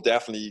will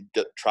definitely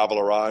travel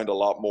around a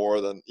lot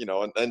more than,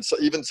 and so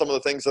even some of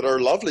the things that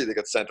are lovely that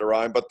get sent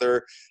around, but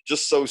they're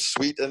just so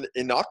sweet and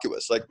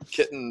innocuous, like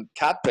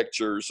cat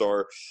pictures,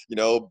 or,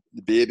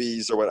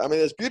 babies or what. I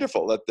mean, it's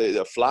beautiful that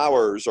the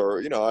flowers,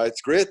 or,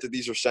 it's great that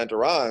these are sent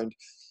around.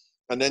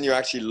 And then you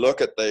actually look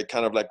at the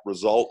kind of like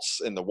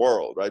results in the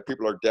world, right?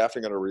 People are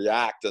definitely going to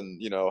react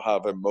and,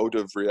 have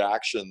emotive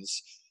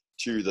reactions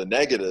to the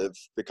negative,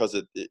 because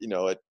it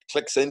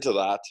clicks into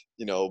that,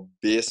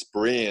 base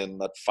brain,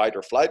 that fight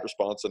or flight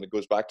response. And it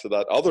goes back to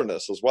that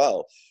otherness as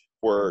well,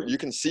 where you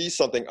can see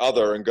something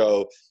other and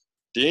go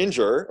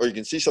danger, or you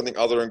can see something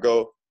other and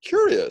go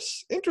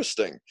curious,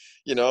 interesting,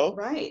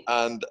 Right.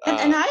 And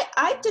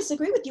I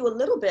disagree with you a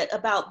little bit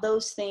about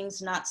those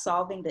things not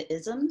solving the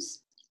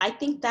isms. I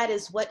think that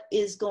is what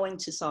is going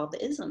to solve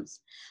the isms.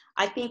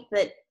 I think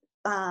that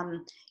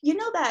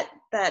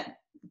that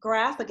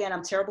graph, again,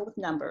 I'm terrible with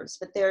numbers,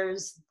 but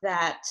there's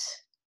that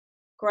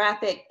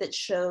graphic that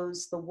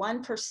shows the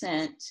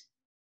 1%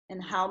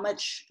 and how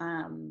much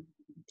I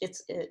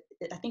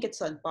think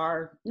it's a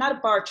bar, not a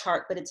bar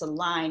chart, but it's a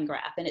line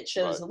graph, and it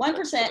shows the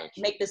 1%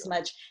 make this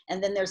much,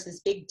 and then there's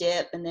this big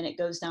dip, and then it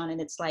goes down, and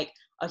it's like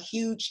a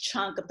huge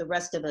chunk of the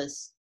rest of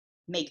us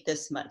make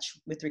this much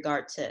with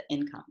regard to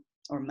income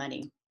or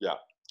money. Yeah.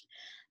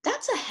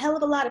 That's a hell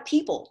of a lot of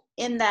people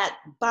in that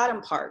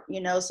bottom part,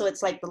 so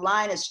it's like the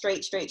line is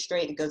straight,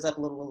 it goes up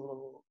a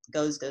little,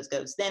 goes.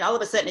 Then all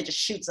of a sudden it just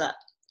shoots up.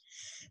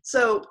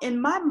 So in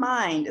my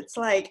mind, it's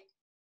like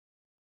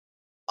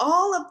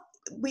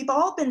we've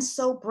all been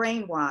so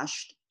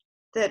brainwashed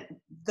that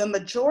the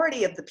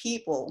majority of the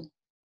people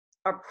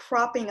are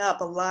propping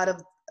up a lot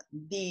of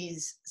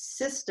these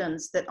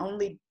systems that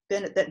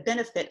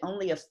benefit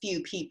only a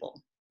few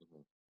people.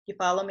 You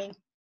follow me?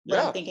 What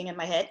I'm thinking in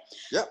my head?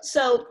 Yeah.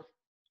 So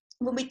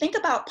when we think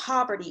about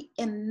poverty,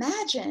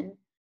 imagine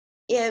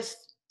if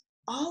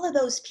all of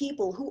those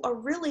people who are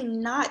really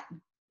not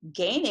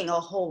gaining a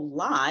whole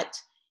lot,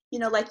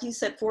 like you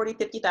said,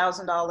 $40,000,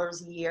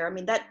 $50,000 a year. I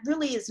mean, that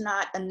really is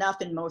not enough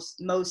in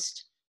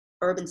most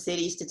urban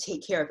cities to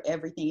take care of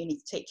everything you need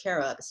to take care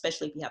of,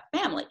 especially if you have a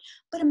family.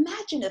 But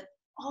imagine if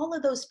all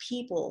of those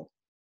people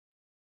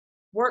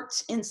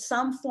worked in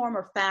some form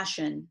or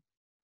fashion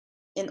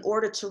in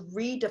order to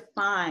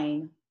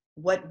redefine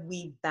what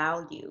we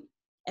value.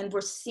 And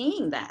we're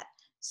seeing that.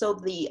 So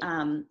the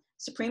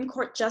Supreme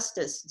Court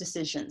justice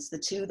decisions, the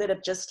two that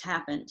have just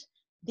happened,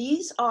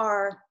 these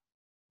are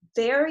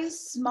very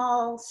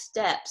small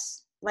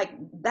steps. Like,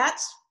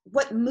 that's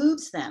what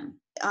moves them.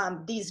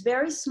 These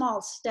very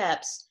small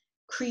steps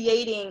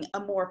creating a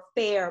more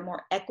fair,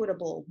 more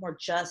equitable, more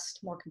just,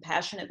 more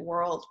compassionate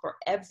world for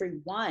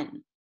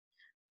everyone.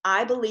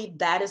 I believe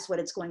that is what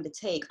it's going to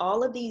take.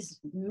 All of these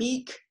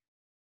meek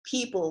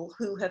people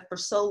who have for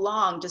so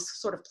long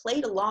just sort of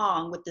played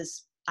along with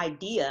this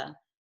idea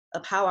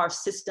of how our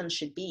system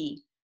should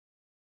be,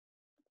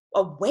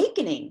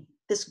 awakening,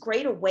 this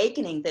great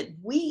awakening that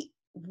we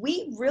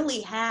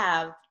really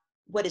have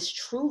what is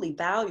truly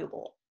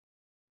valuable.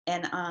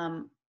 And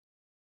I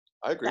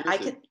agree that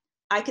with you.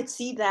 I could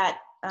see that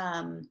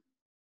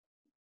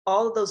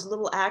all of those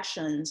little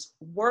actions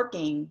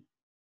working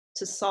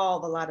to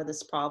solve a lot of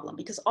this problem,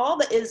 because all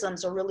the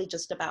isms are really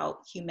just about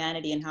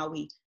humanity and how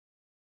we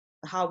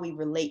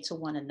relate to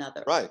one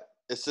another. Right.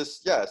 It's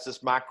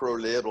this macro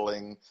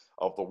labeling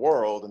of the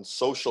world, and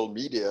social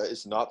media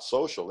is not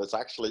social. It's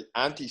actually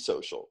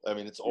antisocial. I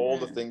mean, it's all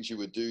the Mm, things you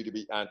would do to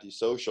be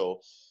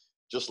antisocial,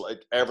 just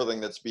like everything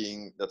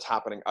that's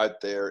happening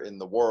out there in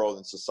the world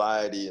and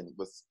society, and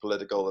with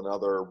political and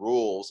other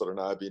rules that are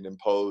now being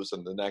imposed,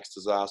 and the next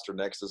disaster,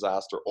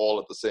 all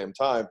at the same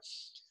time.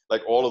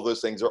 Like, all of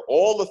those things are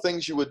all the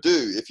things you would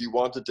do if you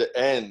wanted to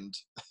end,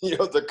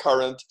 the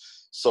current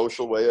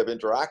social way of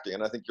interacting.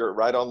 And I think you're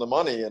right on the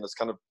money. And it's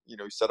kind of, you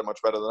said it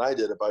much better than I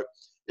did about,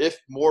 if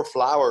more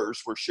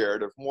flowers were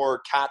shared, if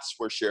more cats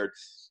were shared,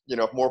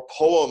 if more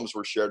poems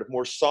were shared, if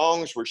more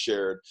songs were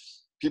shared,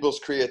 people's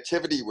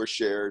creativity were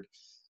shared.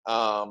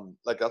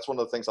 Like, that's one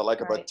of the things I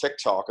like about right.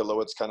 TikTok, although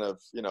it's kind of,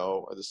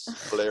 this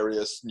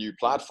hilarious new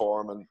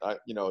platform, and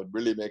it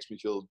really makes me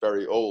feel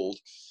very old.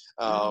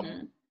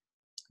 Mm-hmm.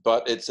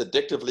 But it's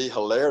addictively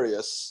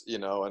hilarious,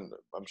 and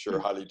I'm sure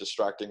highly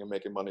distracting and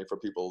making money for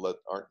people that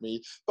aren't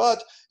me.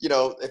 But,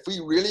 if we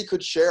really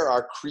could share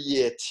our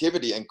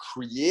creativity and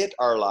create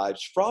our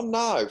lives from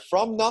now,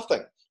 from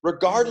nothing,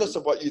 regardless Mm-hmm.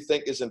 of what you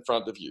think is in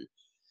front of you,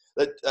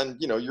 and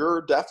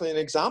you're definitely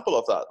an example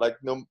of that. Like,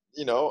 no,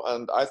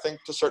 and I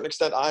think to a certain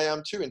extent I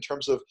am too, in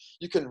terms of,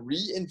 you can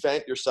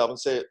reinvent yourself and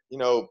say,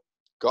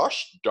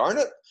 gosh darn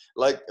it,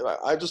 like,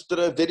 I just did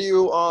a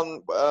video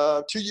on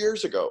 2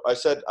 years ago. I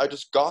said, I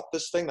just got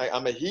this thing, like,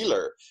 I'm a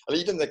healer. And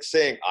even like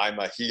saying I'm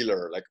a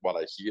healer, like,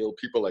 what, I heal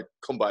people, like,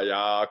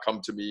 kumbaya, come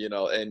to me and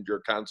I'll end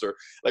your cancer.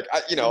 Like, I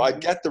Mm-hmm.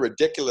 get the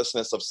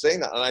ridiculousness of saying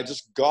that, and I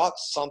just got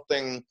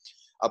something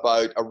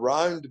about,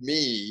 around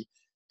me,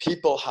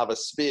 people have a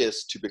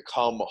space to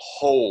become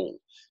whole,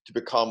 to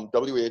become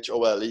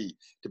WHOLE,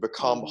 to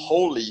become Mm-hmm.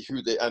 holy,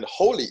 and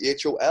holy,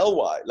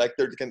 HOLY, like,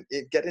 they can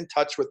get in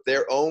touch with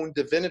their own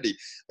divinity.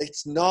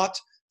 It's not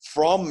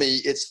from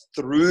me, it's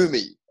through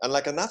me. And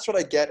that's what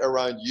I get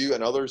around you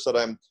and others that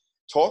I'm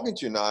talking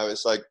to now.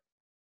 It's like,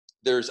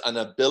 there's an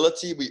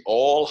ability we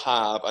all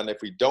have, and if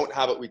we don't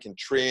have it, we can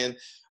train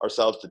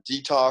ourselves to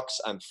detox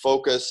and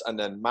focus, and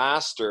then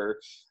master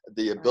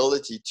the Right.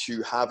 ability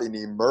to have an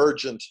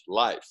emergent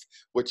life,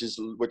 which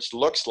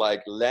looks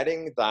like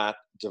letting that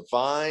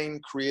divine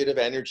creative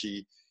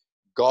energy,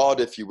 God,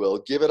 if you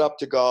will, give it up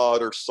to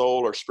God or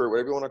soul or spirit,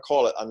 whatever you want to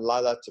call it, and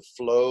allow that to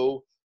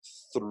flow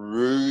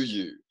through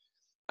you.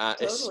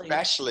 Totally.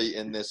 Especially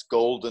in this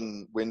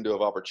golden window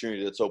of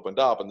opportunity that's opened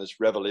up, and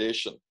this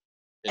revelation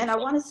in And I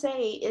front. want to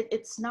say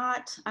it's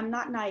not, I'm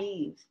not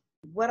naive.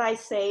 What I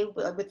say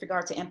with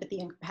regard to empathy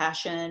and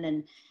compassion,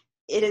 and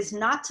it is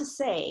not to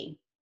say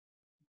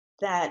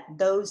that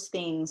those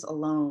things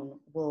alone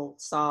will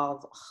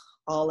solve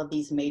all of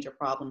these major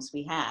problems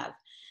we have.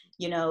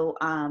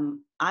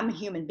 I'm a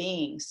human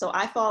being, so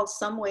I fall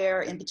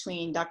somewhere in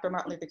between Dr.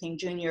 Martin Luther King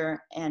Jr.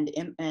 and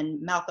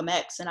Malcolm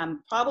X, and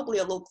I'm probably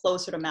a little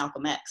closer to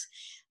Malcolm X.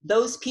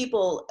 Those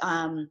people,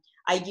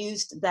 I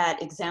used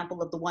that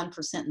example of the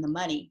 1% and the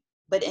money,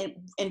 but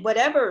in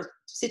whatever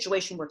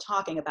situation we're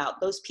talking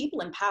about, those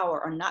people in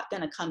power are not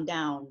going to come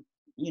down,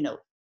 you know,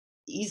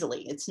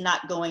 easily. It's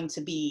not going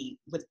to be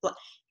with,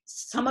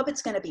 some of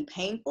it's going to be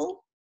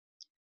painful.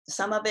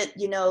 Some of it,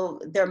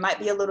 there might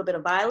be a little bit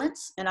of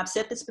violence. And I've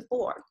said this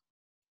before.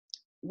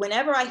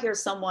 Whenever I hear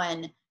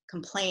someone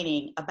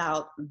complaining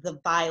about the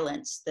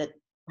violence that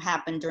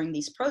happened during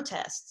these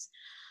protests,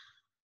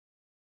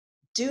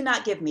 do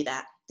not give me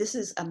that. This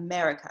is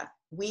America.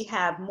 We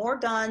have more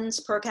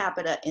guns per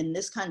capita in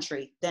this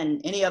country than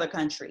any other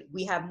country.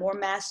 We have more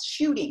mass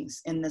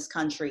shootings in this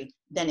country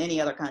than any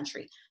other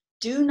country.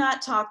 Do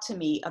not talk to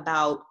me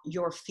about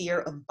your fear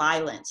of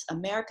violence.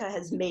 America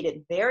has made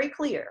it very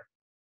clear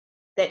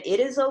that it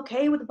is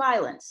okay with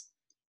violence.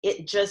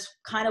 It just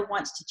kind of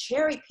wants to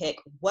cherry pick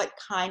what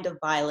kind of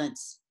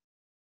violence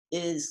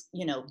is,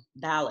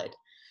 valid.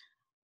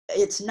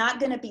 It's not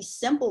going to be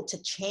simple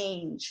to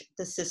change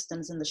the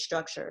systems and the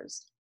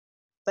structures,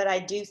 but I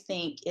do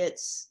think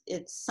it's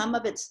some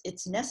of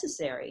it's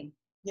necessary.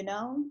 It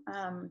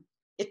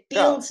Yeah.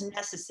 feels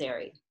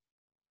necessary.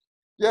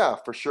 Yeah,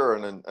 for sure.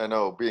 And I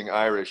know, being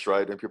Irish,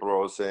 right? And people are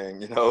always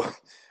saying,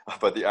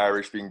 about the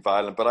Irish being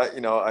violent, but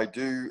I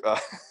do,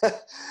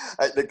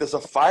 I think there's a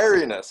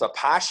fieriness, a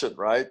passion,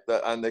 right?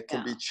 And it can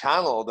Yeah. be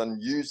channeled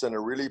and used in a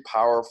really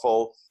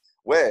powerful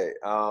way.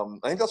 I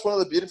think that's one of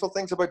the beautiful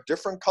things about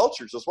different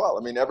cultures as well.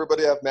 I mean,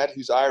 everybody I've met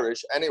who's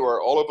Irish, anywhere,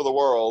 all over the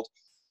world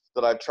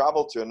that I've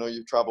traveled to, I know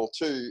you've traveled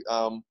too.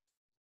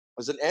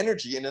 as an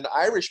energy in an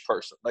Irish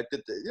person. Like,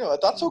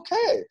 that's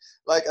okay.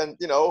 Like, and,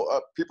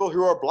 people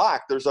who are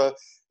black, there's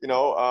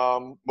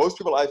most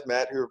people I've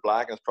met who are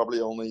black, and it's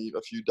probably only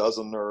a few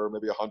dozen or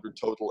maybe 100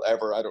 total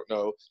ever, I don't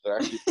know, that I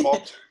actually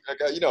talk to. Like,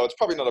 it's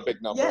probably not a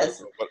big number. Yes. I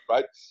don't know, but,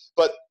 right.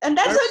 But, and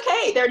that's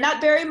okay. There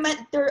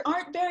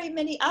aren't very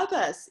many of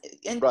us.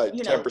 And, right.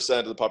 10%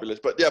 of the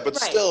population. But yeah, but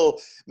right. Still,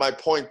 my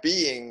point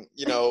being,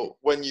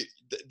 when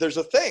there's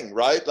a thing,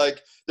 right?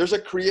 Like, there's a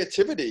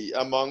creativity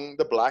among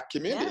the black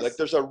community. Yes. Like,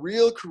 there's a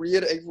real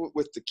creative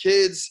with the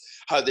kids,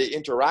 how they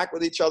interact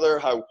with each other,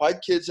 how white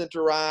kids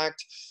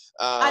interact.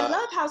 I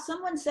love how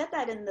someone said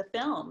that in the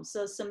film.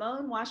 So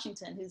Simone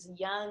Washington, who's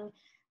young,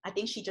 I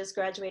think she just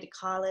graduated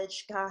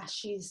college. Gosh,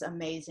 she's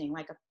amazing.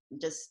 Like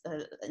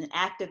an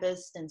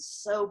activist and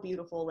so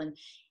beautiful. And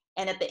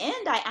at the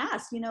end, I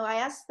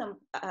asked them,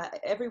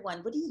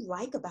 everyone, what do you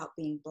like about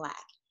being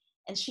black?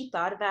 And she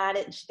thought about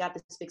it, and she got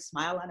this big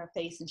smile on her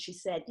face, and she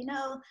said,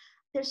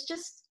 there's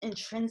just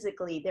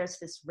intrinsically, there's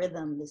this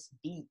rhythm, this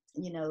beat,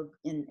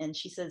 and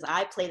she says,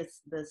 I play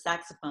the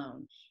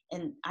saxophone,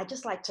 and I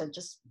just like to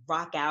just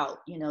rock out,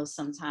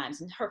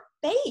 sometimes. And her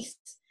face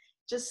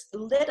just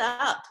lit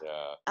up.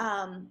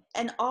 Yeah.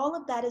 And all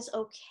of that is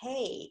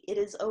okay. It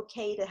is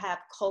okay to have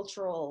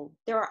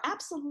there are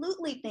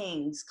absolutely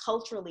things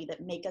culturally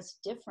that make us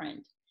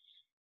different.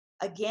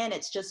 Again,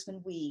 it's just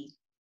when we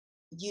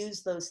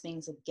use those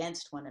things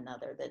against one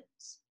another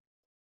that's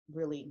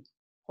really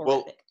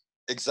horrific. Well,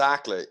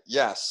 exactly.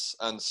 Yes.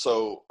 And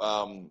so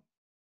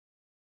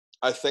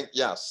I think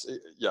yes.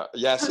 Yeah.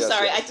 Yes. I'm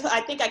sorry. Yes.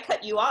 I think I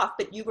cut you off,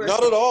 but you were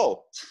not at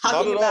all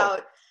talking about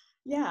all.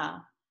 Yeah.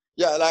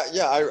 Yeah.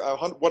 I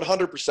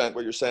 100%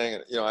 what you're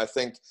saying. I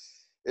think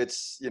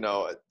it's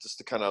just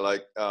to kind of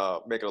like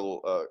make a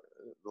little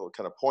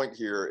kind of point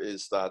here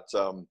is that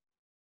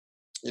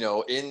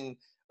in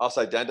us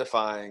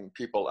identifying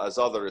people as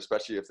other,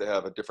 especially if they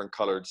have a different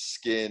colored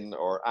skin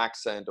or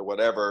accent or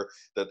whatever,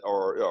 that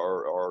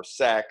or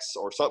sex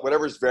or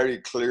whatever is very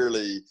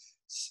clearly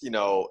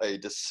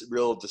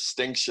real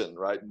distinction,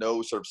 right?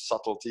 No sort of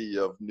subtlety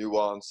of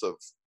nuance of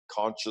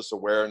conscious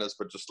awareness,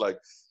 but just like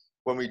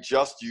when we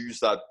just use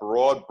that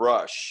broad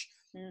brush,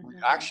 we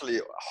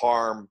actually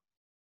harm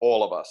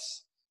all of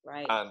us.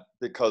 Right. And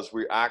because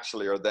we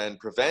actually are then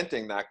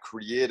preventing that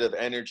creative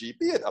energy,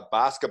 be it a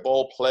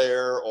basketball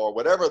player or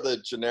whatever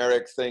the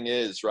generic thing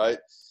is, right?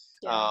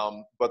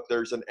 Yeah. But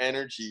there's an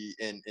energy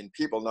in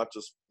people, not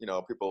just,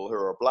 people who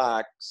are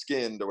black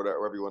skinned or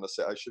whatever you want to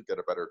say. I should get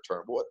a better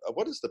term.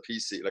 What is the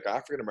PC? Like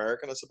African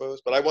American, I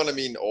suppose. But I want to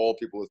mean all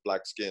people with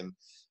black skin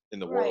in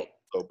the world.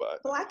 So,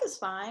 but black is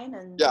fine.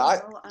 And yeah,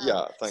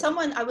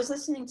 I was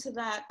listening to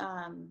that.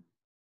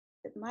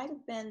 It might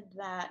have been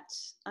that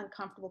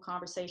Uncomfortable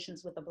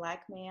Conversations with a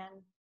Black Man,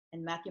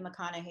 and Matthew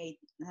McConaughey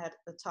had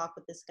a talk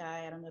with this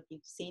guy. I don't know if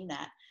you've seen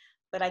that,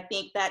 but I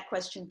think that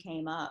question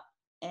came up,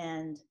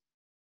 and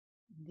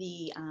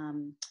the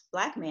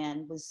Black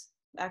man was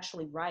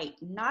actually right.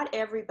 Not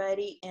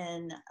everybody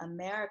in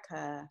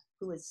America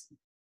who is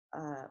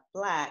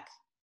Black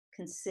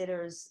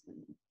considers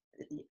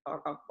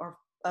or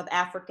of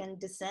African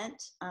descent.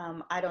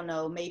 I don't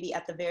know, maybe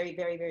at the very,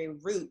 very, very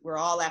root, we're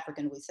all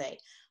African, we say.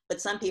 But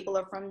some people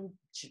are from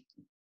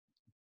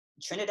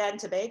Trinidad and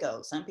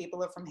Tobago. Some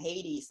people are from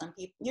Haiti. Some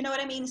people, you know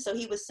what I mean? So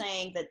he was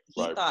saying that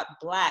he thought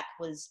Black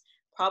was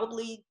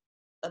probably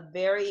a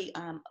very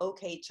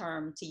okay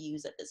term to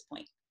use at this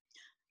point.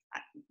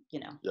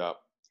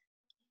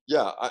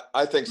 Yeah,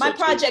 I think so. My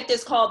project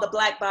is called the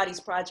Black Bodies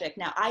Project.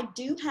 Now, I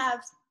do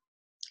have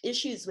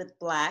issues with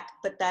Black,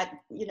 but that,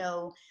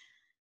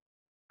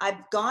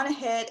 I've gone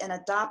ahead and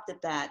adopted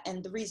that.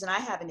 And the reason I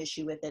have an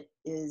issue with it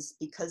is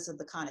because of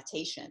the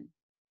connotation.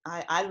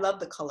 I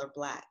love the color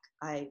Black.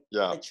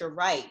 But you're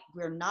right.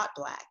 We're not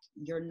Black.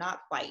 You're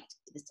not white.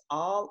 It's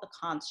all a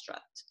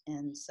construct.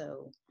 And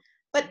so,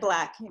 but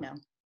Black,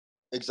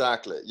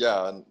 Exactly.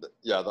 Yeah. And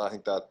I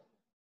think that,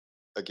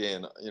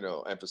 again,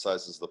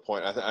 emphasizes the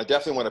point. I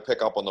definitely want to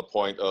pick up on the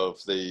point of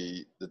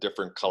the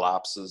different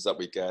collapses that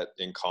we get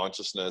in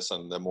consciousness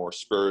and the more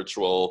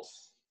spiritual,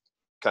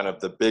 kind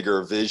of the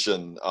bigger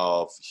vision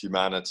of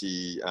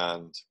humanity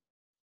and,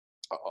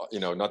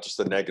 not just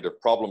the negative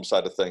problem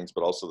side of things,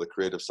 but also the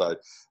creative side.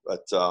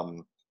 But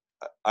can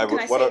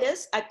I say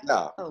this?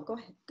 Oh, go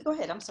ahead. Go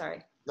ahead. I'm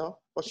sorry. No,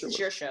 this is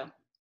your show.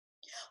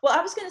 Well,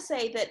 I was going to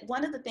say that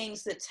one of the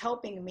things that's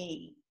helping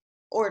me,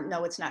 or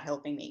no, it's not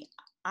helping me,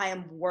 I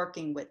am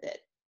working with it,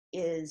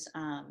 is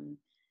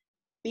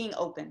being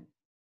open.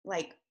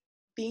 Like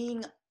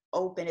being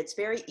open. It's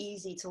very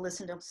easy to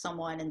listen to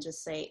someone and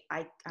just say,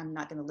 I'm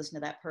not going to listen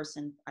to that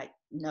person. I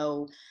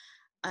know.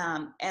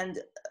 And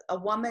a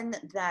woman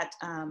that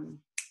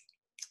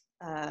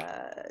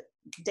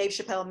Dave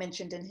Chappelle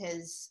mentioned in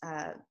his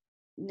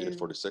new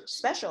 46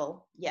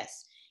 special,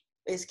 yes,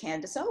 is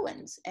Candace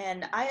Owens.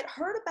 And I had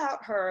heard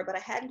about her, but I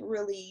hadn't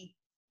really,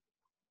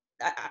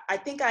 I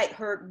think I'd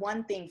heard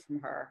one thing from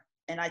her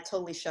and I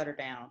totally shut her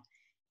down.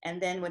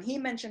 And then when he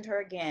mentioned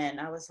her again,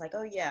 I was like,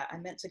 oh yeah, I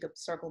meant to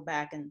circle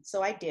back. And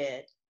so I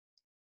did.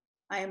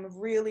 I am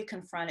really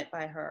confronted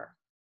by her.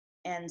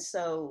 And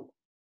so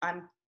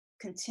I'm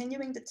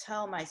continuing to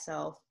tell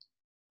myself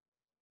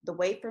the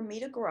way for me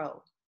to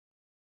grow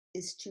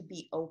is to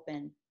be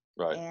open.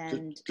 Right.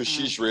 And because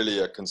she's really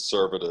a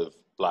conservative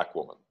Black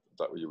woman. Is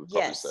that what you would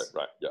probably yes, say?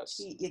 Right.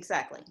 Yes.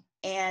 Exactly.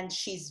 And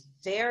she's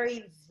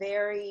very,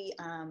 very,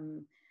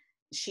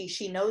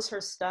 she knows her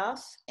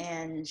stuff,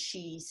 and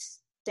she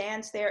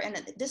stands there.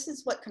 And this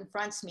is what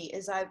confronts me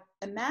is I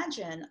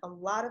imagine a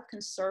lot of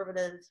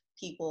conservative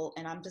people,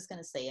 and I'm just going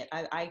to say it,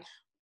 I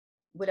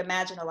would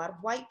imagine a lot of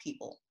white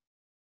people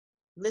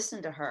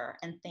listen to her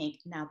and think,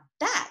 now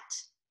that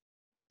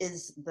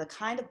is the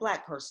kind of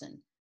Black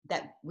person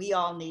that we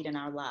all need in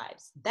our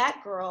lives.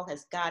 That girl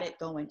has got it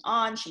going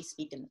on. She's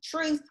speaking the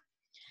truth.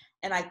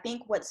 And I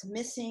think what's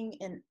missing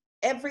in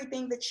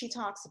everything that she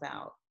talks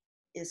about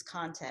is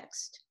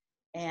context.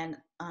 And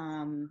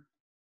I'm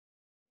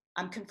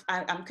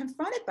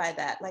confronted by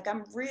that. Like,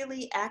 I'm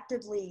really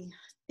actively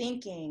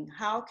thinking,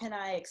 how can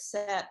I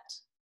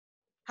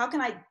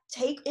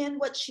take in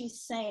what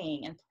she's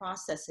saying and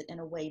process it in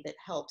a way that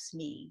helps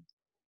me?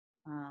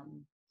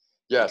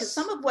 Yes. Because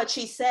some of what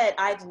she said,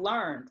 I've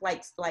learned,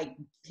 like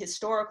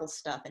historical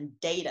stuff and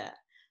data,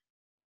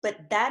 but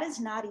that is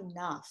not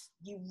enough.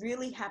 You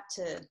really have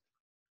to,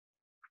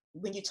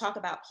 when you talk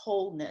about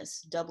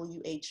wholeness,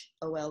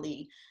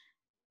 WHOLE,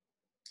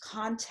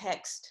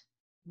 context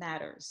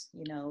matters,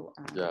 you know?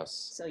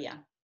 Yes. So yeah.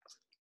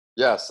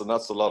 Yes, and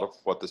that's a lot of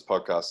what this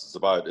podcast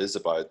is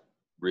about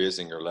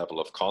raising your level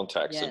of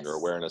context Yes. and your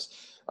awareness.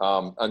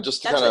 And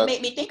just to That's what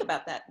made me think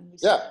about that.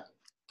 Yeah,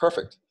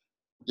 perfect.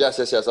 Yes.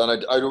 And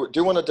I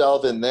do want to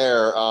delve in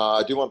there.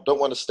 I don't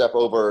want to step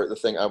over the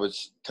thing. I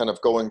was kind of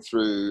going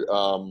through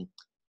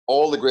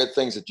all the great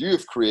things that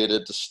you've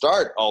created to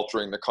start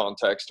altering the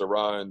context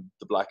around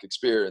the Black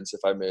experience,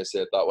 if I may say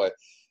it that way.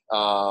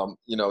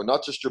 You know,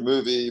 not just your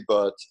movie,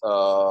 but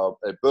a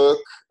book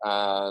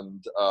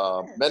and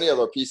many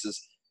other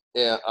pieces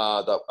that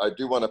I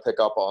do want to pick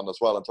up on as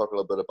well and talk a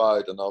little bit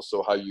about, and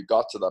also how you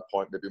got to that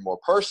point, maybe more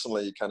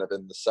personally, kind of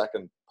in the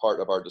second part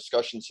of our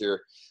discussions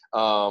here.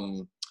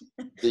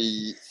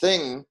 The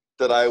thing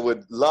that I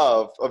would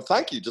love,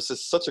 thank you, just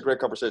it's such a great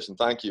conversation.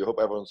 Thank you. Hope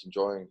everyone's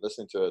enjoying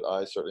listening to it.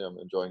 I certainly am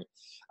enjoying it.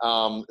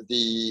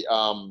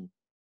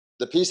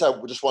 The piece I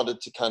just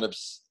wanted to kind of,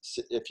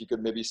 if you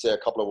could maybe say a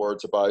couple of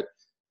words about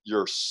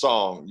your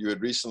song. You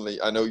had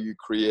recently, I know you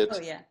create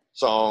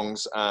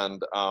songs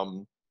and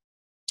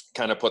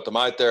kind of put them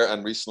out there.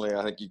 And recently,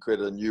 I think you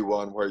created a new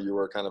one where you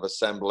were kind of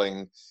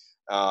assembling,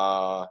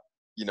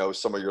 you know,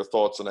 some of your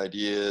thoughts and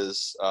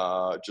ideas,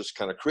 just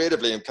kind of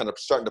creatively, and kind of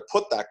starting to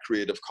put that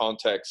creative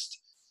context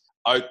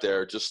out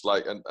there, just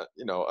like, and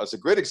you know, as a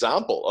great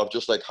example of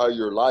just like how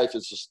your life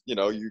is just, you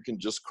know, you can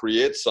just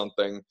create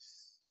something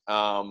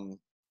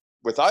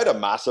without a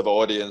massive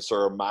audience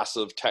or a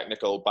massive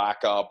technical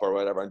backup or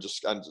whatever. And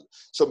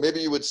so maybe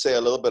you would say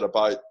a little bit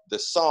about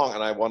this song,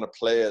 and I want to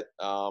play it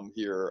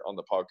here on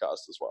the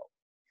podcast as well.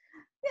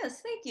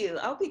 Yes, thank you.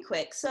 I'll be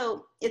quick.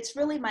 So it's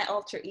really my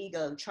alter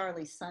ego,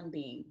 Charlie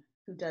Sunbeam,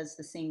 who does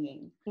the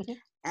singing. Mm-hmm.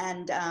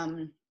 And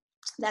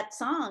that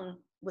song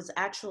was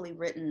actually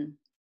written,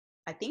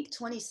 I think,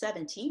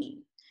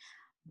 2017.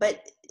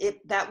 But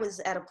that was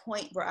at a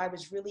point where I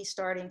was really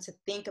starting to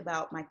think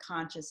about my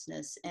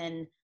consciousness,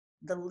 and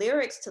the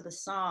lyrics to the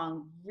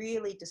song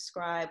really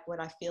describe what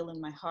I feel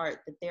in my heart,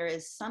 that there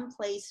is some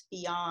place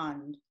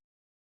beyond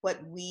what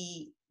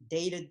we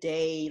day to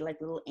day, like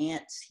little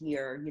ants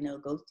here, you know,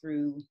 go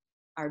through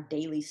our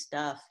daily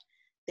stuff.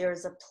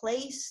 There's a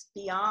place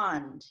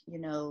beyond, you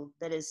know,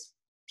 that is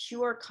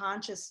pure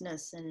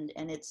consciousness, and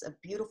it's a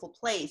beautiful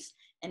place,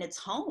 and it's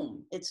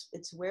home. It's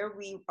where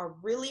we are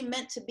really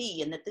meant to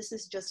be, and that this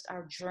is just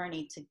our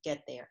journey to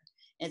get there.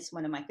 It's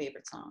one of my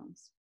favorite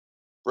songs.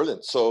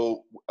 Brilliant.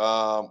 So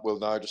we'll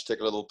now just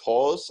take a little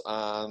pause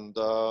and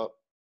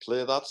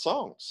play that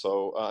song.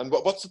 So, and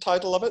what's the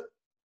title of it?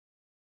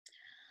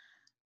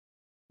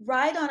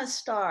 Ride on a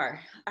Star.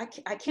 I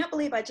can't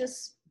believe I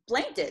just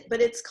blanked it, but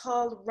it's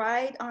called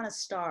Ride on a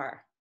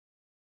Star.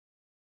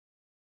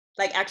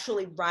 Like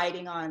actually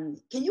riding on,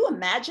 can you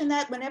imagine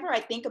that? Whenever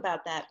I think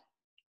about that,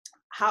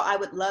 how I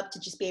would love to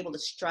just be able to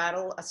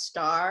straddle a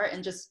star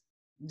and just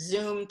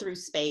zoom through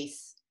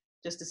space,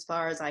 just as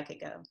far as I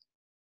could go.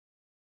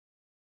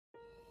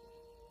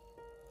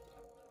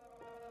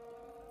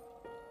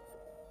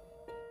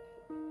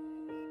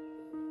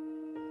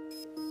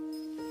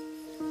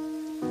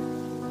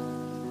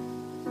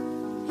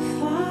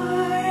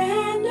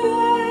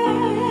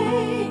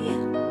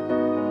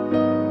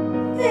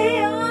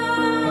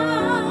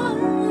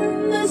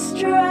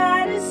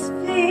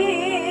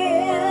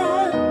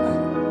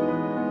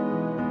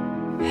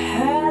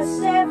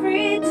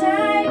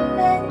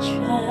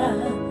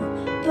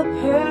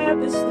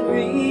 Purpose, the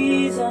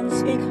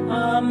reasons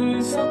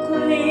become so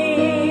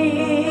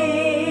clear.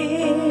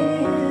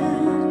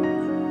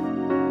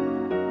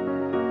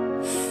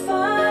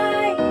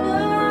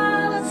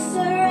 Final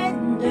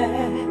surrender,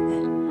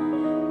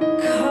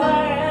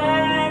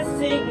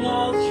 caressing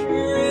all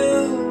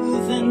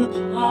truth in the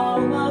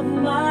palm of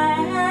my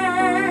hand.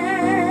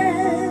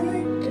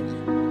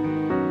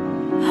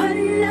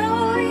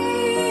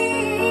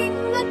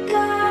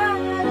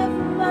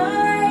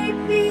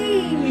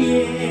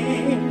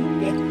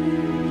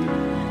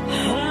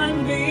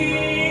 I'm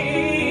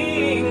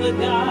being the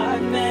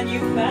God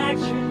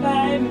manufactured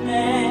by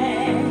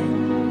man.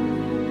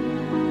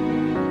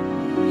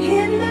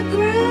 In the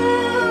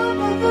groove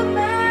of a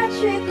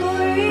magical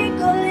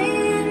wrinkle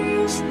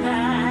in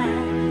time.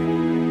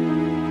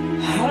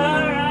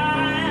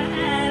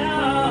 Alright,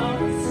 all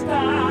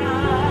star.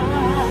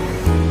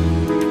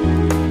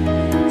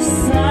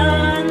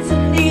 Suns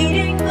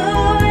leading the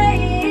way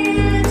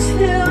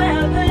into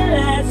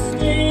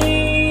everlasting.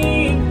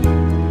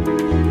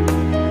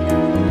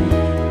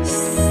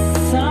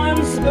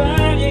 Suns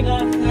burning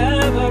off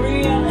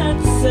every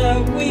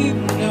answer we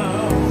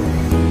know.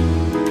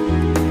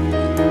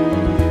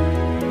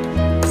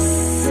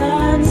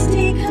 Suns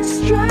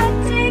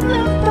deconstructing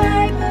the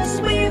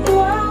fibers we've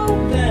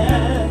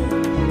woven.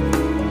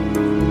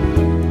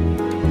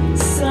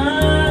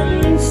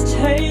 Suns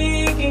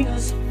taking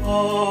us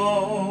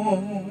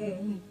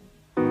home.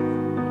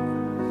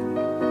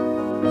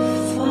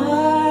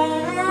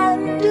 Far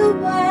and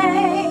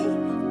away,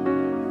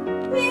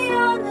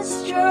 beyond the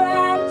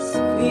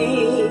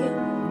stratosphere,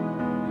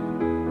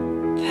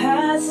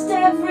 past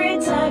every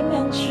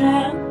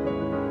dimension,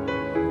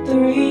 the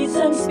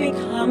reasons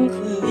become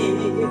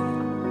clear.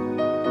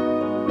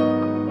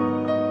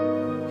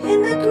 In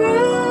the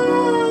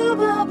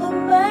groove of a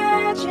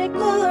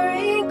magical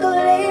wrinkle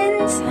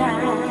in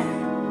time,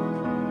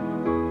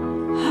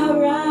 I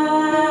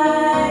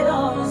ride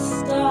on a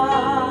star.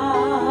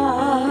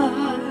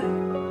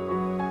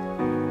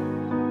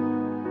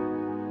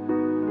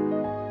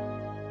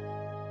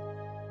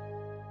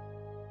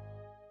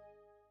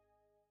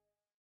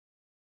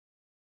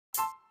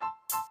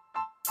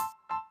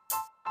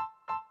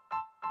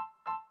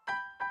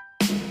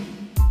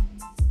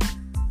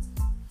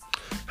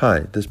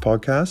 Hi, this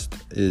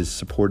podcast is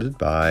supported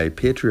by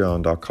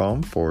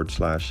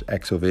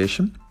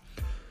patreon.com/exovation,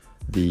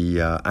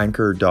 the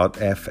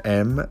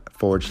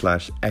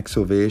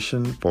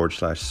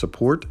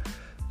anchor.fm/exovation/support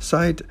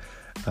site,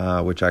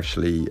 which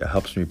actually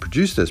helps me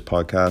produce this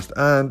podcast,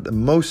 and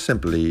most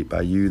simply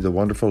by you, the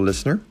wonderful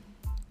listener.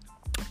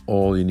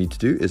 All you need to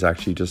do is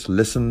actually just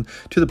listen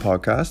to the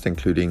podcast,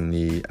 including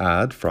the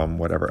ad from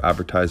whatever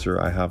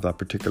advertiser I have that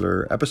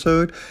particular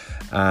episode,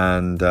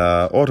 and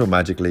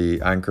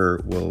auto-magically Anchor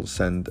will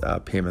send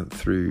payment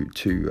through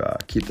to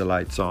keep the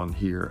lights on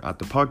here at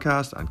the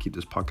podcast and keep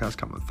this podcast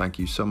coming. Thank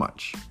you so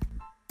much.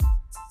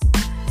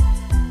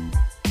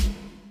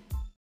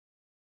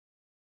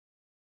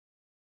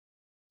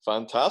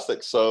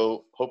 Fantastic.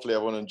 So hopefully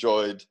everyone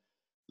enjoyed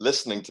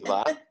listening to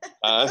that.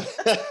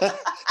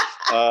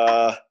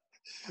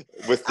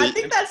 I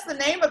think that's the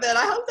name of it.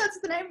 I hope that's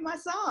the name of my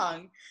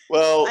song.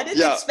 Well, I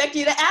didn't expect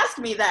you to ask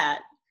me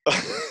that.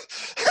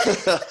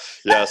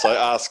 Yes, I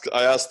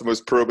asked the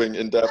most probing,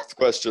 in-depth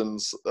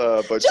questions.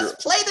 But just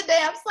play the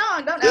damn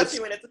song. Don't ask me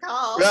what it's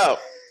called. Yeah,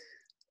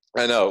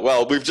 I know.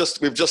 Well, we've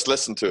just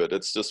listened to it.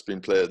 It's just been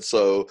played.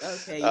 So,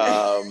 okay.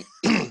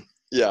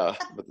 Yeah,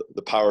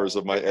 the powers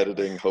of my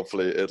editing.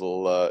 Hopefully,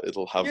 it'll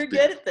have. You're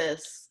good at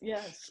this.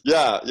 Yes.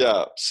 Yeah.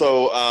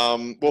 So,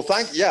 well,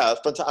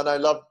 fantastic. And I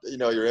love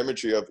your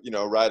imagery of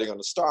riding on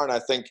a star, and I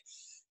think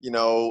it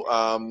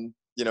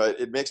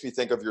makes me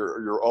think of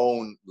your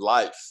own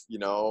life.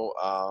 For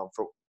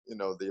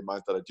the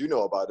amount that I do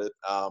know about it,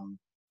 and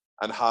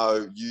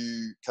how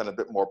you kind of a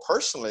bit more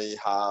personally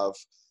have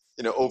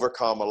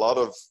overcome a lot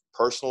of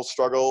personal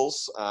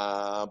struggles,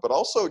 but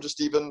also just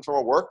even from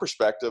a work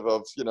perspective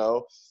of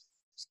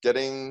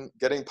getting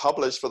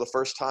published for the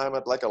first time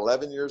at like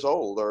 11 years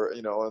old, or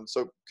and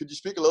so could you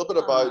speak a little bit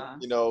about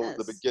yes.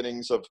 the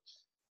beginnings of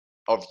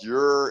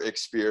your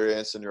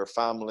experience and your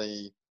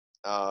family,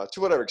 to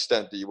whatever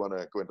extent that you want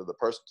to go into the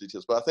personal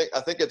details, but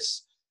I think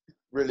it's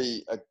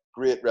really a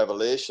great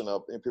revelation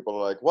of people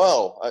are like,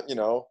 well, I've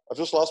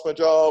just lost my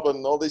job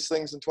and all these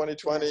things in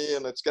 2020, yes.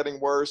 And it's getting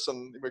worse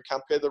and we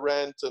can't pay the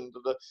rent, and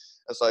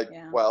it's like,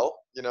 well,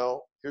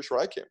 here's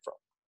where I came from.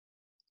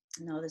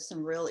 No, there's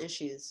some real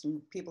issues.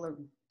 People are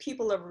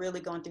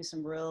really going through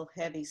some real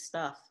heavy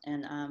stuff,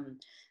 and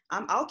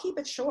I'll keep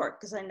it short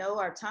because I know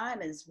our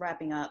time is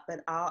wrapping up.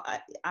 But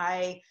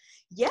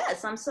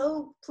yes, I'm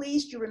so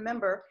pleased you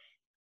remember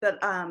that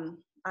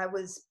I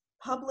was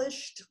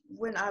published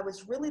when I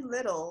was really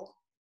little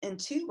in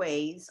two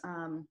ways.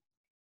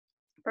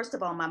 First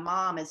of all, my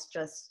mom is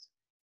just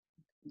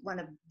one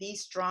of the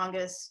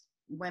strongest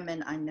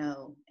women I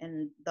know,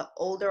 and the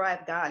older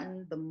I've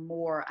gotten, the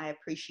more I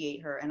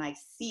appreciate her, and I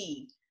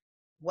see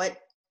what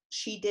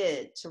she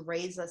did to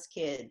raise us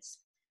kids.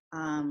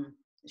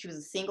 She was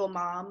a single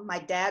mom. My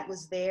dad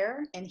was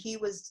there, and he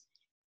was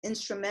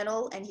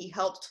instrumental, and he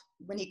helped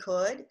when he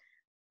could.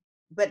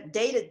 But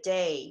day to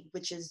day,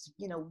 which is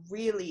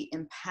really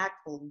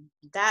impactful,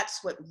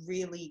 that's what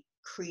really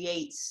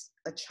creates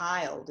a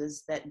child,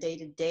 is that day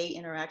to day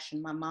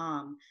interaction. My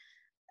mom,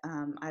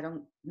 I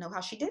don't know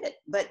how she did it,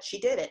 but she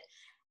did it.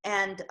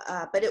 And,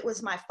 but it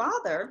was my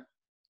father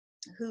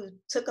who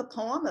took a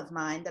poem of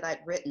mine that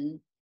I'd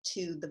written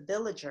to The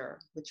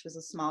Villager, which was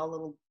a small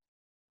little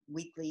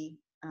weekly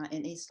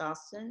in East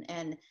Austin.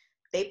 And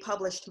they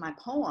published my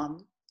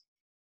poem.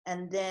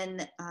 And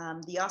then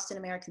the Austin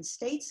American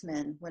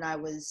Statesman, when I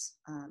was,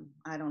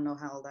 I don't know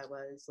how old I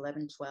was,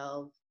 11,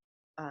 12,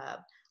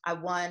 I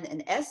won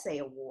an essay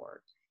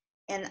award.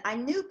 And I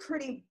knew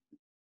pretty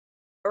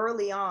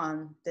early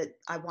on that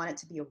I wanted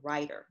to be a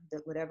writer,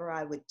 that whatever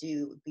I would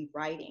do would be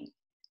writing.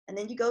 And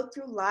then you go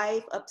through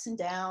life, ups and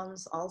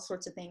downs, all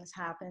sorts of things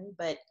happen.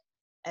 But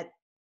at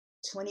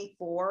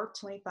 24,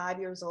 25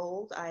 years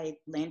old, I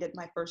landed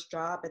my first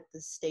job at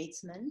the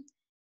Statesman,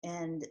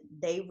 and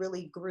they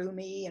really grew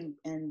me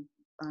and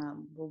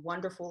were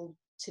wonderful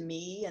to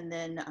me. And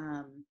then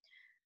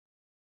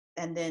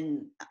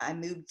I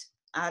moved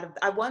out of,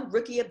 I won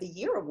Rookie of the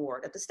Year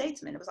award at the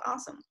Statesman. It was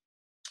awesome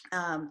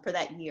for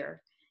that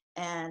year,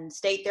 and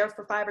stayed there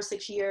for 5 or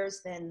 6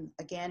 years. Then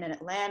again in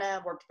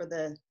Atlanta, worked for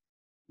the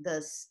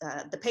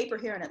paper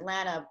here in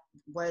Atlanta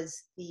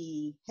was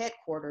the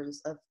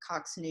headquarters of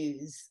Cox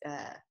News,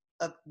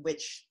 of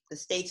which the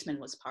Statesman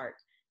was part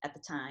at the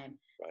time.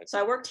 Right. So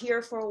I worked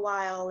here for a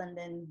while and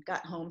then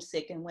got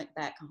homesick and went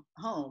back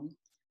home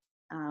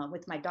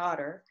with my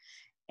daughter,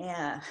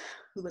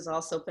 who was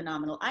also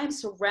phenomenal. I am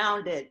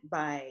surrounded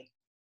by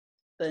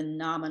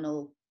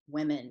phenomenal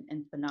women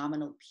and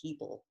phenomenal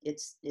people.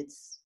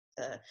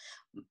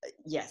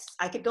 Yes,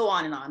 I could go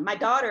on and on. My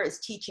daughter is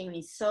teaching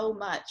me so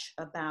much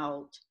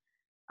about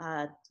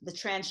the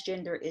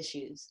transgender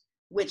issues,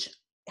 which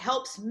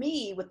helps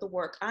me with the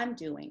work I'm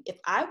doing. If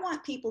I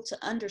want people to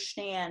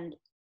understand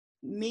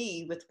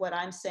me with what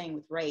I'm saying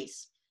with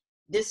race,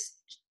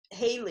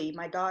 Haley,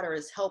 my daughter,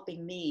 is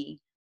helping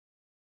me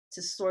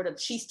to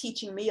she's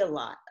teaching me a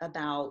lot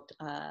about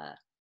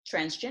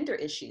transgender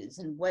issues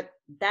and what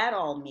that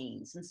all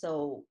means. And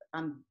so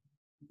I'm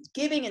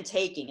giving and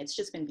taking. It's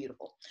just been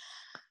beautiful.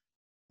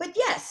 But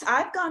yes,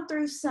 I've gone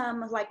through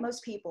some, like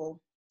most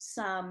people,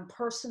 some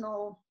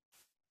personal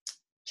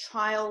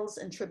trials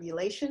and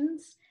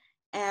tribulations.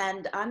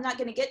 And I'm not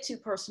going to get too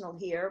personal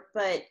here,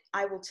 but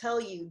I will tell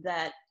you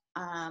that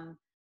I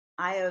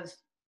have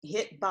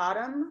hit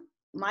bottom,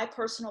 my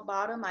personal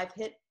bottom. I've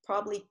hit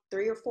probably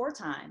 3 or 4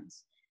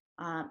 times,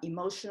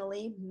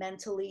 emotionally,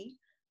 mentally,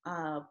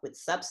 with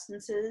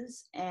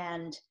substances.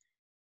 And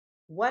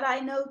what I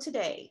know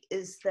today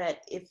is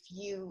that if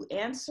you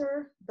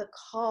answer the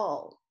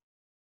call,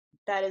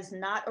 that is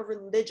not a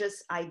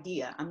religious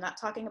idea. I'm not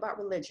talking about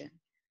religion.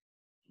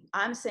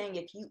 I'm saying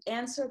if you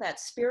answer that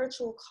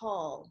spiritual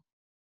call,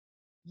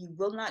 you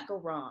will not go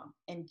wrong,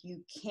 and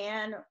you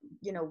can,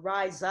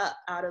 rise up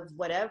out of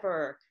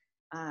whatever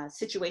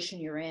situation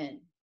you're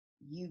in.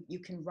 You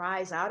can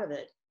rise out of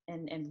it,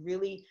 and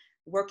really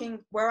working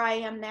where I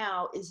am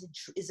now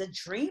is a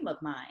dream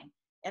of mine,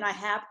 and I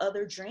have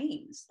other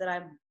dreams that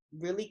I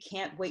really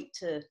can't wait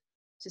to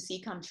see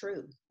come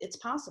true. It's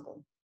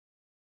possible.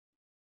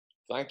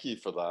 Thank you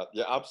for that.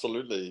 Yeah,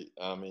 absolutely.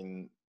 I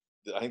mean,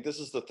 I think this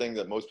is the thing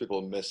that most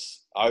people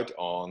miss out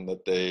on,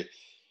 that they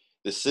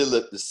see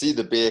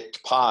the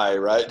baked pie,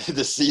 right?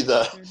 They see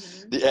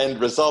the end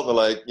result. They're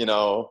like,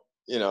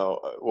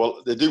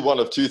 well, they do one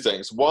of 2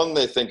 things. One,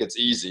 they think it's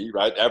easy,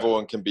 right?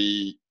 Everyone can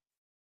be,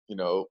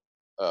 the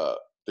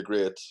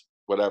great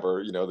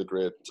whatever, the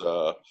great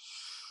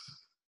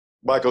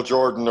Michael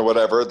Jordan or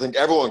whatever. I think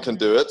everyone can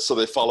do it. So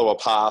they follow a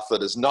path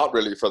that is not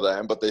really for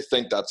them, but they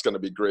think that's going to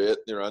be great,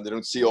 and they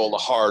don't see all the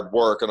hard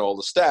work and all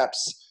the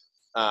steps.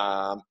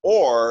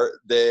 Or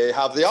they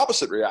have the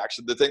opposite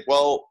reaction. They think,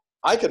 well,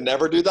 I could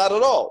never do that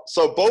at all.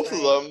 So both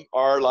of them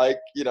are like,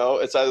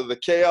 it's either the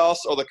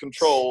chaos or the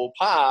control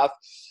path.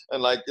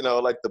 And like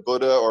the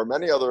Buddha or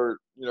many other,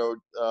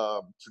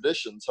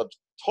 traditions have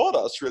taught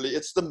us, really,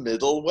 it's the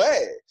middle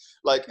way.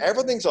 Like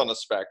everything's on a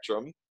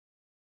spectrum.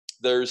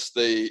 There's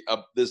the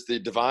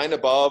divine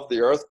above, the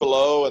earth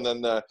below, and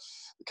then the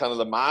kind of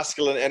the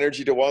masculine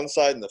energy to one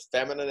side and the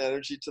feminine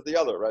energy to the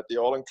other, right? The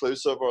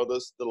all-inclusive or the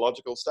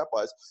logical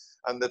stepwise.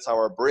 And that's how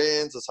our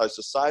brains, that's how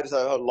society,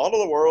 how a lot of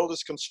the world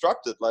is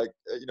constructed, like,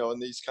 in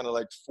these kind of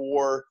like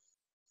 4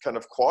 kind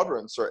of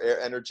quadrants or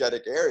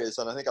energetic areas.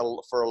 And I think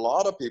for a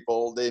lot of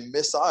people, they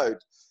miss out,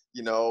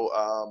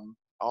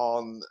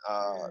 on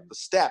the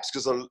steps,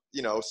 because,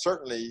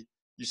 certainly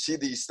you see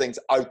these things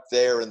out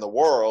there in the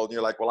world and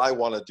you're like, well, I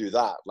want to do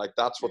that. Like,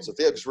 that's what's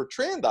available, because we're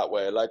trained that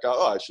way. Like,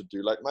 I should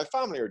do like my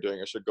family are doing.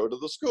 I should go to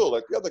the school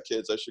like the other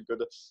kids. I should go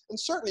to, and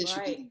certainly you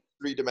should do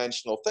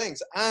 3-dimensional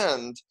things.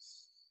 And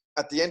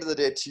at the end of the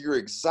day, to your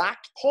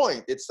exact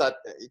point, it's that,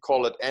 you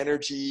call it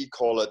energy,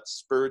 call it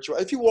spiritual.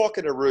 If you walk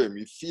in a room,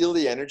 you feel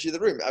the energy of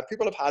the room.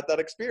 People have had that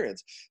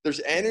experience.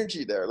 There's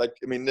energy there. Like,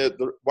 I mean,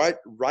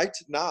 right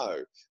now,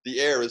 the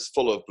air is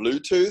full of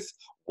Bluetooth,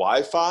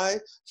 Wi-Fi,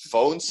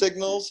 phone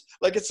signals.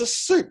 Like, it's a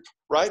soup,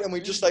 right? And we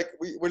just like,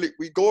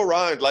 we go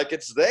around like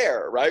it's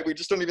there, right? We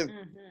just don't even,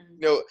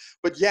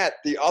 but yet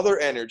the other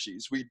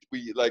energies, we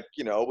like,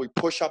 we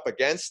push up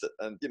against it.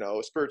 And,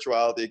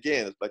 spirituality,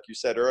 again, like you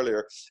said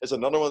earlier, is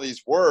another one of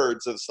these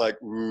words that's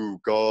like, ooh,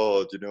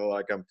 God,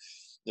 like I'm,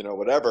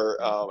 whatever,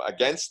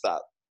 against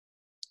that.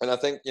 And I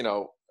think,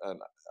 to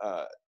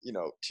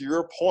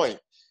your point,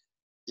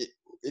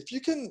 if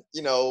you can,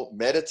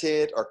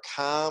 meditate or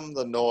calm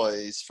the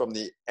noise from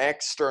the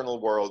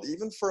external world,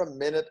 even for a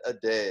minute a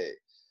day.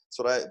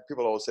 So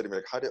people always say to me,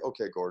 like,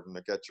 okay, Gordon,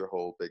 I get your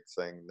whole big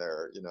thing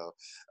there.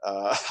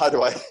 How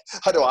do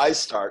I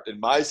start in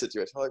my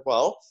situation? I'm like,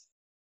 well,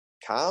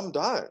 calm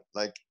down,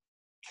 like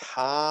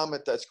calm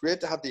it. It's great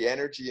to have the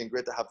energy and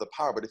great to have the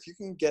power, but if you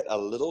can get a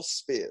little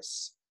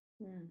space,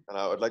 and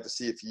I would like to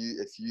see if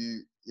you,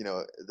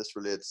 this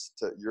relates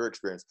to your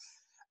experience.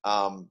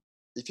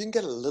 If you can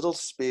get a little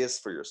space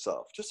for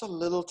yourself, just a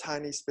little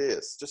tiny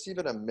space, just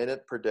even a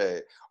minute per day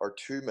or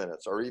 2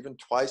 minutes, or even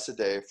twice a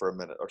day for a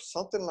minute or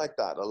something like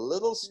that, a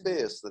little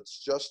space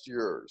that's just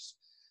yours,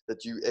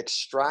 that you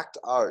extract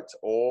out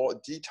or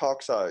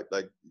detox out,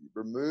 like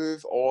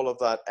remove all of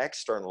that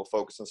external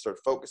focus and start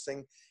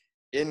focusing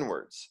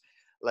inwards.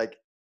 Like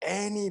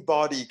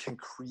anybody can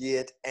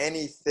create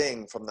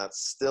anything from that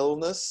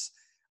stillness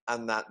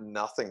and that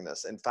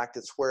nothingness. In fact,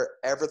 it's where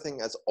everything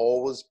has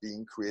always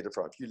been created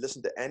from. If you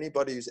listen to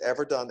anybody who's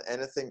ever done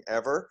anything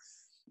ever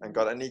and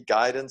got any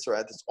guidance or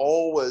it's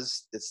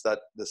that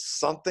there's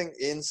something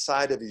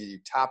inside of you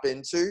tap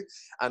into,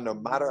 and no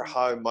matter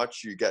how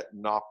much you get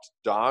knocked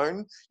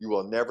down, you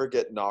will never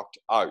get knocked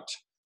out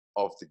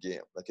of the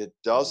game. Like it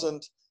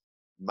doesn't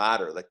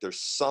matter. Like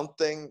there's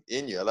something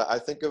in you. I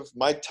think of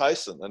Mike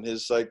Tyson and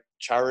his like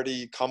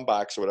charity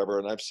comebacks or whatever,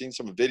 and I've seen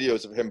some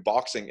videos of him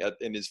boxing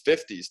in his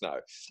 50s now,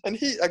 and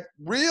he like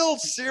real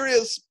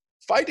serious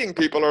fighting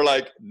people are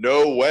like,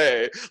 no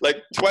way. Like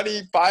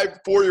 25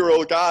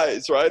 4-year-old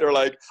guys, right, are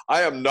like,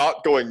 I am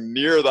not going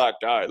near that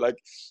guy. Like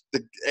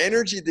the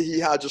energy that he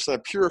had just in a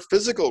pure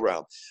physical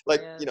realm,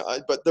 like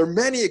but there are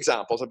many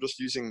examples I'm just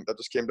using that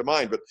just came to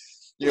mind, but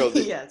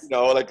yes.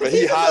 But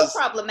he has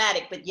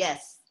problematic, but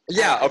yes.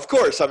 Yeah, of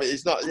course. I mean,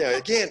 he's not,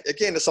 again,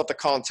 it's not the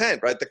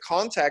content, right? The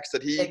context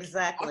that he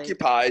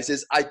occupies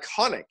is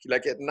iconic.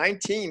 Like at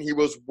 19, he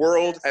was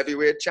world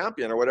heavyweight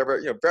champion or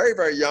whatever, very,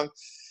 very young,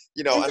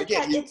 and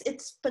again,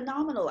 it's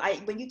phenomenal.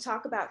 When you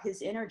talk about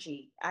his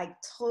energy, I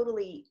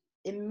totally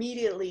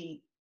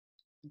immediately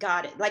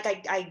got it. Like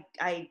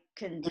I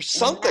can. There's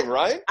something,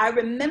 right? I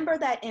remember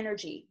that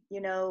energy,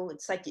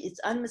 it's like, it's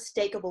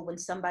unmistakable when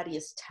somebody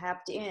is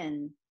tapped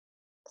in,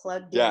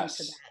 plugged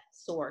into that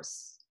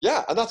source.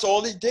 Yeah, and that's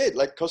all he did,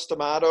 like Cus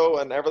D'Amato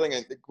and everything.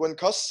 And when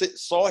Cus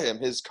saw him,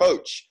 his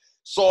coach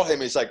saw him,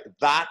 he's like,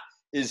 that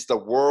is the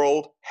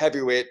world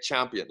heavyweight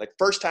champion. Like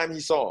first time he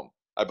saw him,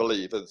 I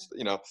believe, it's,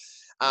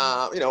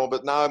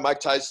 but now Mike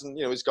Tyson,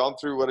 he's gone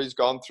through what he's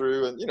gone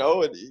through, and,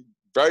 and he,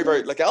 very,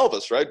 very, like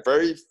Elvis, right?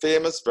 Very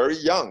famous, very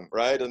young,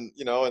 right? And,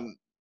 and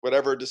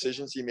whatever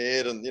decisions he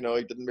made, and, he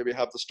didn't maybe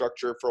have the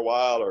structure for a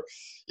while, or,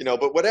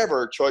 but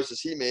whatever choices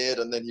he made,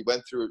 and then he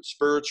went through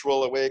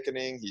spiritual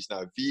awakening. He's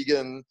now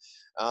vegan.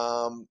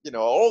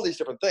 All these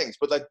different things,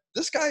 but like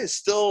this guy is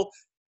still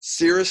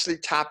seriously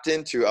tapped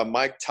into a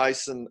Mike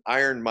Tyson,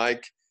 Iron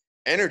Mike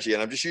energy.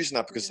 And I'm just using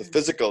that because the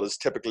physical is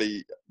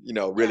typically,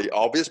 really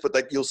obvious, but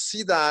like you'll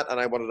see that. And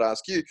I wanted to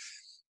ask you,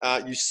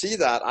 you see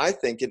that, I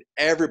think, in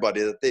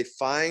everybody, that they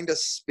find a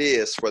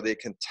space where they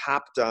can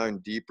tap down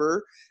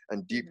deeper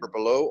and deeper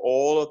below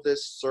all of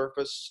this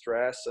surface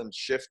stress and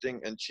shifting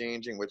and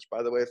changing, which,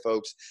 by the way,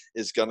 folks,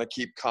 is going to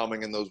keep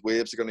coming, and those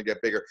waves are going to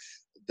get bigger.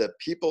 The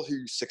people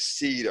who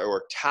succeed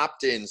are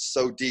tapped in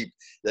so deep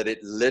that it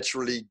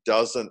literally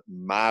doesn't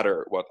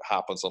matter what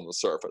happens on the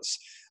surface.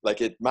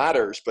 Like it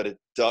matters, but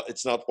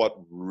it's not what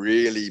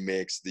really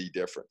makes the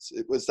difference.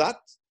 Was that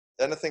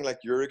anything like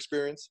your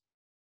experience?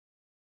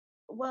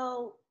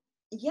 Well,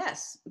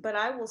 yes, but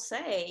I will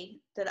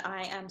say that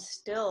I am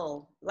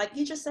still, like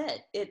you just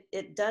said,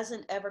 it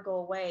doesn't ever go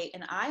away.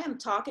 And I am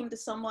talking to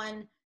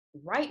someone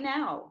right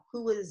now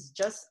who is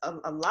just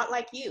a lot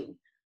like you.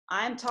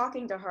 I'm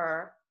talking to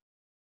her.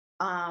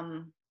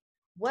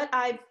 What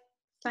I've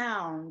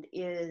found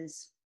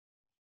is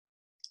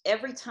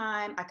every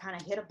time I kind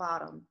of hit a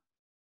bottom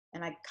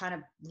and I kind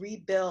of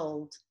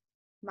rebuild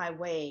my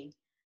way,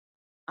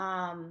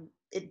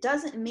 it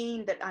doesn't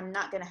mean that I'm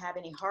not going to have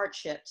any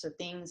hardships or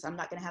things. I'm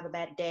not going to have a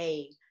bad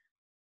day.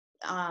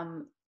 Let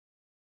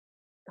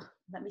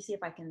me see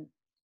if I can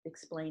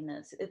explain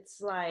this.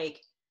 It's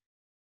like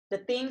the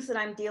things that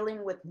I'm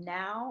dealing with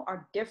now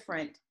are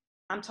different.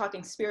 I'm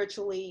talking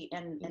spiritually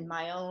and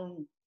my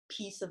own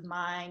peace of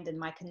mind and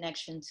my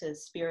connection to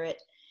spirit.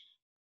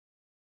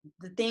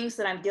 The things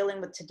that I'm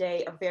dealing with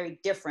today are very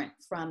different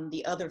from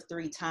the other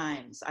 3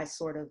 times I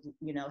sort of,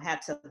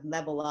 had to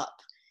level up.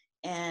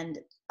 And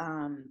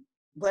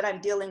what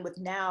I'm dealing with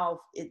now,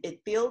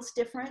 it feels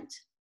different,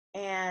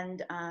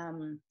 and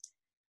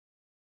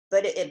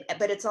but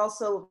it's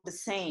also the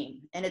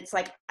same. And it's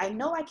like, I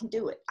know I can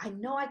do it. I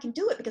know I can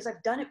do it because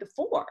I've done it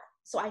before.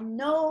 So I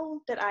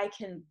know that I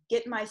can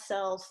get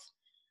myself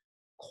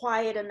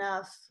quiet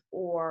enough,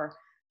 or,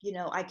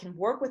 I can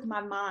work with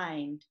my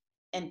mind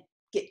and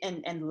get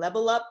and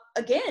level up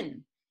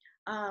again.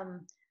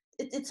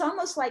 It's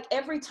almost like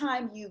every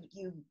time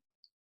you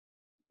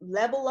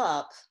level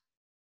up,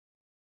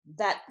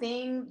 that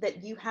thing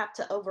that you have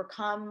to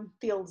overcome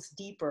feels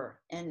deeper,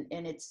 and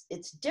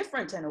it's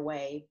different in a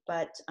way,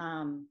 but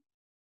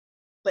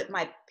but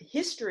my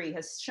history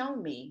has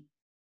shown me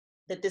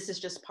that this is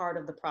just part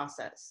of the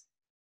process,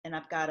 and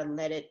I've got to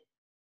let it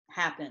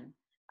happen.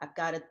 I've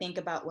got to think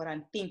about what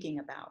I'm thinking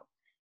about,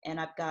 and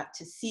I've got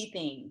to see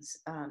things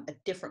a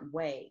different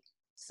way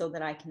so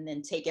that I can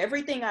then take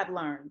everything I've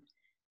learned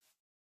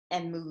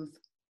and move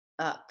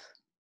up.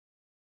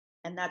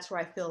 And that's where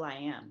I feel I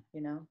am,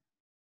 you know?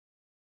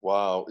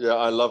 Wow. Yeah,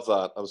 I love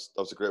that. That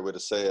was a great way to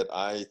say it.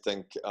 I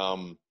think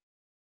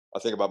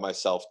about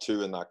myself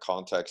too in that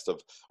context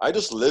of I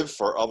just live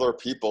for other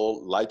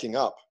people lighting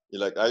up.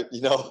 Like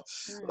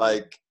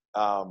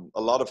a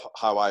lot of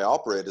how I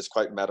operate is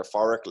quite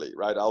metaphorically,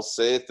 right? I'll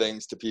say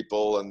things to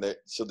people and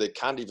they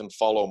can't even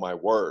follow my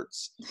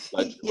words.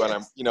 Like when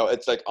I'm, Yes.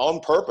 it's like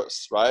on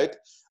purpose, right?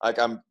 Like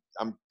I'm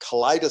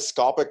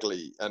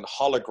kaleidoscopically and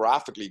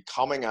holographically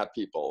coming at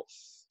people.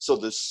 So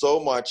there's so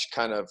much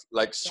kind of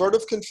like sort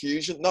of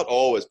confusion, not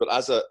always, but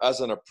as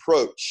an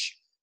approach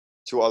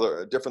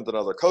to different than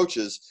other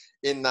coaches,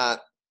 in that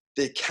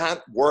they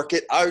can't work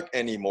it out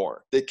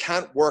anymore. They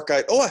can't work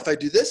out, oh, if I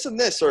do this and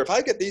this, or if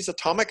I get these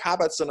atomic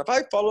habits, and if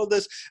I follow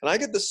this and I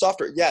get this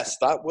software, yes,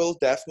 that will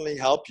definitely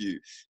help you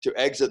to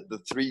exit the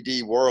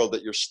 3D world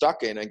that you're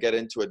stuck in and get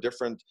into a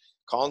different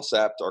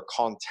concept or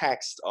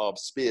context of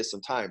space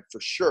and time,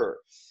 for sure.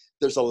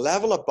 There's a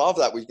level above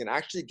that where you can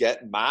actually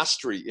get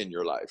mastery in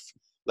your life.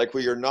 Like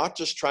where you're not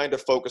just trying to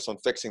focus on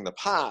fixing the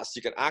past,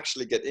 you can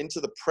actually get into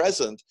the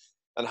present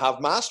and have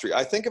mastery.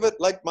 I think of it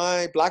like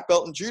my black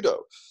belt in judo.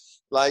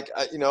 Like,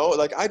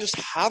 I just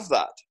have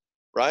that,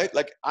 right?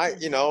 Like I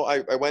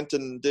went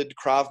and did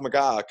Krav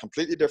Maga, a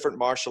completely different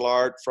martial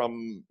art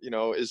from,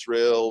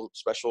 Israel,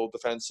 special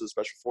defenses,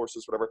 special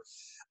forces, whatever.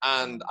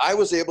 And I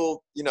was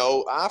able,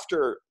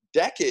 after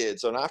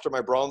decades and after my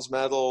bronze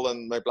medal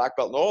and my black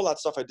belt and all that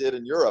stuff I did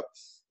in Europe,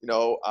 in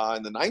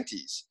the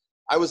 90s,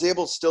 I was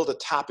able still to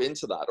tap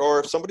into that.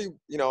 Or if somebody,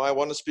 I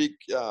want to speak,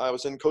 I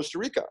was in Costa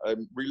Rica, I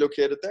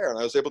relocated there and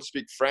I was able to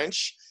speak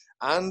French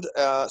and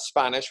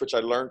Spanish, which I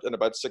learned in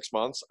about 6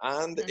 months,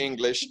 and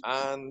English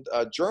and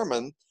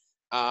German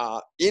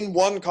in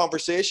one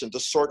conversation to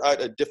sort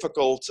out a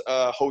difficult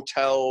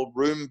hotel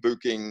room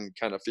booking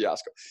kind of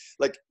fiasco.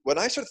 Like when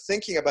I start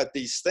thinking about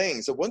these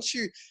things, and once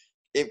you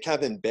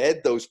kind of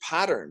embed those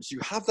patterns, you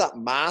have that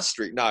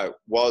mastery. Now,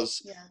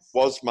 was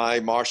my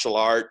martial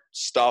art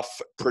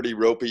stuff pretty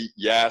ropey?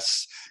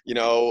 Yes.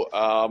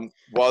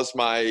 Was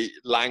my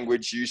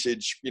language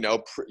usage,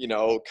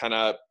 kind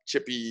of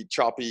chippy,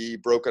 choppy,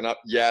 broken up?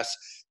 Yes.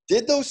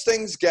 Did those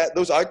things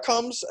those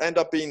outcomes end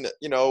up being,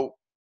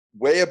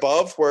 way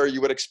above where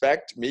you would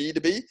expect me to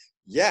be?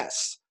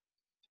 Yes.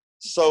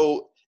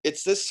 So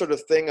it's this sort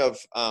of thing of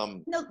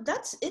no,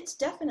 it's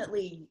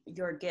definitely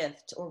your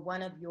gift, or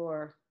one of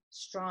your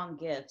strong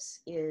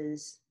gifts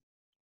is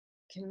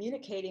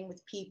communicating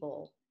with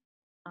people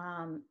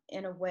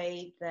in a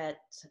way that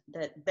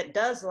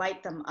does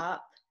light them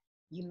up.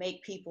 You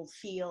make people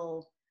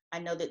feel, I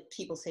know that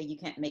people say you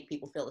can't make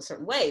people feel a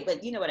certain way,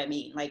 but you know what I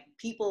mean. Like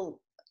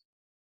people,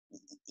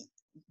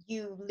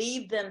 you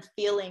leave them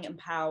feeling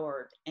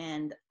empowered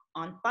and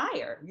on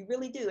fire. You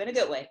really do, in a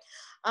good way.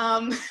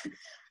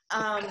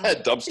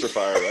 Dumpster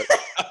fire, right?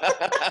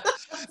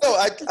 No,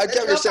 I get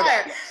what you're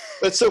saying.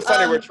 It's so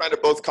funny. We're trying to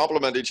both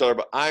compliment each other,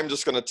 but I'm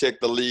just going to take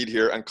the lead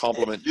here and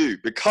compliment you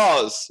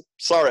because,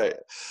 sorry,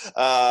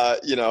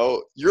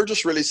 you're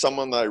just really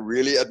someone that I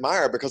really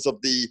admire because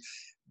of the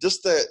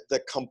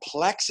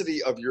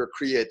complexity of your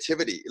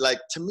creativity. Like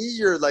to me,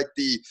 you're like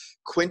the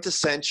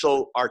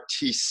quintessential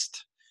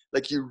artiste.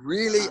 Like you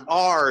really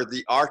are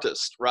the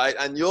artist, right?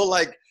 And you'll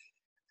like,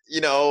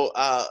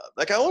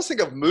 like I always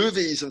think of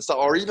movies and stuff,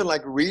 or even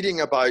like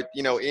reading about,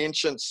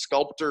 ancient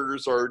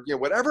sculptors or,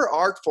 whatever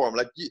art form,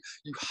 like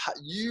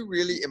you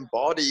really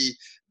embody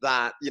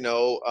that,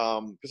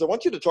 because I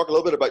want you to talk a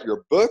little bit about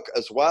your book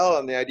as well,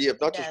 and the idea of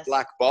not just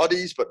black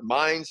bodies, but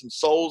minds and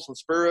souls and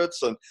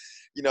spirits. And,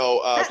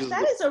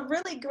 that is a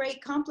really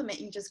great compliment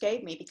you just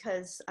gave me,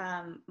 because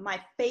my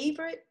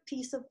favorite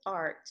piece of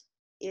art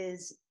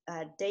is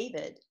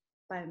David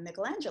by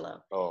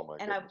Michelangelo. Oh my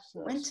And goodness, I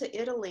went to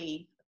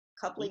Italy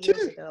couple of Me years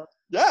too. ago.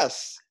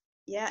 Yes.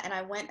 Yeah, and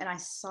I went and I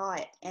saw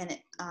it, and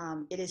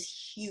it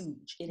is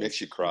huge. It makes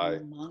is you cry.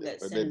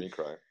 humongous. It made me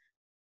cry.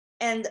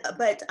 And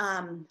but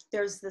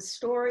there's the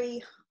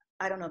story.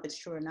 I don't know if it's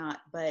true or not,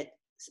 but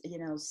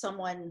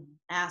someone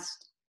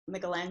asked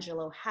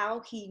Michelangelo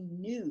how he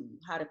knew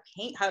how to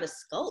paint, how to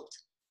sculpt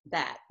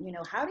that.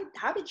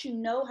 How did you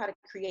know how to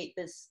create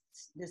this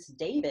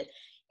David?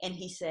 And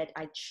he said,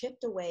 I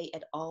chipped away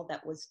at all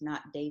that was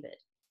not David.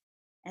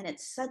 And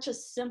it's such a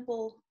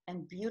simple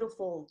and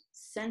beautiful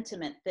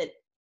sentiment that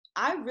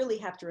I really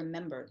have to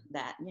remember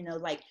that,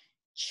 like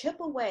chip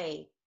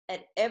away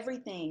at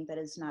everything that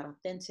is not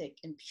authentic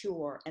and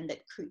pure, and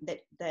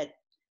that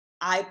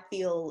I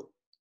feel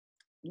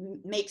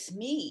makes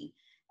me,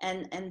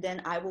 and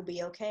then I will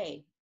be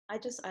okay. I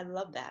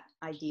love that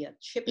idea.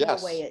 Chipped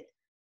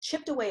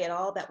away at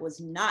all that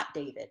was not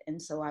David.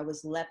 And so I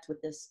was left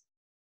with this,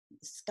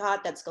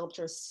 God, that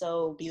sculpture is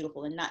so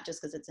beautiful, and not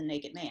just because it's a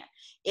naked man.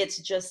 It's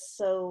just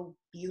so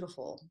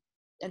beautiful.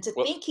 And to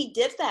Well, think he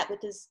did that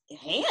with his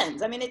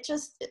hands. I mean, it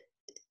just,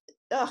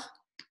 ugh.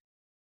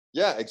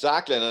 yeah,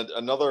 exactly. And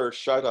another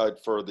shout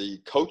out for the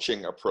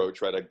coaching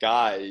approach, right? A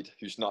guide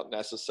who's not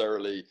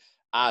necessarily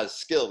as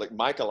skilled. Like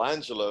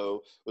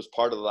Michelangelo was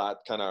part of that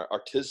kind of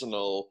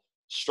artisanal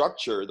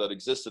structure that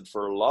existed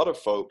for a lot of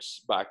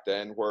folks back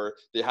then, where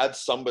they had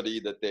somebody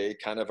that they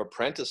kind of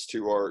apprenticed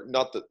to, or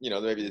not that,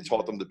 maybe they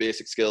taught them the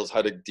basic skills,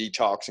 how to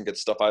detox and get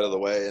stuff out of the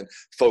way and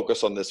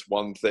focus on this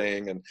one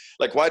thing. And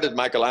like, why did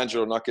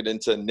Michelangelo not get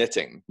into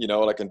knitting,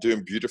 like, and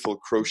doing beautiful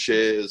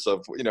crochets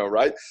of,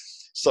 right?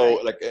 So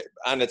Right. like,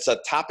 and it's a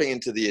tapping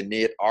into the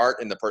innate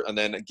art in the person, and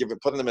then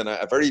putting them in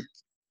a very,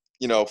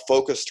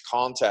 focused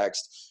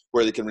context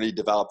where they can really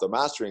develop their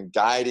mastery, and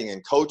guiding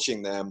and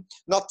coaching them,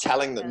 not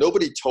telling them. Yes.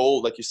 Nobody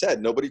told, like you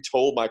said, nobody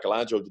told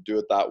Michelangelo to do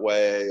it that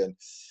way. And,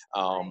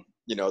 Right.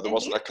 there And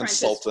wasn't he a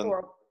consultant.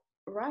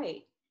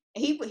 right.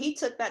 He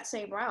took that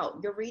same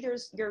route. Your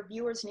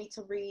viewers need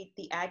to read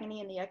The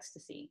Agony and the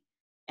Ecstasy.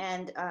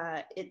 And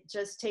it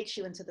just takes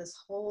you into this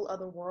whole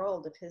other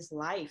world of his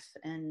life.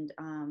 And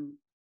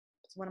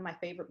it's one of my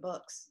favorite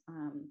books.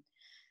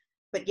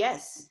 But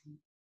yes,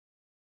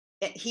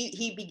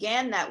 he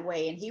began that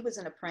way, and he was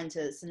an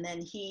apprentice, and then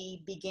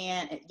he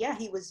began. Yeah,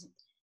 he was.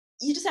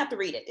 You just have to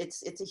read it.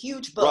 It's a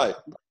huge book. Right.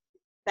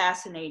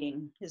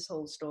 Fascinating, his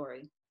whole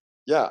story.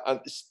 Yeah, and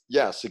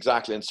yes,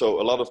 exactly. And so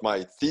a lot of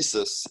my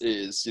thesis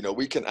is,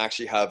 we can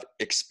actually have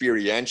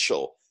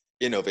experiential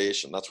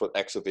innovation. That's what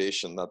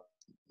exovation, that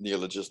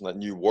neologism, that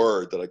new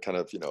word that I kind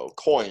of,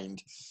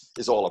 coined,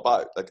 is all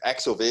about. Like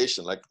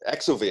exovation, like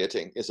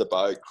exovating is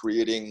about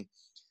creating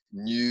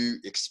new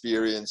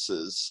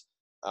experiences,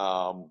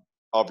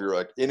 of your,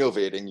 like,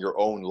 innovating your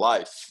own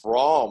life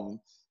from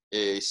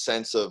a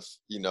sense of,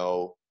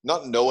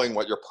 not knowing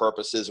what your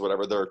purpose is,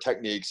 whatever. There are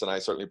techniques, and I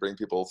certainly bring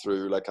people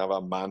through, like, have a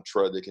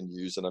mantra they can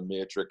use in a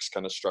matrix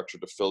kind of structure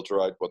to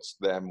filter out what's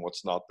them,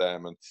 what's not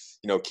them, and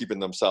keeping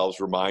themselves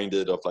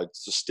reminded of, like,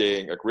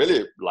 staying, like,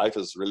 really, life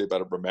is really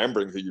about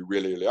remembering who you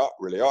really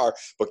are,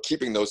 but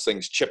keeping those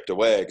things chipped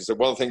away, because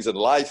one of the things in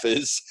life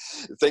is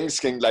things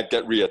can, like,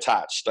 get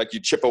reattached. Like,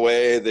 you chip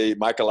away the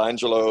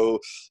Michelangelo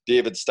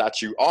David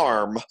statue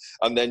arm,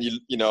 and then you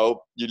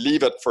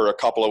leave it for a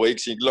couple of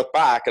weeks, and you look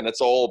back and it's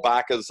all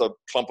back as a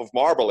clump of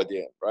marble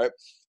again, right?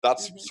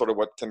 That's sort of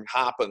what can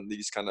happen.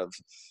 These kind of,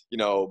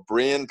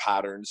 brain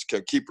patterns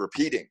can keep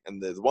repeating.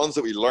 And the ones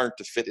that we learn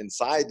to fit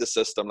inside the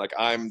system, like,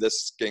 I'm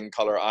this skin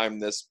color, I'm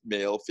this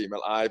male,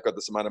 female, I've got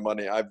this amount of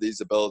money, I have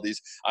these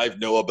abilities, I have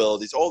no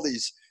abilities, all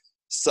these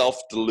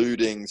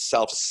self-deluding,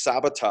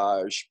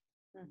 self-sabotage,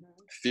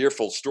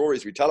 fearful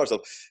stories we tell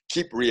ourselves,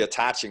 keep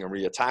reattaching and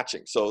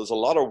reattaching. So there's a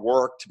lot of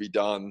work to be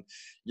done,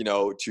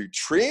 to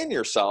train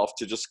yourself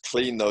to just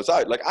clean those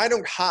out. Like, I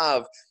don't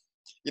have,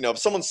 if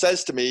someone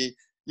says to me,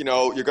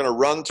 you're going to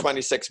run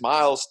 26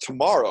 miles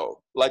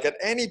tomorrow, like, at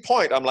any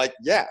point I'm like,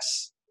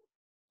 yes.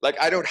 Like,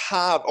 I don't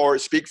have, or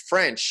speak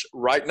French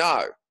right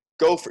now,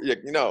 go for,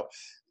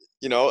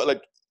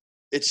 like,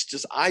 it's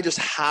just, I just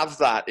have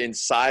that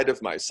inside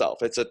of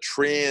myself. It's a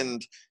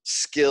trained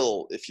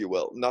skill, if you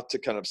will, not to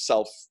kind of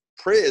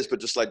self-praise,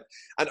 but just like,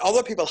 and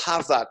other people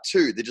have that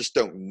too. They just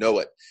don't know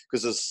it,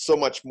 because there's so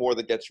much more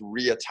that gets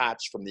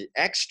reattached from the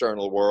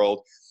external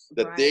world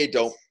that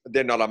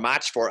they're not a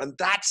match for. And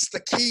that's the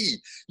key.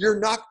 You're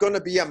not going to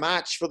be a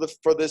match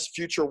for this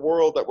future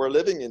world that we're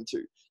living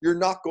into. You're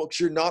not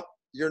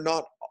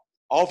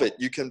of it.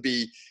 You can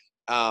be,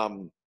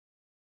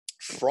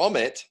 from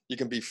it. You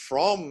can be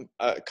from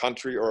a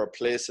country or a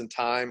place and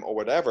time or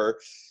whatever.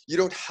 You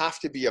don't have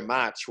to be a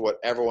match for what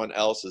everyone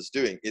else is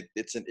doing.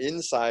 It's an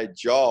inside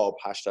job,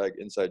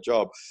 #inside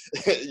job,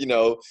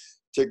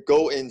 to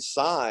go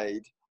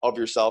inside of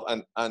yourself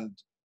and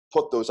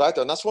put those out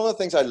there. And that's one of the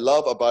things I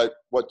love about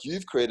what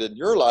you've created in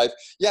your life.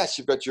 Yes,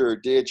 you've got your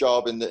day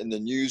job in the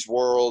news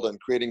world and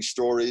creating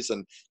stories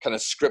and kind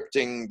of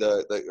scripting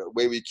the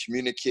way we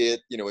communicate,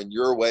 in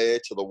your way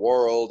to the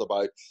world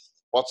about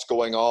what's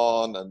going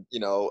on, and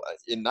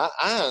in that.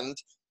 And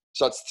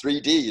so that's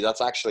 3D,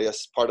 that's actually a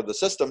part of the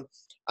system.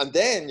 And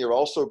then you're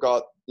also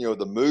got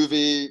the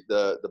movie,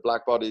 the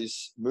Black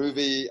Bodies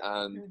movie,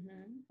 and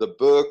the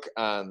book,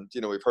 and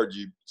we've heard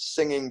you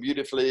singing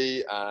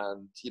beautifully,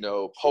 and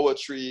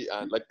poetry,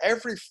 and like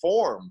every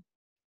form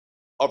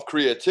of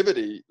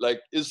creativity.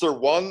 Like, is there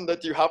one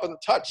that you haven't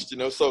touched?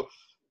 So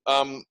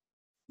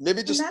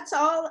maybe just,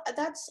 and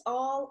that's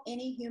all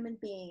any human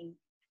being,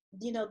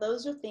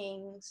 those are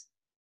things.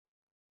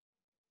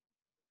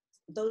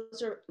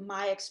 Those are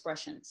my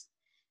expressions.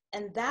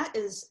 And that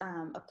is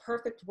a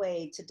perfect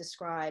way to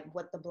describe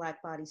what the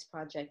Black Bodies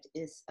Project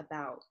is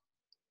about.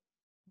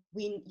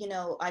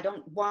 I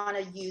don't want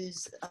to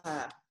use,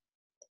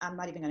 I'm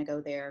not even going to go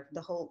there.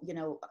 The whole,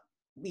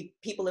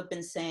 people have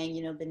been saying,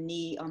 the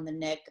knee on the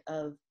neck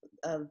of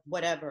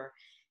whatever.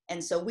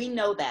 And so we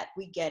know that,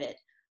 we get it.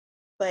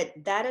 But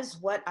that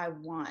is what I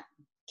want.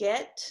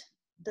 Get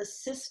the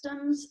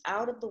systems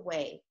out of the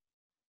way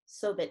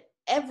so that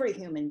every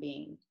human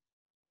being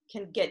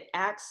can get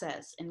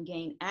access and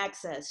gain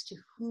access to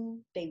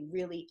who they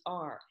really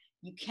are.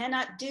 You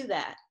cannot do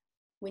that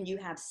when you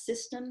have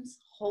systems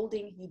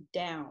holding you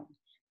down.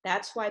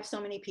 That's why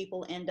so many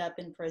people end up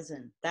in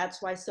prison.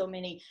 That's why so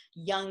many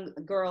young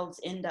girls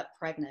end up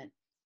pregnant.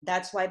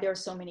 That's why there are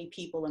so many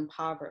people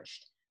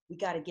impoverished. We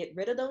got to get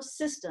rid of those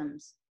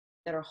systems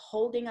that are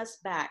holding us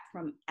back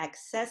from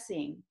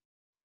accessing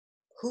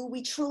who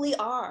we truly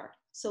are.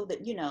 So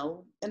that, you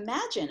know,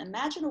 imagine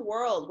a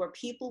world where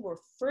people were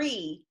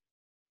free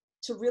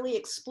to really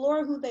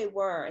explore who they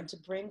were and to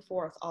bring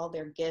forth all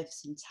their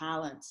gifts and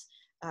talents.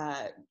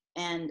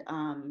 And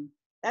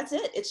that's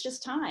it. It's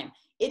just time.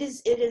 It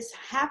is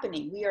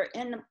happening. We are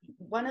in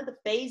one of the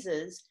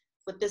phases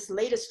with this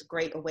latest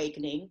Great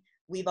Awakening.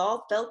 We've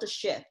all felt a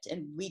shift,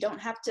 and we don't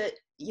have to,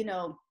 you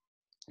know,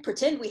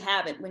 pretend we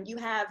haven't. When you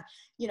have,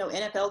 you know,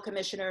 NFL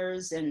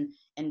commissioners and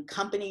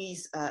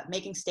companies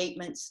making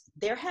statements,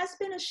 there has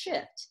been a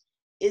shift.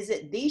 Is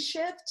it the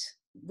shift?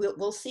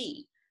 We'll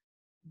see.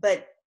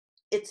 But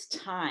it's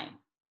time.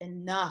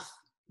 Enough.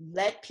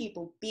 Let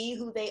people be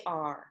who they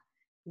are.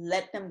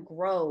 Let them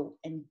grow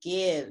and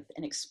give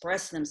and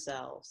express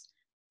themselves.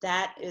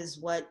 That is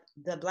what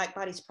the Black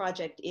Bodies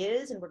Project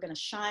is, and we're going to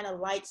shine a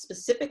light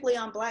specifically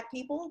on Black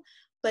people.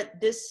 But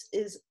this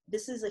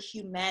is a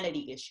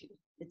humanity issue.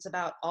 It's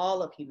about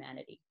all of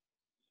humanity.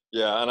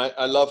 Yeah, and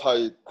I love how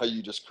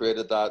you just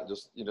created that.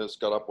 Just, you know, just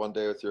got up one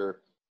day with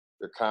your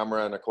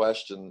camera and a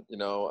question, you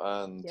know,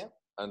 and Yep.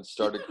 and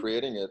started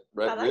creating it.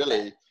 Right, I like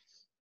really. that.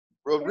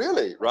 Well,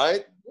 really,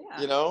 right?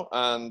 Yeah. You know,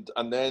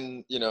 and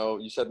then, you know,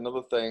 you said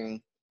another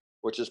thing,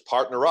 which is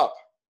partner up.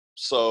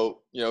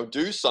 So, you know,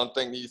 do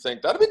something that you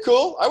think that'd be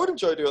cool. I would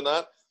enjoy doing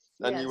that.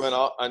 And Yes. you went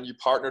out and you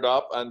partnered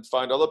up and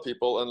found other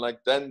people, and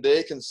like then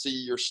they can see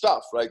your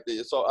stuff. Like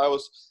so I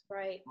was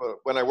Right.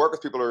 when I work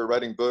with people who are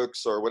writing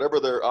books or whatever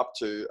they're up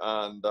to,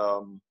 and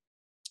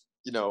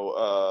you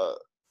know,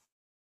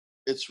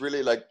 it's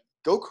really like,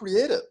 go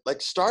create it.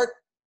 Like, start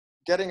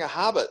getting a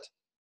habit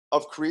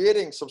of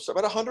creating some stuff,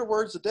 about 100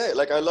 words a day.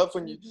 Like, I love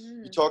when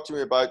you talk to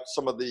me about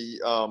some of the you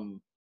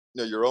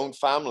know, your own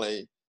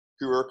family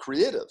who are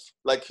creative,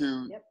 like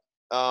who Yep.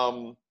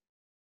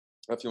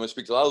 if you want to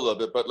speak to that a little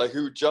bit, but like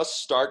who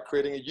just start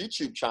creating a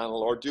YouTube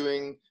channel or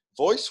doing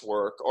voice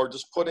work or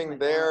just putting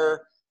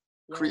their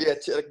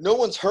creative, like no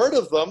one's heard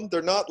of them.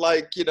 They're not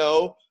like, you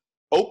know,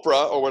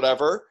 Oprah or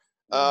whatever,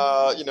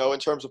 you know, in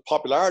terms of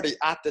popularity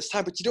at this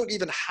time, but you don't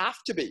even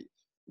have to be.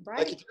 Right.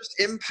 Like, if you're just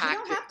impacting. You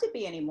don't have to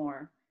be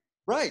anymore.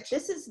 Right.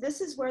 This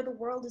is where the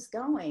world is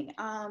going.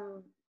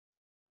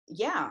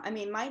 Yeah, I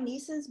mean, my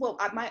nieces, well,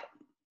 my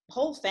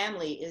whole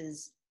family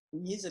is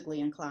musically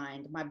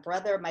inclined. My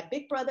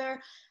big brother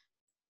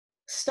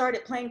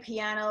started playing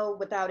piano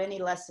without any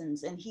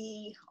lessons, and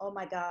he, oh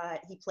my God,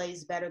 he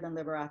plays better than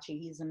Liberace.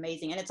 He's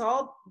amazing, and it's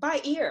all by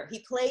ear.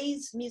 He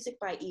plays music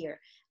by ear.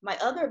 My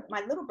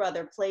little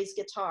brother plays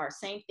guitar,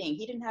 same thing.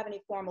 He didn't have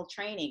any formal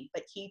training,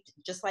 but he,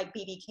 just like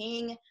B.B.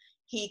 King,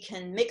 he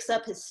can mix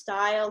up his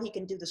style. He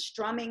can do the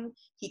strumming.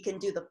 He can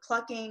do the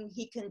plucking.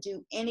 He can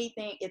do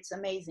anything. It's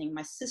amazing.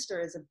 My sister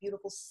is a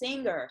beautiful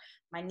singer.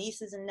 My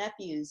nieces and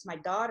nephews. My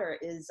daughter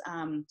is,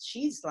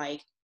 she's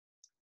like,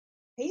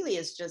 Haley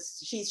is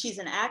just, she's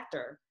an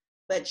actor,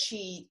 but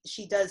she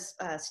does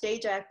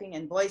stage acting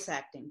and voice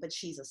acting, but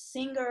she's a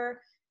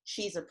singer.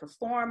 She's a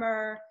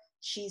performer.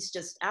 She's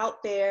just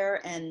out there,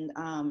 and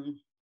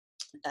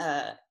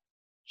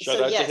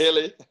Shout out to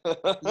Haley.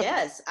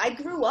 Yes, I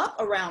grew up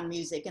around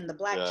music in the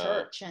Black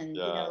church, and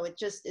you know, it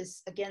just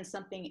is, again,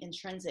 something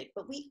intrinsic.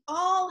 But we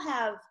all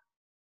have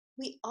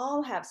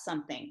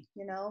something,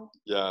 you know.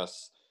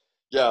 Yes,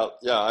 yeah.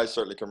 I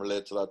certainly can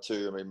relate to that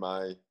too. I mean,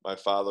 my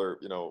father,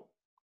 you know,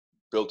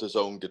 built his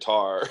own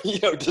guitar. You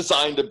know,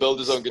 designed to build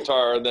his own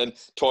guitar, and then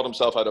taught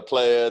himself how to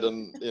play it.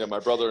 And you know, my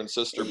brother and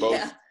sister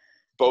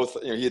both.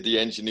 You know, he had the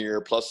engineer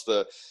plus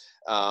the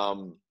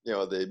you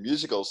know, the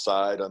musical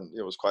side, and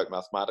it was quite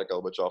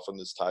mathematical, which often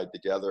is tied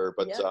together.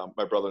 But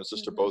my brother and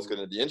sister both got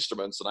into the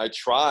instruments, and I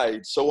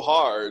tried so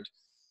hard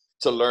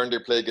to learn to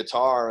play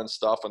guitar and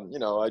stuff, and you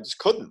know, I just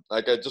couldn't.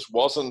 Like, I just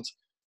wasn't,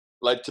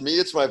 like, to me,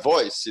 it's my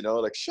voice, you know,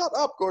 like, shut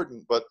up,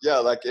 Gordon. But yeah,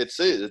 like, it's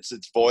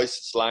voice,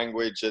 it's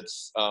language,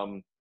 it's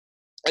and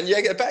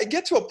yeah,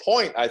 get to a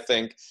point, I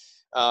think,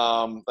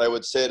 I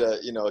would say to,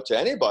 you know, to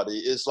anybody,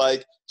 is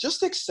like,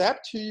 just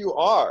accept who you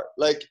are.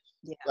 Like,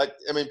 like,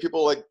 I mean,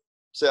 people like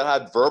say I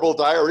had verbal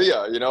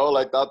diarrhea, you know,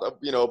 like that,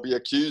 you know, be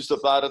accused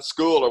of that at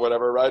school or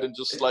whatever, right? And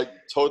just like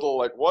total,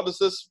 like, what is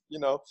this, you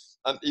know?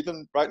 And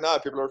even right now,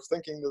 people are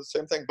thinking the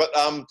same thing. But,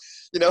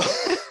 you know,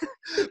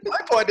 my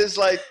point is,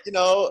 like, you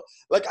know,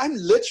 like, I'm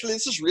literally,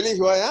 this is really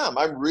who I am.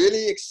 I'm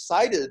really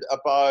excited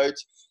about,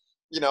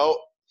 you know,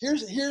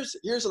 here's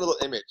a little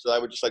image that I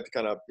would just like to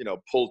kind of, you know,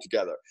 pull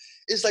together.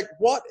 Is like,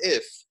 what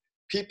if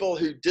people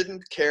who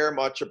didn't care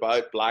much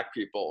about Black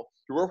people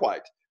who were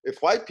white, if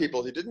white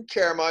people who didn't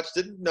care much,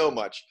 didn't know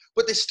much,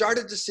 but they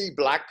started to see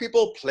Black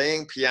people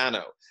playing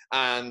piano,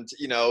 and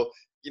you know,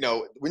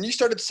 when you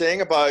started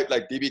saying about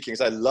like B.B.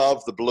 King's, I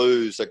love the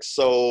blues like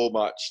so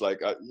much, like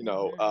you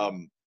know,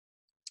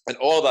 and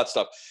all that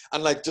stuff.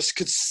 And like, just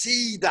could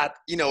see that,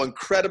 you know,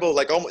 incredible,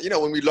 like, you know,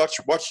 when we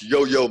watch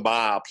Yo-Yo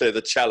Ma play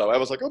the cello, I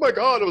was like, oh my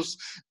God, it was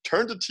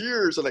turned to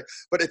tears. And like,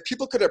 but if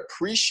people could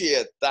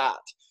appreciate that,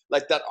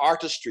 like that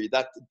artistry,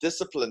 that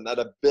discipline, that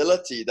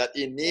ability, that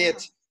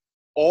innate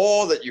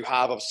awe that you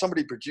have of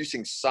somebody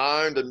producing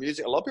sound and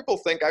music. A lot of people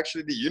think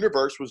actually the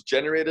universe was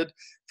generated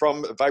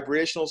from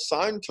vibrational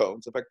sound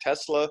tones. In fact,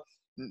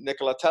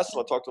 Nikola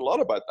Tesla talked a lot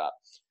about that.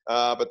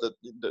 But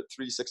the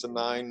 3, 6, and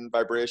 9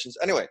 vibrations.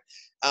 Anyway,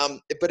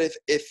 but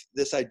if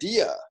this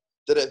idea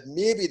that if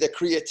maybe the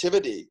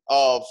creativity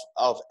of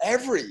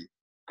every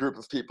group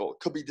of people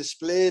could be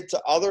displayed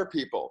to other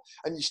people,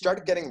 and you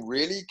start getting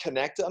really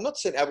connected. I'm not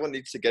saying everyone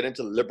needs to get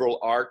into liberal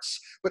arts,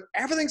 but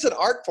everything's an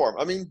art form.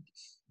 I mean,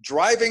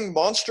 driving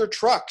monster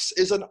trucks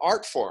is an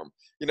art form.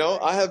 You know,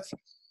 I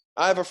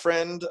have a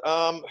friend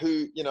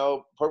who, you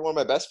know, probably one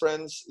of my best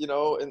friends, you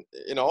know,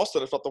 in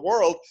Austin, if not the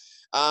world,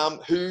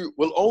 who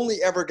will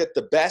only ever get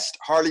the best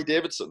Harley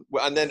Davidson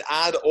and then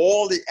add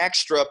all the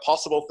extra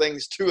possible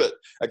things to it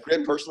at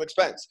great personal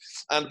expense.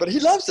 But he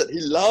loves it.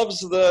 He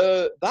loves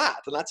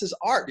that, and that's his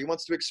art. He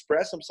wants to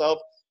express himself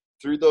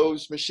through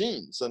those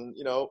machines, and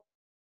you know,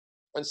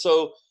 and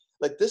so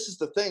like this is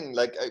the thing.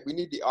 Like we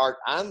need the art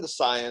and the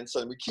science,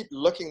 and we keep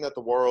looking at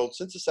the world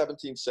since the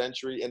 17th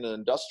century in an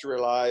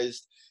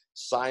industrialized,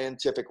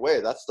 scientific way.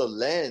 That's the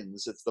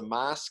lens. It's the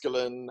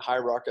masculine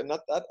hierarchy, and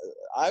that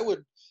I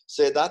would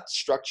say that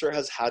structure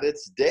has had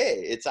its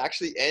day. It's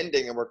actually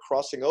ending, and we're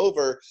crossing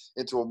over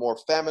into a more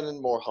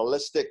feminine, more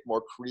holistic,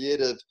 more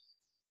creative,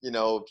 you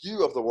know,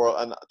 view of the world.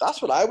 And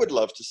that's what I would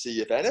love to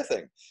see, if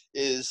anything,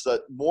 is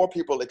that more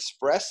people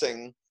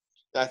expressing.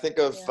 I think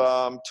of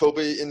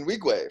Toby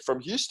Nwigwe from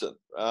Houston.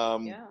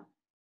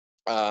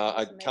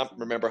 I can't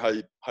remember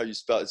how you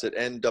spell it. Is it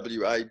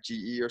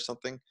Nwige or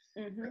something?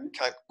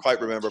 Can't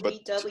quite remember, but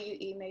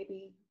GWE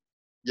maybe.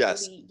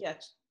 Yes.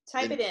 Yes.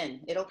 Type it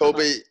in. It'll come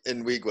Toby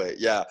Nwigwe.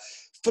 Yeah.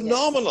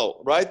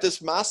 Phenomenal, right?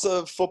 This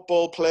massive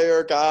football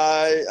player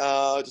guy,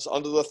 just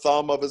under the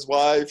thumb of his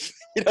wife,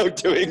 you know,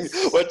 doing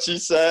what she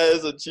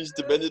says, and she's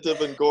diminutive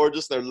and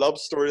gorgeous, and their love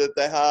story that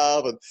they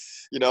have, and,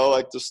 you know,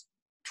 like just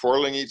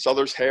twirling each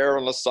other's hair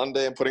on a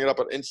Sunday and putting it up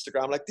on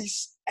Instagram. Like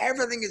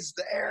everything is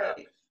there.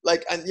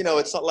 Like, and you know,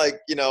 it's not like,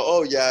 you know,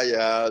 oh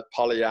yeah,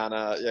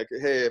 Pollyanna, like,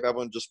 hey, if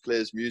everyone just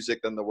plays music,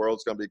 then the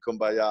world's gonna be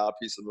kumbaya,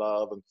 peace and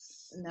love, and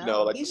you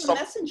know, like he's a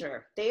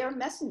messenger. They are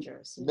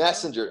messengers.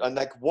 Messenger, and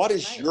like, what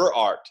is your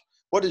art?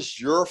 What is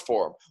your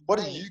form? What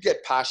do you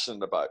get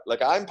passionate about?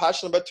 Like, I'm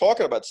passionate about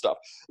talking about stuff,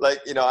 like,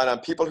 you know, and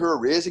I'm people who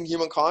are raising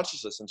human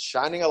consciousness and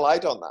shining a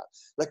light on that.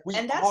 Like, we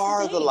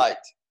are the light.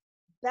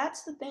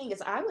 That's the thing,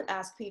 is I would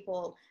ask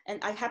people,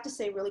 and I have to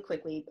say really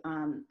quickly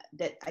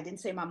that I didn't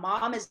say my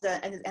mom is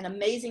an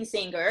amazing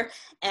singer,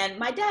 and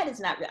my dad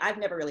is not. I've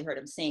never really heard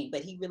him sing,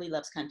 but he really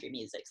loves country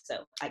music,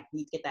 so I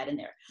need to get that in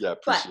there. Yeah,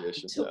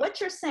 appreciation. But to what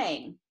you're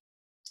saying,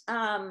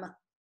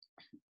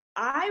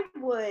 I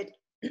would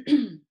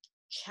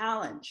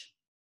challenge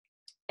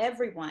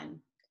everyone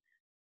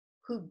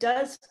who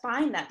does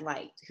find that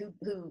light,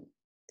 who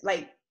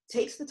like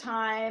takes the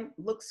time,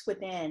 looks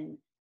within.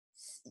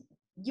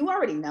 You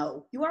already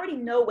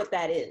know what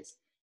that is.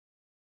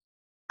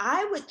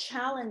 I would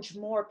challenge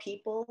more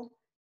people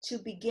to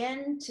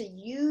begin to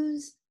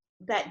use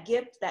that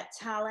gift, that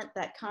talent,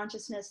 that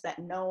consciousness, that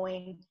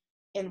knowing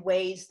in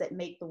ways that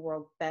make the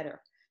world better.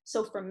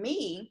 So for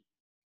me,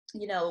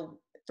 you know,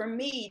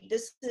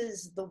 this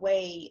is the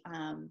way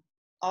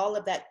all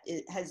of that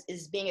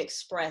is being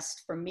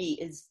expressed for me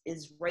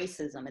is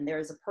racism, and there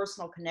is a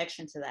personal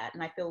connection to that,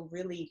 and I feel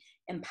really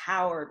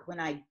empowered when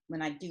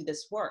I do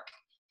this work.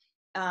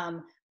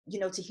 You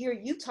know, to hear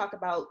you talk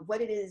about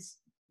what it is,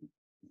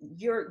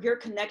 your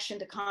connection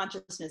to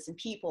consciousness and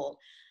people,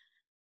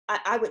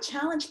 I would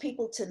challenge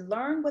people to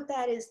learn what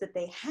that is that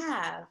they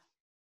have,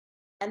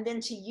 and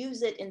then to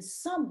use it in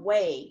some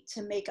way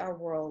to make our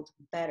world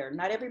better.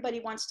 Not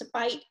everybody wants to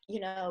fight, you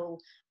know.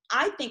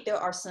 I think there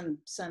are some,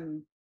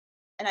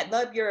 and I'd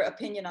love your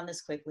opinion on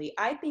this quickly.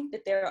 I think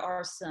that there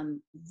are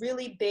some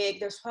really big,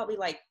 there's probably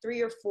like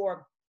 3 or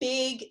 4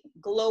 big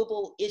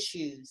global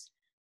issues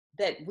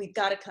that we've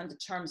got to come to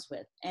terms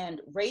with. And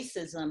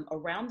racism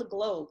around the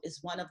globe is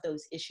one of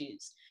those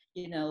issues,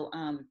 you know.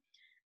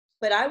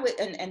 But I would,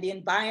 and the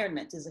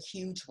environment is a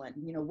huge one,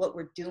 you know, what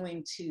we're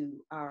doing to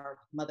our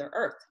Mother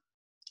Earth.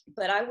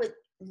 But I would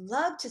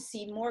love to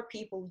see more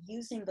people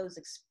using those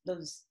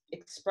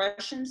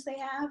expressions they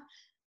have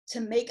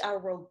to make our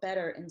world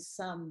better in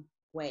some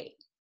way.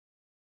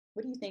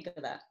 What do you think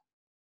of that?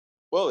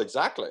 Well,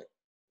 exactly.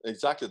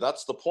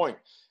 That's the point.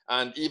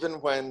 And even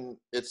when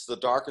it's the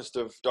darkest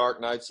of dark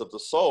nights of the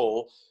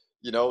soul,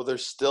 you know,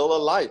 there's still a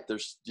light.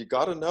 You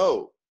got to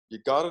know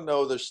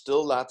there's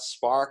still that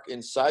spark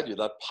inside you.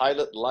 That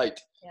pilot light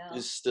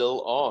is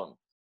still on.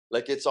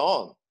 Like, it's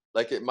on.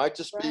 Like, it might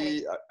just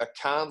be a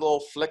candle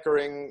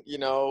flickering, you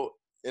know,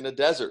 in a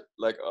desert,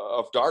 like,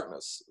 of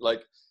darkness.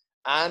 Like,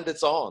 and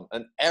it's on,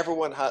 and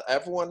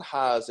everyone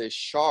has a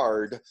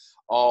shard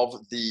of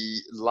the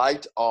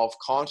light of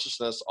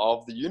consciousness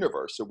of the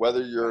universe. So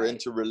whether you're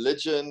into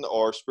religion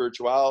or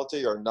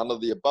spirituality or none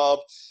of the above,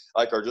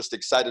 like, are just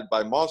excited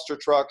by monster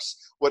trucks,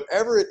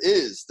 whatever it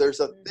is, there's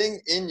a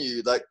thing in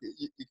you, like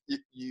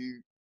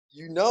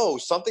you know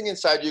something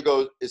inside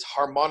you is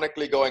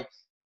harmonically going,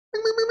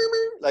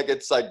 like,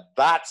 it's like,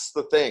 that's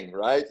the thing,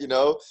 right? You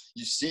know,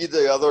 you see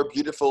the other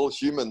beautiful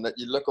human that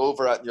you look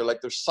over at and you're like,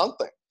 there's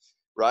something,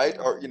 right?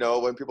 Or, you know,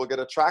 when people get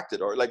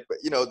attracted, or like,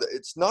 you know,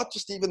 it's not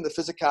just even the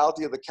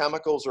physicality of the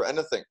chemicals or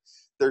anything.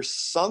 There's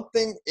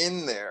something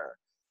in there,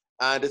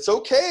 and it's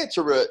okay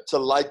to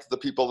like the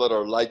people that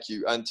are like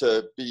you, and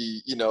to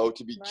be, you know,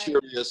 to be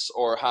curious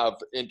or have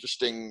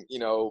interesting, you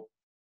know,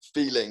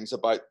 feelings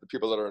about the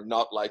people that are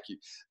not like you.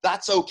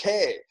 That's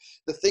okay.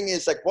 The thing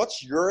is, like,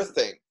 what's your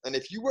thing? And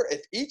if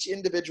each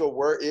individual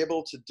were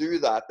able to do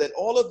that, then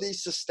all of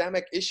these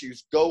systemic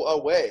issues go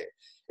away.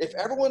 If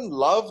everyone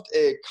loved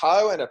a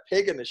cow and a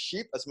pig and a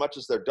sheep as much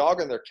as their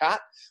dog and their cat,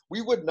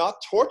 we would not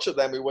torture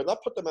them. We would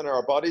not put them in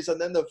our bodies.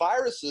 And then the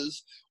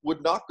viruses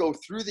would not go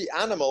through the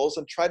animals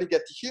and try to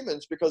get to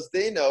humans, because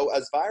they know,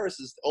 as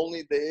viruses,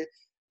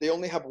 they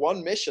only have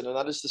one mission, and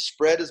that is to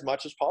spread as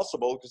much as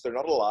possible, because they're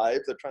not alive.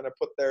 They're trying to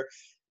put their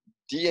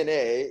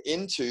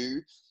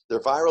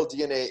viral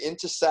DNA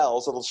into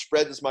cells that will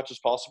spread as much as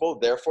possible.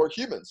 Therefore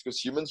humans,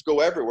 because humans go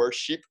everywhere.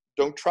 Sheep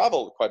don't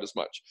travel quite as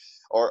much.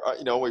 Or,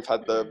 you know, we've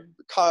had the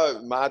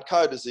mad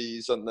cow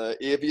disease and the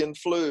avian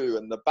flu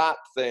and the bat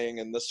thing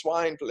and the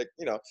swine, like,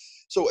 you know.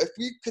 So if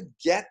we could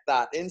get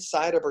that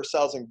inside of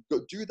ourselves and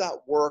go do that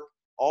work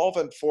of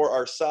and for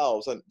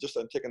ourselves, and just,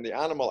 I'm taking the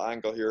animal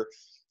angle here,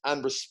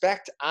 and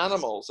respect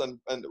animals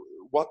and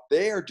what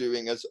they are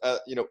doing as,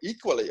 you know,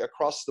 equally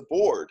across the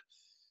board,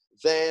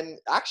 then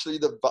actually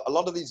a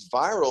lot of these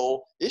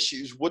viral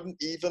issues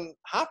wouldn't even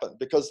happen,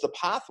 because the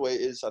pathway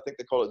is, I think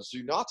they call it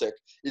zoonotic,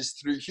 is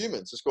through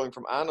humans. It's going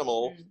from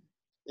animal,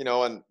 you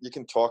know, and you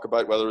can talk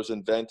about whether it was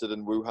invented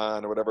in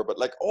Wuhan or whatever, but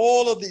like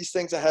all of these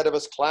things ahead of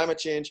us, climate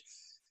change,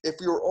 if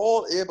we were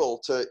all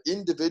able to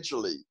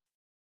individually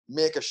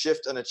make a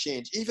shift and a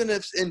change, even if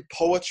it's in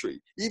poetry,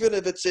 even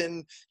if it's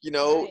in, you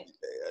know,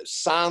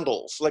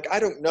 sandals, like, I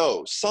don't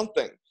know,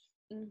 something.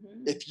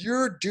 If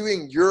you're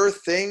doing your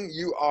thing,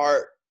 you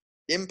are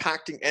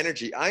impacting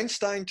energy.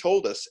 Einstein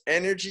told us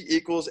energy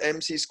equals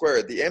MC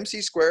squared. The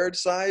MC squared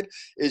side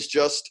is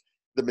just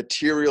the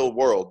material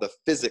world, the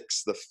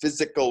physics, the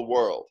physical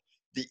world.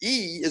 The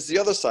E is the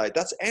other side.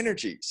 That's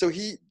energy. So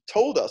he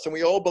told us, and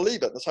we all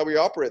believe it. That's how we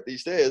operate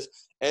these days.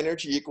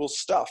 Energy equals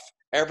stuff.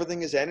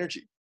 Everything is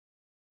energy.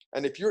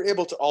 And if you're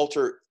able to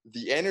alter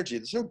the energy,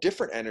 there's no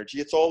different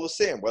energy. It's all the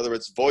same, whether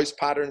it's voice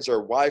patterns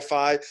or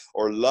Wi-Fi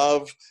or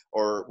love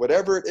or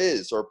whatever it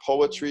is, or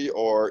poetry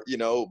or, you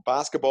know,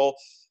 basketball.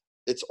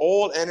 It's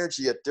all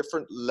energy at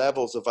different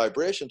levels of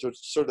vibration. To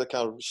sort of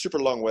kind of super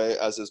long way,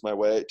 as is my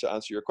way to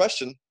answer your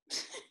question.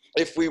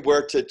 If we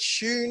were to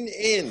tune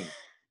in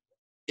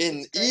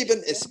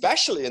even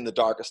especially in the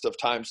darkest of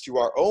times, to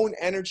our own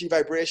energy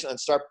vibration and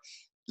start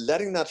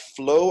letting that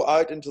flow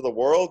out into the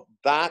world,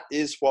 that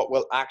is what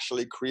will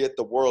actually create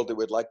the world that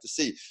we'd like to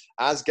see.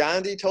 As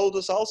Gandhi told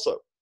us also,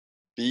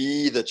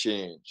 be the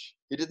change.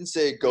 He didn't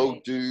say go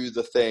do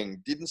the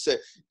thing. He didn't say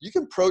you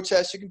can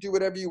protest, you can do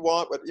whatever you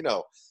want, but, you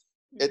know,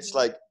 it's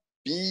like,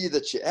 be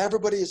the change.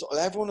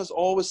 Everyone has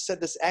always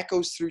said this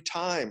echoes through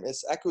time. It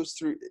echoes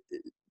through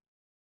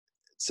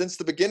since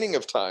the beginning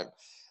of time.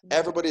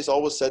 Everybody's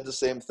always said the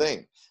same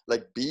thing,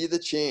 like, be the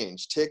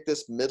change, take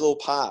this middle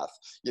path,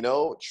 you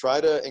know, try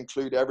to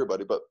include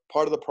everybody. But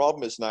part of the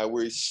problem is now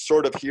we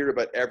sort of hear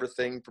about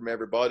everything from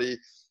everybody.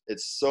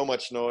 It's so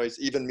much noise.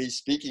 Even me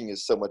speaking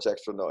is so much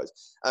extra noise.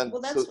 And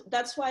well,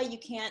 that's why you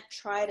can't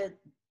try to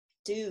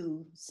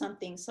do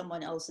something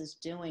someone else is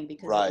doing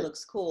because it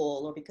looks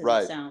cool or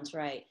because it sounds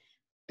right.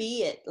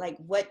 Be it, like,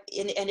 what,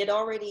 and it's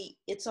already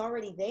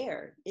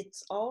there.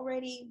 It's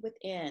already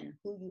within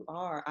who you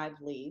are, I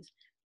believe.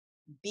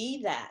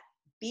 Be that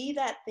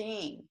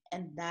thing,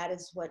 and that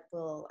is what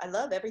will. I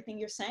love everything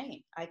you're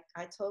saying. I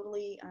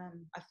totally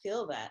I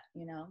feel that,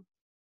 you know.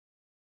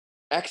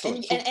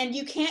 Excellent. And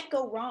you can't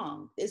go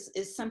wrong is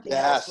something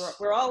else.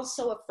 We're all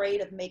so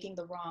afraid of making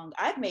the wrong.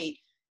 I've made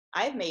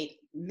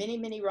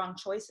many wrong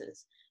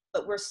choices,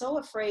 but we're so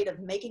afraid of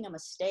making a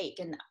mistake.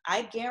 And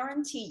I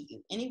guarantee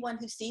you, anyone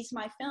who sees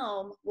my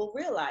film will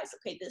realize,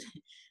 okay,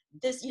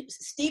 this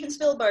Steven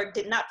Spielberg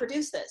did not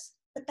produce this,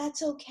 but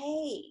that's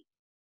okay.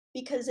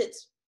 Because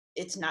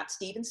it's not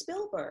Steven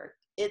Spielberg.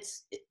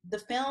 It's the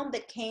film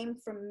that came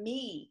from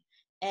me,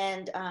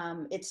 and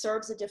it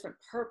serves a different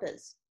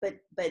purpose. But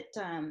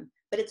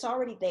it's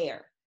already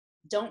there.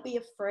 Don't be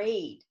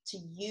afraid to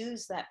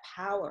use that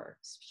power,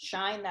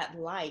 shine that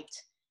light,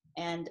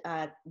 and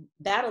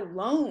that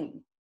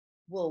alone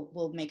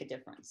will make a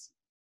difference.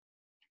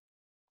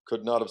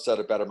 Could not have said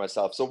it better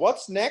myself. So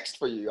what's next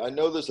for you? I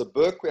know there's a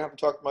book. We haven't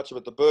talked much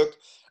about the book,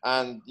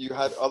 and you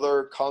had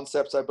other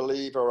concepts, I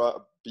believe,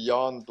 or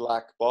Beyond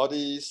Black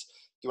Bodies.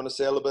 you want to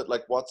say a little bit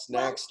like what's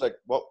Well, next? Like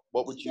what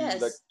would you like?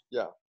 yes.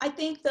 Yeah. I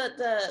think that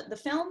the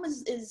film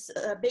is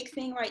a big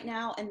thing right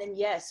now. And then,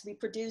 yes, we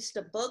produced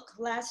a book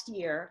last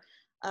year,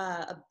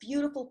 a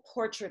beautiful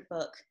portrait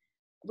book,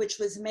 which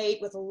was made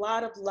with a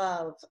lot of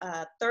love.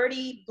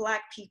 30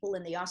 Black people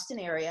in the Austin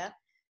area.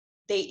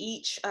 They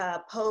each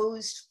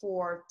posed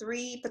for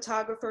 3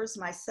 photographers,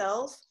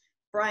 myself,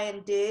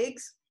 Brian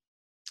Diggs,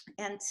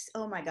 and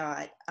oh my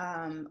God,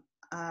 I'm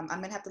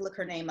gonna have to look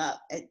her name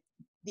up.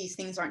 These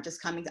things aren't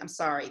just coming. I'm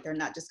sorry, they're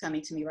not just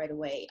coming to me right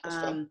away.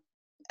 Uh,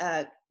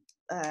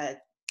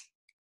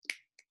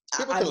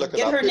 People I can will look it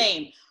get up. her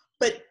name,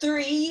 but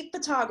 3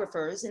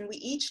 photographers, and we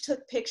each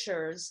took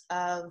pictures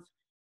of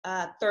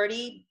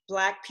 30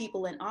 Black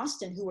people in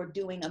Austin who are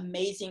doing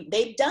amazing.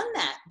 They've done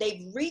that.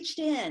 They've reached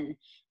in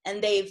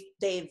and they've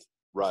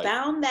Right.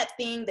 found that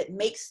thing that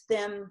makes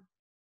them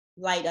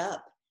light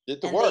up.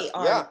 Did the And work. they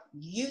are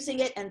using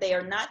it, and they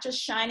are not just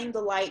shining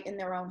the light in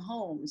their own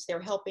homes. They're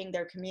helping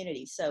their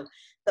community. So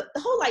the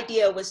whole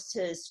idea was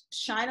to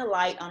shine a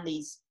light on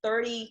these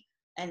 30,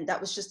 and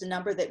that was just a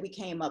number that we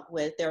came up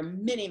with. There are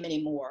many,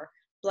 many more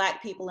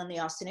Black people in the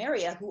Austin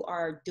area who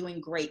are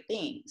doing great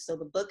things. So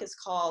the book is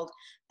called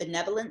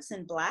Benevolence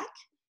in Black.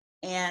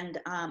 And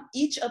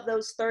each of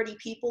those 30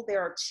 people,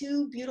 there are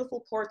 2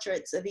 beautiful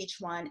portraits of each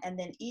one. And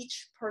then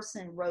each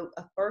person wrote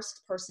a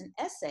first person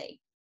essay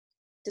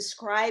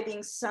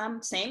describing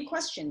same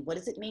question, what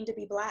does it mean to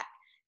be Black?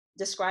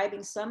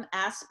 Describing some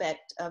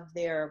aspect of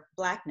their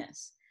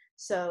Blackness.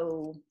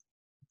 So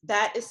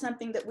that is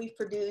something that we've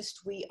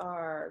produced.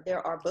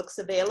 There are books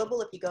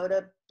available. If you go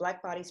to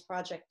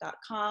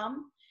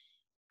blackbodiesproject.com,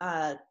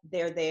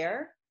 they're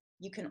there.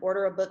 You can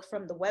order a book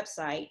from the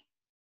website.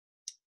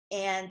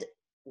 And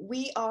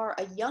we are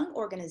a young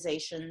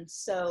organization,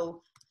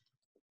 so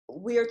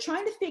we're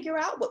trying to figure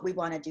out what we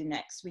want to do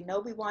next. We know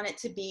we want it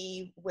to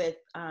be with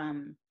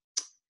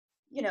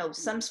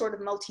some sort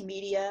of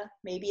multimedia.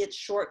 Maybe it's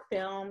short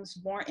films,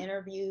 more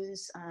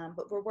interviews,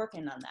 but we're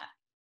working on that.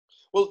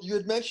 Well, you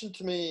had mentioned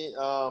to me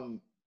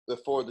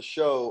before the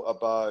show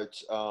about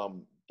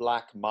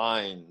Black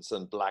minds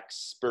and Black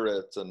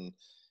spirit, and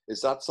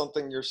is that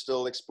something you're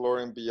still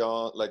exploring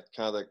beyond, like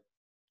to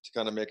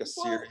kind of make a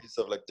series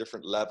of like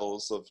different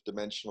levels of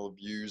dimensional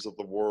views of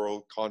the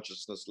world,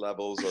 consciousness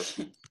levels, or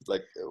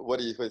like what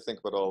do you think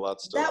about all that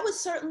stuff? That was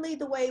certainly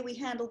the way we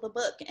handle the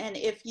book. And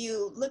if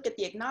you look at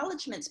the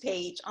acknowledgments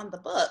page on the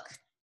book,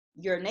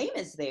 your name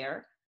is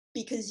there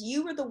because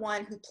you were the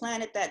one who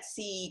planted that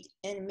seed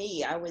in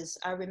me.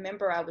 I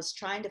remember I was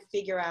trying to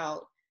figure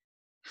out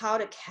how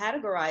to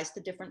categorize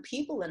the different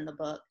people in the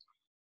book.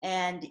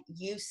 And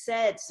you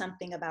said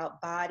something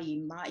about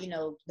body,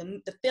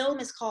 the film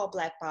is called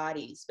Black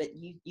Bodies, but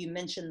you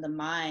mentioned the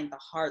mind, the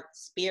heart, the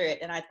spirit.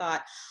 And I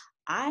thought,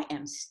 I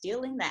am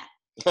stealing that.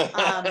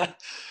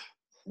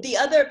 The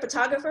other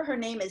photographer, her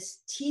name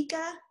is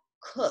Tika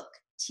Cook,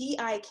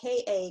 Tika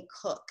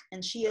Cook,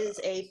 and she is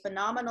a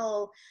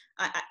phenomenal,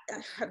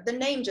 the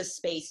name just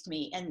spaced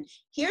me. And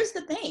here's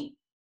the thing,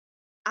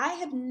 I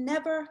have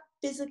never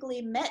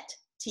physically met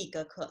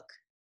Tika Cook.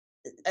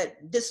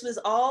 This was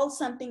all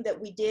something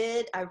that we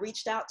did. I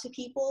reached out to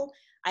people.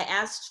 I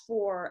asked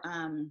for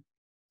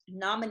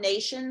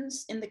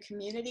nominations in the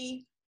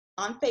community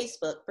on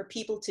Facebook for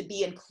people to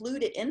be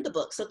included in the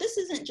book. So this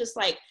isn't just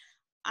like,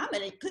 I'm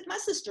going to put my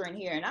sister in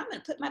here and I'm going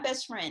to put my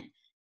best friend.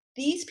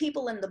 These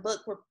people in the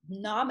book were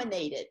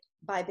nominated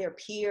by their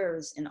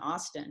peers in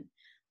Austin.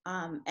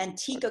 And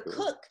Tika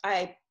Cook,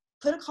 I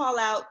put a call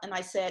out and I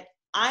said,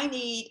 I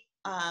need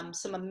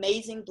some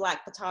amazing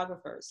Black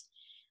photographers.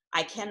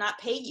 I cannot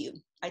pay you.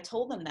 I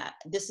told them that.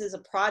 This is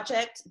a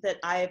project that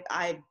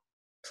I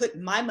put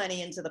my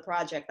money into the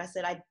project. I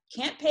said, I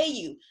can't pay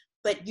you,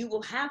 but you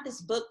will have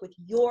this book with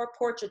your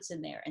portraits in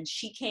there. And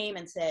she came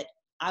and said,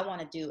 I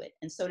want to do it.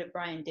 And so did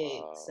Brian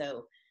Diggs.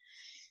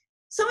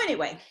 So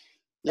anyway,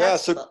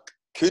 that's the book.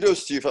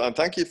 Kudos to you, and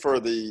thank you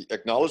for the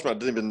acknowledgement. I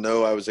didn't even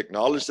know I was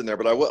acknowledged in there,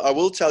 but I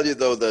will tell you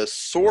though, the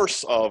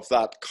source of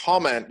that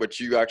comment,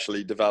 which you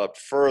actually developed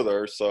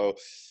further, so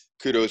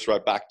kudos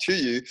right back to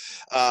you,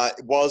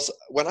 was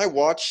when I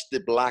watched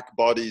the Black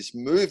Bodies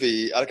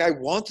movie, like I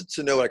wanted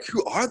to know, like,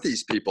 who are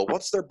these people?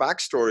 What's their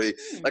backstory?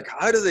 Like,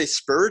 how do they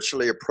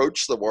spiritually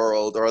approach the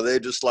world? Or are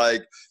they just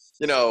like,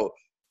 the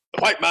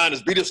white man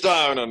has beat us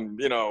down and,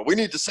 we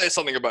need to say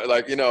something about,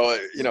 like,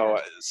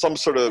 some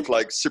sort of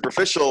like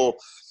superficial,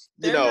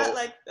 They're not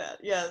like that.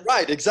 Yes.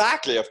 Right,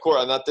 exactly, of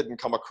course, and that didn't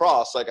come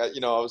across. Like, I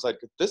was like,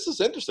 this is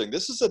interesting.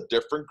 This is a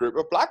different group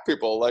of Black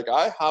people. Like,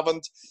 I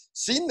haven't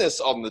seen this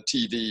on the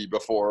TV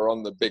before,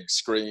 on the big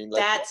screen.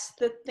 Like, that's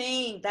the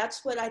thing.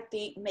 That's what I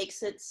think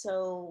makes it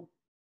so,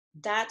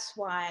 that's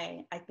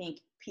why I think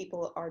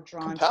people are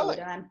drawn to it.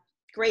 And I'm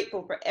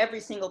grateful for every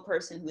single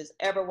person who has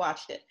ever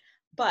watched it.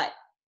 But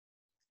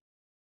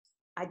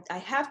I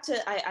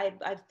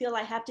feel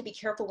I have to be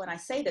careful when I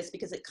say this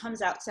because it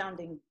comes out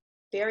sounding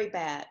very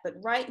bad. But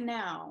right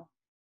now,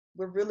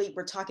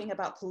 we're talking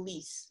about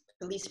police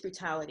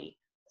brutality,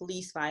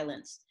 police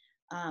violence.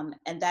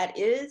 And that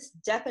is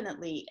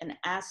definitely an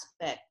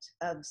aspect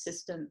of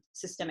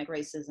systemic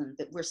racism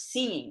that we're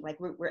seeing. Like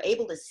we're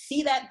able to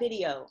see that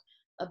video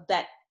of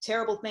that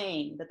terrible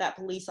thing that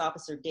police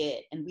officer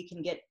did, and we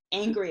can get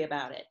angry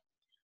about it.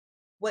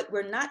 What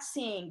we're not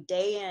seeing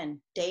day in,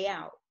 day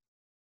out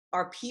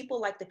are people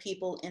like the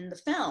people in the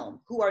film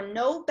who are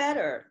no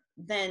better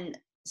than,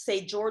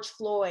 say, George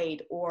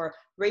Floyd or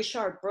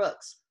Rayshard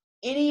Brooks,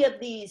 any of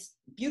these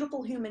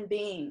beautiful human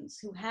beings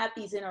who had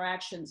these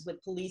interactions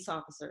with police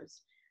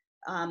officers.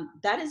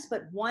 That is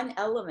but one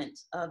element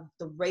of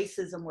the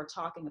racism we're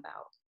talking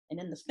about. And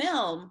in the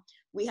film,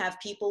 we have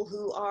people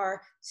who are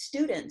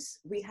students.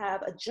 We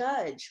have a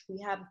judge. We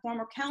have a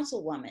former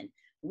councilwoman.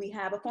 We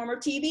have a former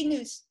TV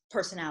news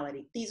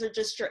personality. These are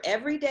just your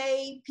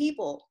everyday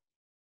people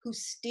who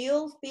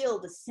still feel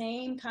the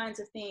same kinds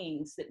of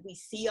things that we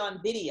see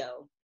on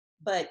video,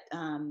 but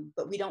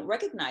we don't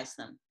recognize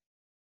them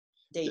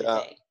day to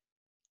day.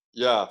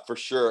 Yeah, for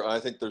sure. I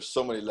think there's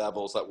so many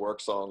levels that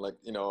works on, like,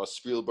 you know, a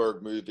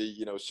Spielberg movie,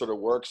 you know, sort of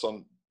works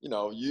on, you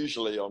know,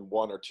 usually on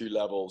one or two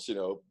levels, you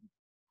know,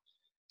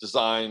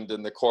 designed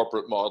in the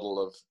corporate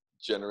model of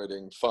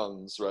generating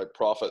funds, right,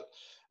 profit.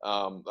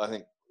 I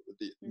think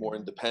the more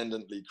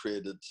independently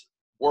created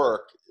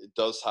work, it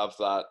does have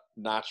that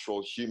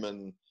natural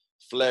human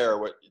flair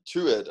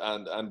to it,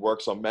 and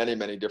works on many,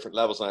 many different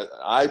levels. And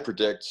I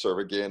predict, sort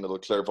of again, a little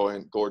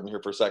clairvoyant Gordon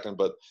here for a second,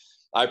 but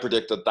I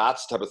predict that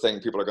that's the type of thing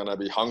people are going to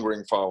be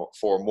hungering for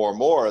more and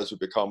more as we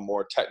become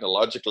more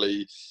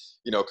technologically,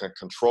 you know, kind of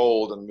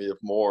controlled, and we have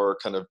more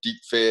kind of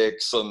deep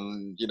fakes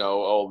and, you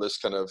know, all this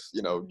kind of,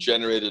 you know,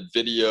 generated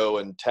video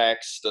and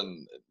text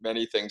and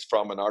many things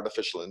from an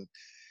artificial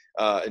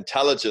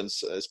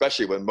intelligence,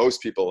 especially when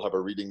most people have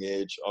a reading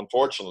age,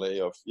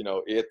 unfortunately, of, you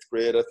know, 8th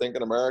grade, I think,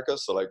 in America.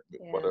 So like,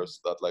 what is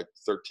that, like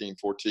 13,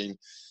 14?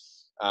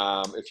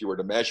 If you were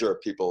to measure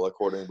people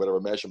according to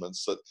whatever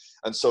measurements.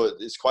 And so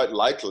it's quite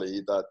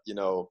likely that, you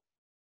know,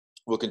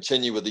 we'll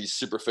continue with these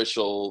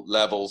superficial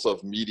levels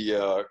of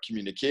media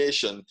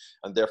communication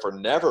and therefore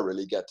never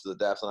really get to the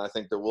depth. And I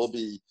think there will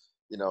be,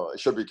 you know, it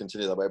should be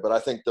continued that way, but I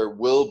think there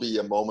will be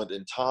a moment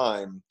in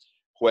time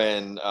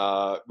when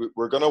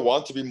we're going to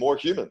want to be more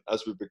human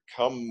as we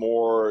become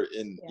more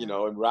you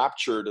know,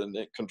 enraptured and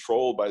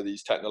controlled by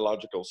these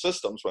technological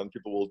systems, when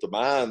people will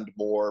demand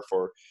more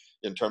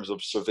in terms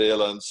of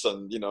surveillance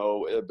and, you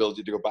know,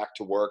 ability to go back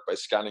to work by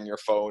scanning your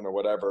phone or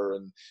whatever,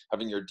 and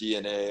having your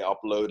DNA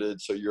uploaded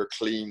so you're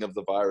clean of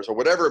the virus or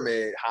whatever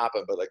may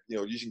happen. But, like, you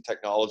know, using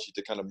technology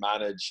to kind of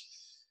manage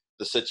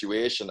the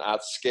situation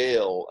at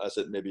scale as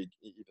it maybe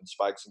even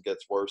spikes and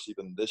gets worse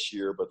even this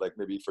year, but like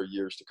maybe for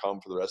years to come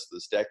for the rest of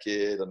this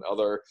decade, and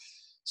other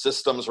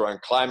systems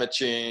around climate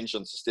change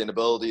and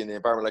sustainability in the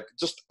environment. Like,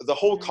 just the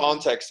whole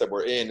context that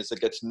we're in, as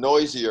it gets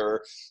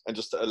noisier and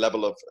just a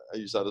level of, I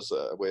use that as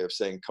a way of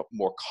saying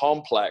more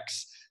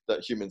complex,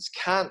 that humans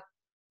can't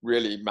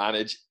really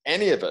manage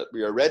any of it.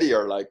 We already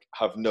are like,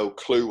 have no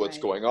clue what's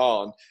going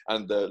on.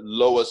 And the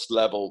lowest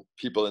level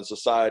people in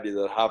society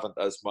that haven't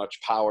as much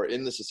power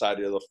in the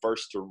society are the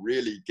first to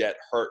really get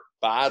hurt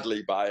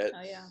badly by it.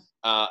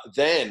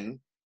 Then,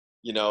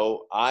 you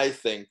know, I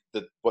think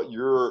that what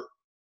your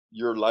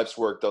life's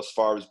work thus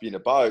far has been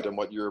about, and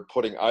what you're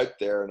putting out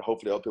there, and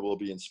hopefully other people will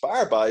be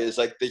inspired by, is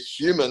like the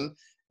human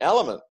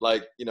element.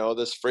 Like, you know,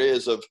 this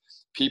phrase of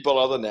people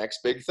are the next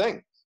big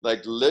thing.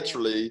 Like,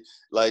 literally,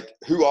 like,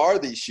 who are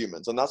these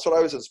humans? And that's what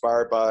I was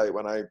inspired by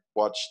when I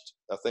watched,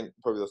 I think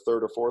probably the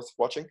third or fourth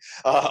watching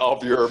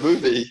of your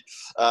movie,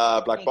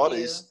 Black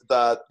Bodies.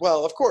 That,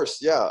 well, of course,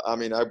 yeah. I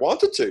mean, I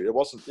wanted to. It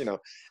wasn't, you know,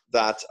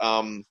 that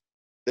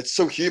it's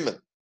so human.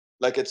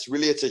 Like, it's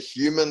a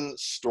human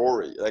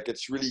story. Like,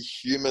 it's really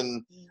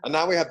human. And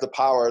now we have the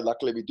power.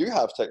 Luckily, we do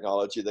have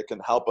technology that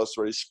can help us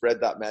really spread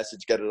that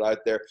message, get it out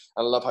there.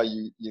 And I love how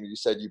you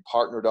said you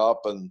partnered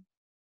up, and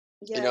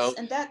yes, you know,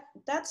 and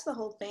that's the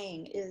whole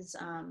thing is,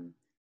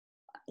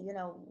 you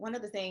know, one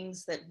of the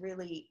things that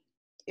really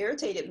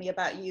irritated me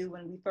about you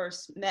when we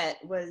first met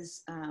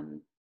was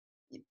the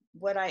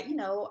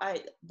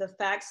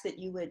facts that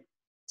you would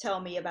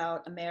tell me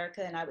about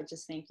America, and I would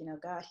just think, you know,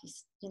 God,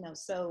 he's, you know,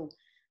 so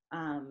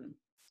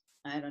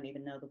I don't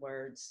even know the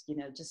words, you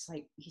know, just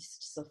like he's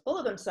so full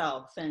of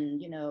himself,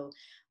 and, you know,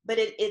 but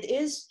it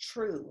is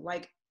true.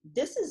 Like,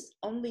 this is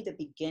only the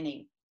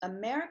beginning.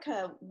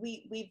 America,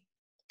 we've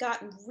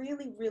gotten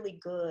really, really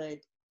good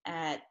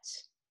at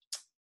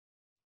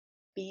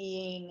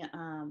being,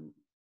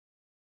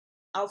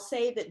 I'll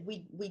say that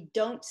we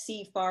don't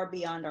see far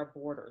beyond our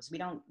borders. We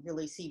don't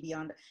really see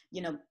beyond,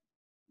 you know,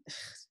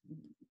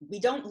 we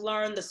don't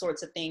learn the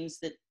sorts of things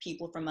that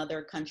people from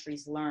other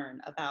countries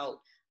learn about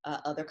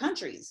other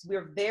countries.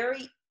 We're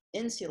very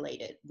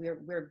insulated.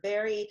 We're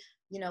very,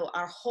 you know,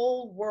 our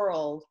whole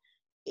world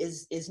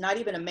is not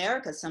even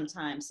America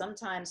sometimes.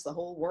 Sometimes the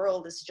whole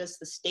world is just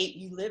the state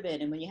you live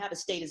in. And when you have a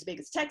state as big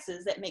as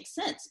Texas, that makes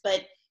sense.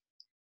 But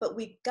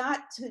we've got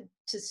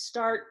to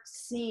start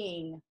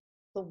seeing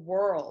the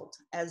world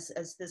as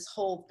this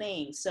whole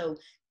thing. So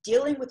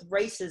dealing with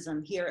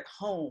racism here at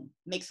home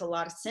makes a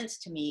lot of sense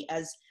to me,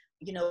 as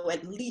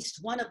at least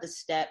one of the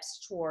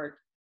steps toward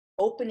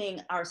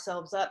opening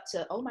ourselves up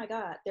to, oh my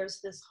God, there's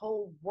this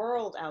whole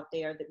world out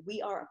there that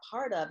we are a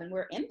part of and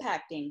we're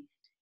impacting.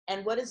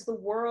 And what is the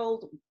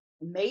world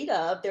made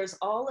of? There's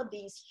all of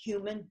these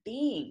human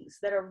beings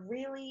that are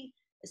really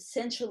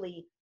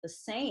essentially the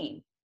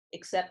same,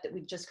 except that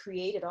we've just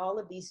created all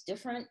of these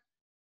different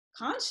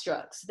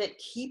constructs that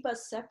keep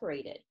us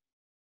separated.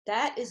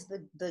 That is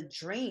the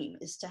dream,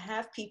 is to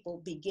have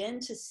people begin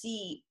to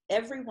see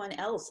everyone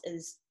else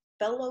as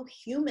fellow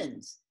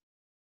humans.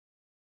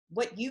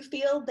 What you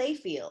feel, they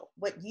feel.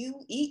 What you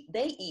eat,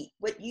 they eat.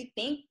 What you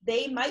think,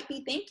 they might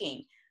be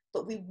thinking.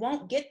 But we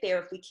won't get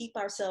there if we keep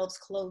ourselves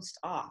closed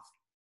off,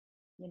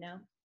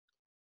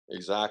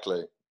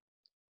 Exactly.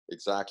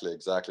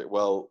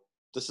 Well,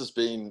 this has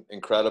been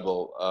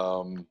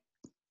incredible.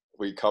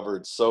 We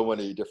covered so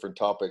many different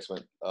topics,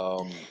 2.5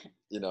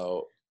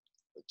 hours.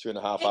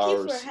 Thank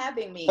you for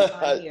having me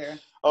on here.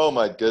 Oh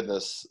my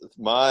goodness.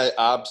 My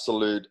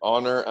absolute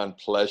honor and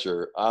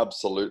pleasure.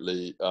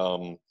 Absolutely.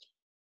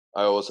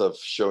 I always have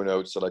show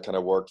notes that I kind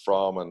of work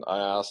from, and I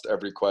asked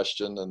every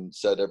question and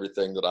said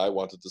everything that I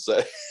wanted to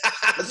say.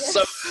 Yes.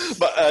 So,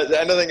 but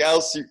anything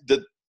else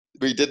that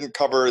we didn't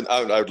cover? And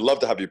I would love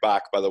to have you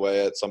back, by the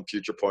way, at some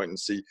future point and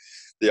see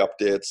the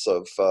updates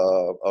of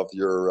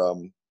your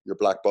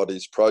Black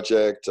Bodies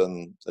project.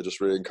 And I just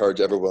really encourage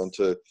everyone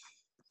to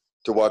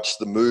watch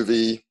the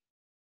movie.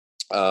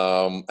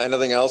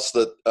 Anything else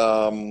that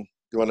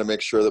you want to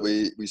make sure that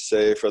we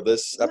say for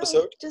this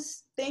episode?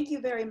 Just thank you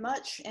very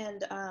much.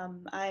 And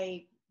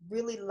I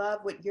really love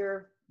what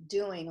you're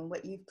doing and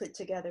what you've put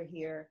together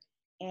here.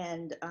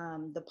 And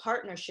the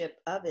partnership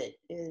of it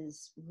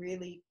is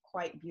really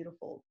quite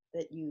beautiful,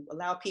 that you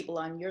allow people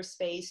on your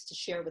space to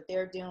share what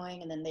they're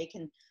doing, and then they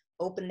can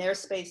open their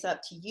space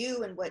up to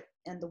you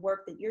and the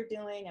work that you're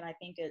doing. And I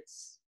think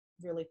it's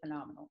really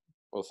phenomenal.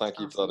 Well, thank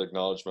you for that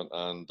acknowledgement.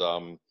 And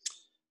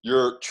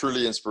you're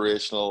truly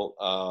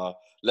inspirational.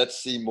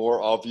 Let's see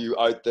more of you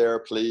out there,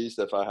 please.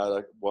 If I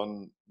had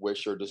one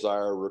wish or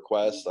desire or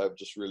request, I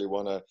just really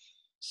want to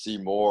see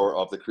more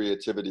of the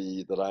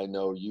creativity that I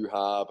know you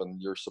have, and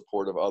your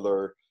support of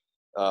other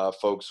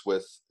folks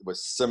with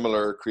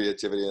similar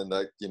creativity, and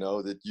that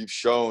you've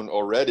shown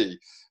already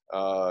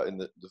in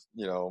the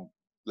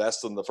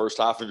less than the first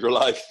half of your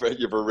life.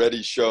 You've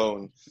already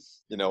shown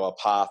a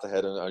path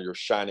ahead, and you're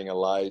shining a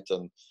light,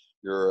 and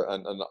you're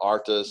an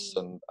artist,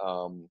 and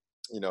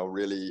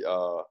really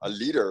a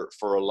leader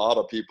for a lot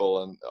of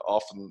people. And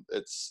often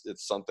it's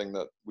something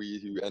that we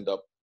who end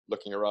up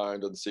looking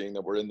around and seeing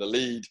that we're in the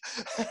lead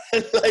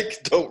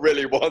don't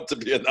really want to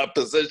be in that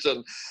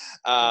position.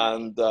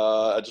 And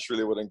I just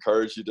really would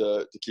encourage you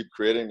to keep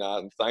creating that.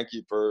 And thank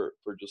you for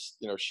just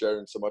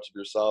sharing so much of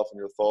yourself and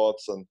your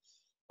thoughts. And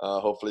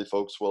hopefully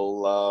folks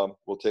will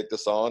take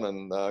this on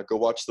and go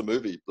watch the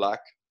movie. Black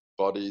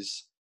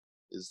Bodies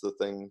is the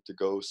thing to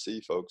go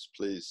see, folks.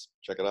 Please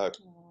check it out.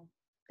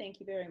 Thank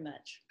you very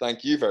much.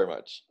 Thank you very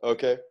much.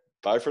 Okay,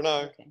 bye for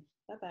now. Okay,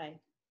 bye-bye.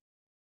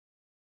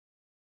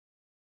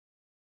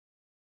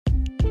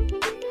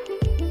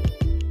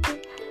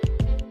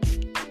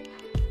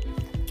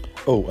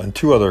 Oh, and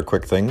two other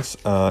quick things.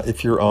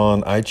 If you're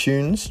on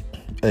iTunes,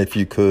 if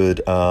you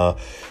could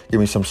give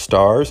me some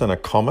stars and a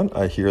comment.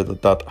 I hear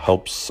that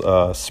helps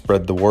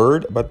spread the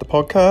word about the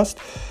podcast.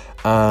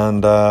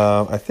 And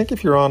I think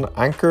if you're on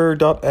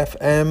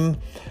anchor.fm,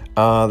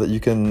 that you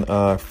can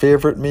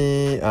favorite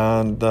me,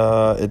 and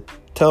it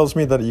tells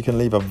me that you can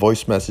leave a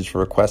voice message for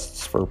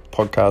requests for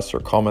podcasts or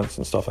comments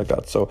and stuff like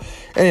that. So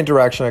any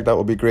interaction like that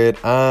would be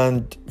great.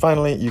 And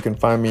finally, you can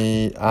find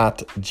me at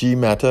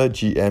GMETA,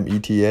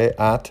 GMETA,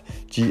 at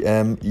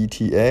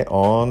GMETA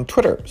on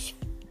Twitter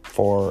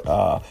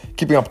for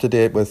keeping up to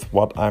date with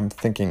what I'm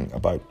thinking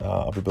about.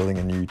 I'll be building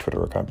a new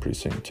Twitter account pretty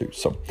soon too.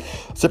 So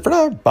that's it for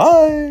now.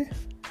 Bye.